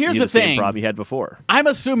there. But here's the thing. Same problem you had before. I'm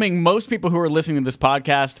assuming most people who are listening to this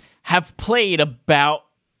podcast have played about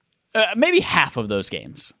maybe half of those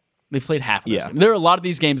games. They've played half of those games. There are a lot of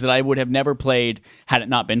these games that I would have never played had it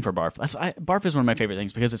not been for Barf. Barf is one of my favorite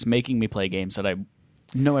things because it's making me play games that I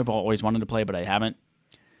know I've always wanted to play, but I haven't.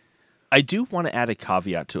 I do want to add a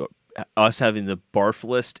caveat to us having the Barf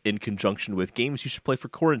list in conjunction with games you should play for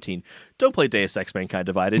quarantine. Don't play Deus Ex Mankind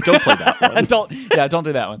Divided. Don't play that one. don't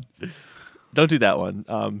do that one. Don't do that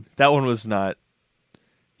one. That one was not.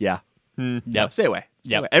 Yeah. No, stay away.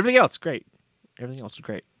 Everything else, great. Everything else is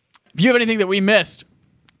great. If you have anything that we missed,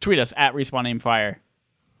 tweet us at RespawnAimFire.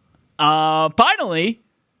 Finally,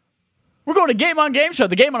 we're going to Game On Game Show.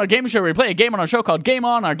 The Game On Our Game Show where we play a game on our show called Game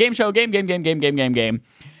On Our Game Show. Game.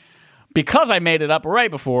 Because I made it up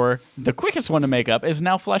right before, the quickest one to make up is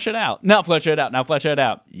Now Flesh It Out. Now Flesh It Out.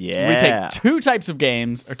 Yeah. We take two types of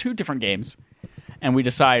games, or two different games, and we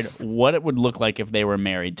decide what it would look like if they were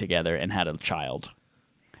married together and had a child.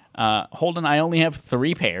 Holden, I only have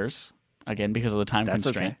 3 pairs, again, because of the time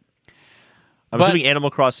constraint. Okay. I'm assuming Animal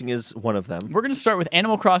Crossing is one of them. We're going to start with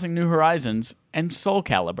Animal Crossing New Horizons and Soul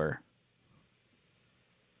Calibur.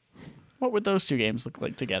 What would those two games look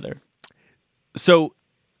like together? So,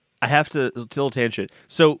 I have to little tangent.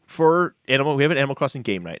 So we have an Animal Crossing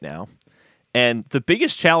game right now, and the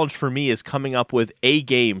biggest challenge for me is coming up with a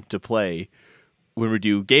game to play when we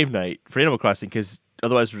do game night for Animal Crossing, because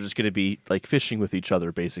otherwise we're just going to be like fishing with each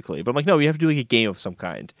other basically. But I'm like, no, we have to do like a game of some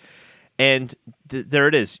kind. And there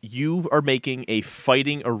it is. You are making a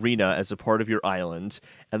fighting arena as a part of your island,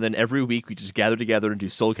 and then every week we just gather together and do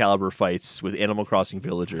Soul Calibur fights with Animal Crossing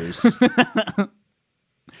villagers.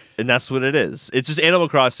 And that's what it is. It's just Animal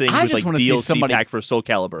Crossing with like DLC pack for Soul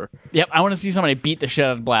Calibur. Yep, I want to see somebody beat the shit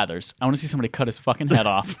out of Blathers. I want to see somebody cut his fucking head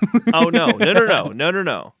off. Oh, no.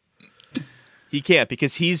 He can't,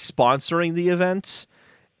 because he's sponsoring the event,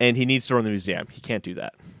 and he needs to run the museum. He can't do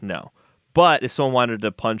that. No. But if someone wanted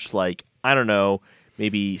to punch, like, I don't know,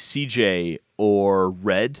 maybe CJ or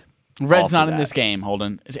Red. Red's not in this game,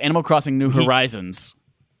 Holden. It's Animal Crossing New Horizons.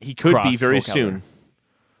 He could be very soon.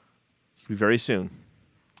 Very soon.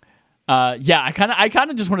 I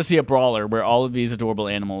kind of just want to see a brawler where all of these adorable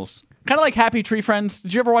animals, kind of like Happy Tree Friends.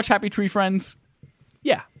 Did you ever watch Happy Tree Friends?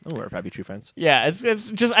 Yeah, I'm aware of Happy Tree Friends. Yeah, it's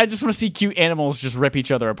just I just want to see cute animals just rip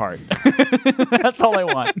each other apart. That's all I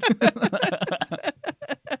want.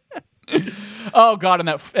 Oh God,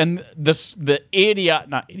 the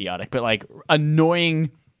not idiotic, but like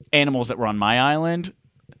annoying animals that were on my island,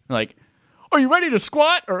 like, are you ready to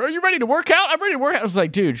squat or are you ready to work out? I'm ready to work out. I was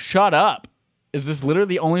like, dude, shut up. Is this literally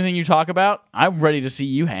the only thing you talk about? I'm ready to see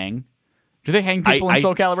you hang. Do they hang people in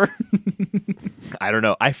Soul Calibur? I don't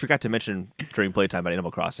know. I forgot to mention during playtime about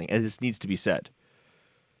Animal Crossing, and this needs to be said.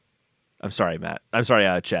 I'm sorry, Matt. I'm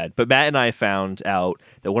sorry, Chad. But Matt and I found out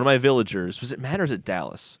that one of my villagers, was it Matt or is it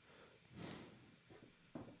Dallas?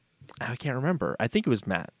 I can't remember. I think it was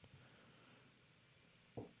Matt.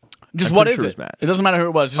 Just what is it? It doesn't matter who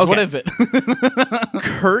it was. Just what is it?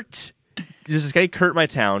 Kurt. There's this guy, Kurt, in my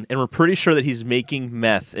town, and we're pretty sure that he's making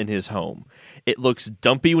meth in his home. It looks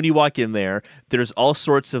dumpy when you walk in there. There's all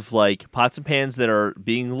sorts of like pots and pans that are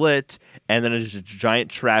being lit, and then there's a giant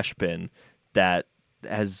trash bin that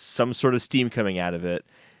has some sort of steam coming out of it.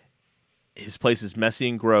 His place is messy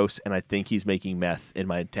and gross, and I think he's making meth in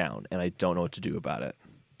my town, and I don't know what to do about it.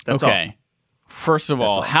 That's all. First of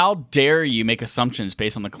all, how dare you make assumptions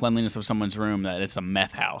based on the cleanliness of someone's room that it's a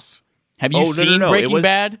meth house? Have you seen Breaking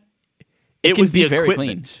Bad? It can was be the very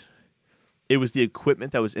equipment. It was the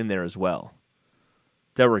equipment that was in there as well.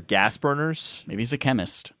 There were gas burners. Maybe he's a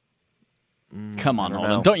chemist. Come on,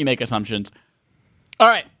 Holden. know. Don't you make assumptions. All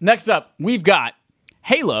right, next up, we've got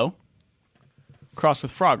Halo crossed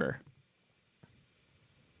with Frogger.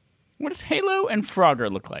 What does Halo and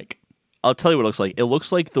Frogger look like? I'll tell you what it looks like. It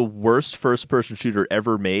looks like the worst first-person shooter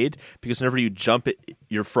ever made because whenever you jump it,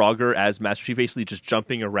 your Frogger as Master Chief basically just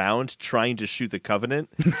jumping around trying to shoot the Covenant,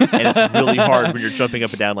 and it's really hard when you're jumping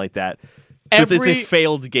up and down like that. So it's a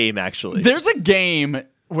failed game, actually. There's a game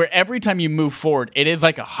where every time you move forward, it is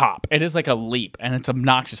like a hop. It is like a leap, and it's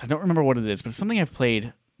obnoxious. I don't remember what it is, but it's something I've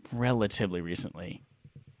played relatively recently.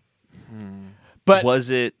 But was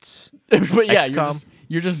it but yeah, XCOM?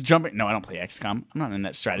 You're just jumping. No, I don't play XCOM. I'm not in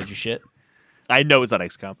that strategy shit. I know it's not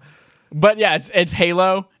XCOM. But yeah, it's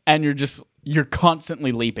Halo, and you're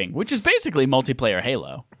constantly leaping, which is basically multiplayer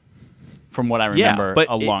Halo, from what I remember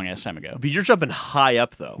long ass time ago. But you're jumping high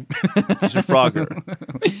up, though. He's a Frogger.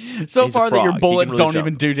 So He's far that your bullets really don't jump.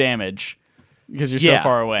 even do damage because you're so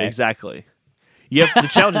far away. Exactly. You have the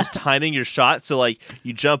challenge is timing your shot. So like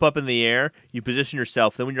you jump up in the air, you position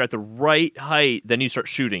yourself. Then when you're at the right height, then you start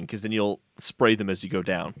shooting because then you'll spray them as you go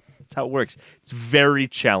down. That's how it works. It's very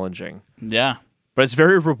challenging. Yeah, but it's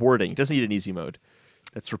very rewarding. It doesn't need an easy mode.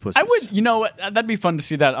 That's for pussies. I would. You know what? That'd be fun to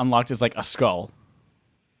see that unlocked as like a skull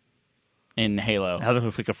in Halo. Have them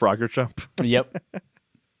like a Frogger jump. Yep.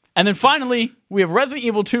 And then finally, we have Resident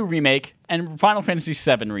Evil 2 remake and Final Fantasy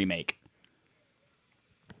 7 remake.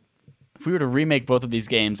 If we were to remake both of these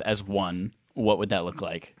games as one, what would that look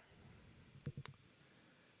like?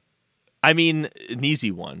 I mean, an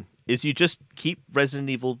easy one is you just keep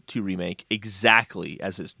Resident Evil 2 remake exactly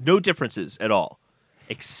as is. No differences at all,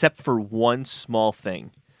 except for one small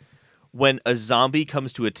thing. When a zombie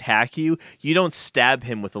comes to attack you, you don't stab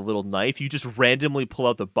him with a little knife. You just randomly pull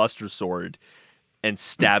out the Buster Sword and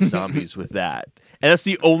stab zombies with that. And that's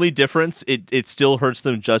the only difference. It still hurts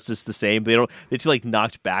them just as the same. They're like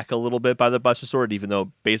knocked back a little bit by the Buster Sword, even though it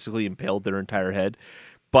basically impaled their entire head.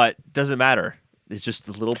 But doesn't matter. It's just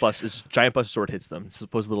the little giant Buster Sword hits them. It's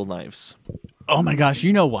supposed little knives. Oh my gosh,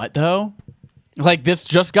 you know what though? Like this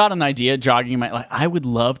just got an idea jogging my I would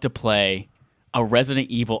love to play a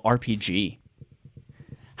Resident Evil RPG.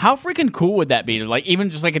 How freaking cool would that be? Like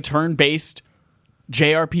even just like a turn-based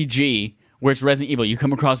JRPG where it's Resident Evil. You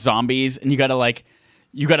come across zombies and you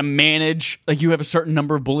gotta manage, like you have a certain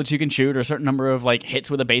number of bullets you can shoot or a certain number of like hits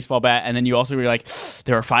with a baseball bat, and then you also be like,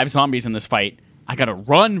 there are 5 zombies in this fight. I gotta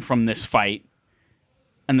run from this fight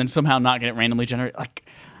and then somehow not get it randomly generated. Like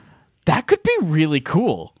that could be really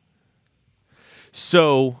cool.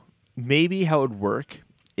 So maybe how it would work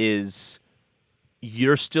is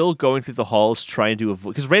you're still going through the halls trying to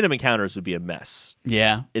avoid, because random encounters would be a mess.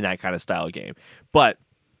 Yeah. In that kind of style game. But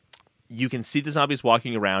you can see the zombies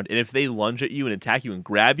walking around, and if they lunge at you and attack you and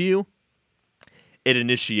grab you, it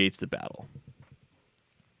initiates the battle.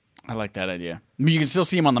 I like that idea. I mean, you can still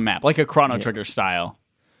see them on the map, like a Chrono Trigger style.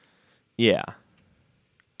 Yeah.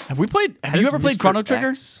 Have you ever played Chrono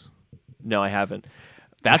Trigger? No, I haven't.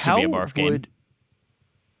 That should be a barf game.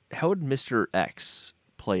 How would Mr. X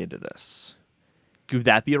play into this? Could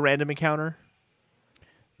that be a random encounter?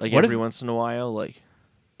 Like every once in a while? Like,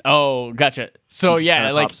 oh, gotcha. So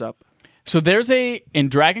yeah, like pops up. So there's in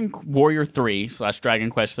Dragon Warrior 3 / Dragon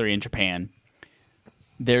Quest 3 in Japan,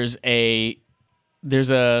 there's a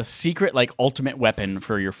secret like ultimate weapon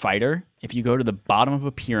for your fighter. If you go to the bottom of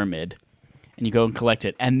a pyramid and you go and collect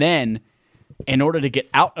it, and then in order to get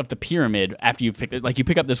out of the pyramid after you've picked it, like you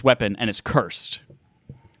pick up this weapon and it's cursed,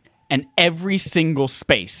 and every single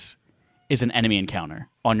space is an enemy encounter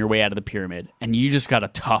on your way out of the pyramid, and you just gotta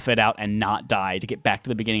tough it out and not die to get back to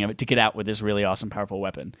the beginning of it to get out with this really awesome, powerful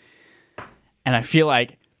weapon. And I feel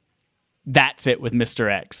like that's it with Mr.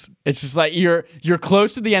 X. It's just like you're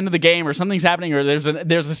close to the end of the game, or something's happening, or there's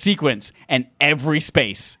a sequence, and every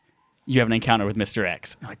space you have an encounter with Mr.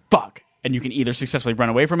 X. You're like, fuck. And you can either successfully run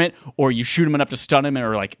away from it, or you shoot him enough to stun him,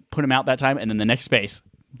 or like put him out that time, and then the next space,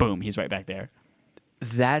 boom, he's right back there.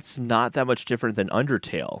 That's not that much different than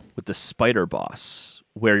Undertale with the spider boss,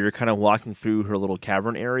 where you're kind of walking through her little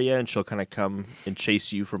cavern area and she'll kind of come and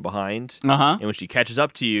chase you from behind. Uh-huh. And when she catches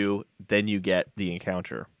up to you, then you get the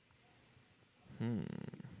encounter.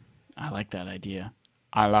 I like that idea.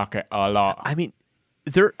 I like it a lot. I mean,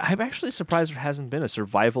 I'm actually surprised there hasn't been a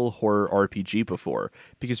survival horror RPG before,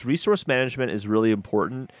 because resource management is really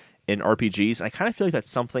important in RPGs. And I kind of feel like that's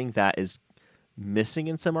something that is missing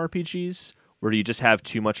in some RPGs, where you just have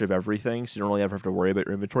too much of everything, so you don't really ever have to worry about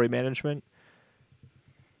your inventory management.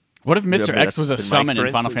 What if Mr. X was a summon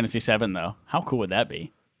in Final Fantasy VII, though? How cool would that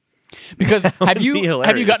be? Because have you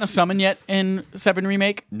hilarious. gotten a summon yet in 7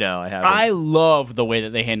 Remake? No, I haven't. I love the way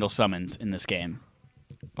that they handle summons in this game.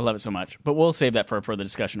 I love it so much. But we'll save that for a further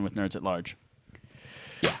discussion with Nerds at Large.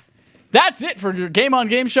 That's it for your Game on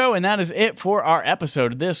Game show, and that is it for our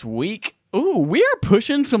episode this week. Ooh, we are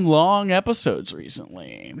pushing some long episodes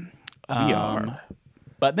recently. We are.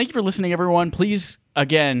 But thank you for listening, everyone. Please,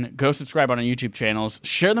 again, go subscribe on our YouTube channels.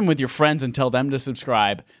 Share them with your friends and tell them to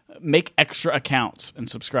subscribe. Make extra accounts and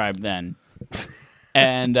subscribe then.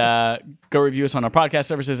 And go review us on our podcast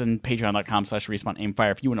services and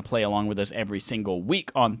patreon.com/RespawnAimFire if you want to play along with us every single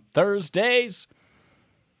week on Thursdays.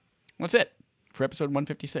 That's it for episode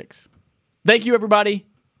 156. Thank you, everybody.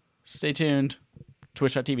 Stay tuned.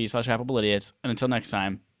 Twitch.tv/HalfAbleIdiots. And until next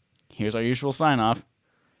time, here's our usual sign-off.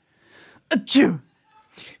 Achoo!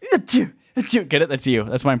 Achoo! Achoo! Get it? That's you.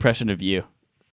 That's my impression of you.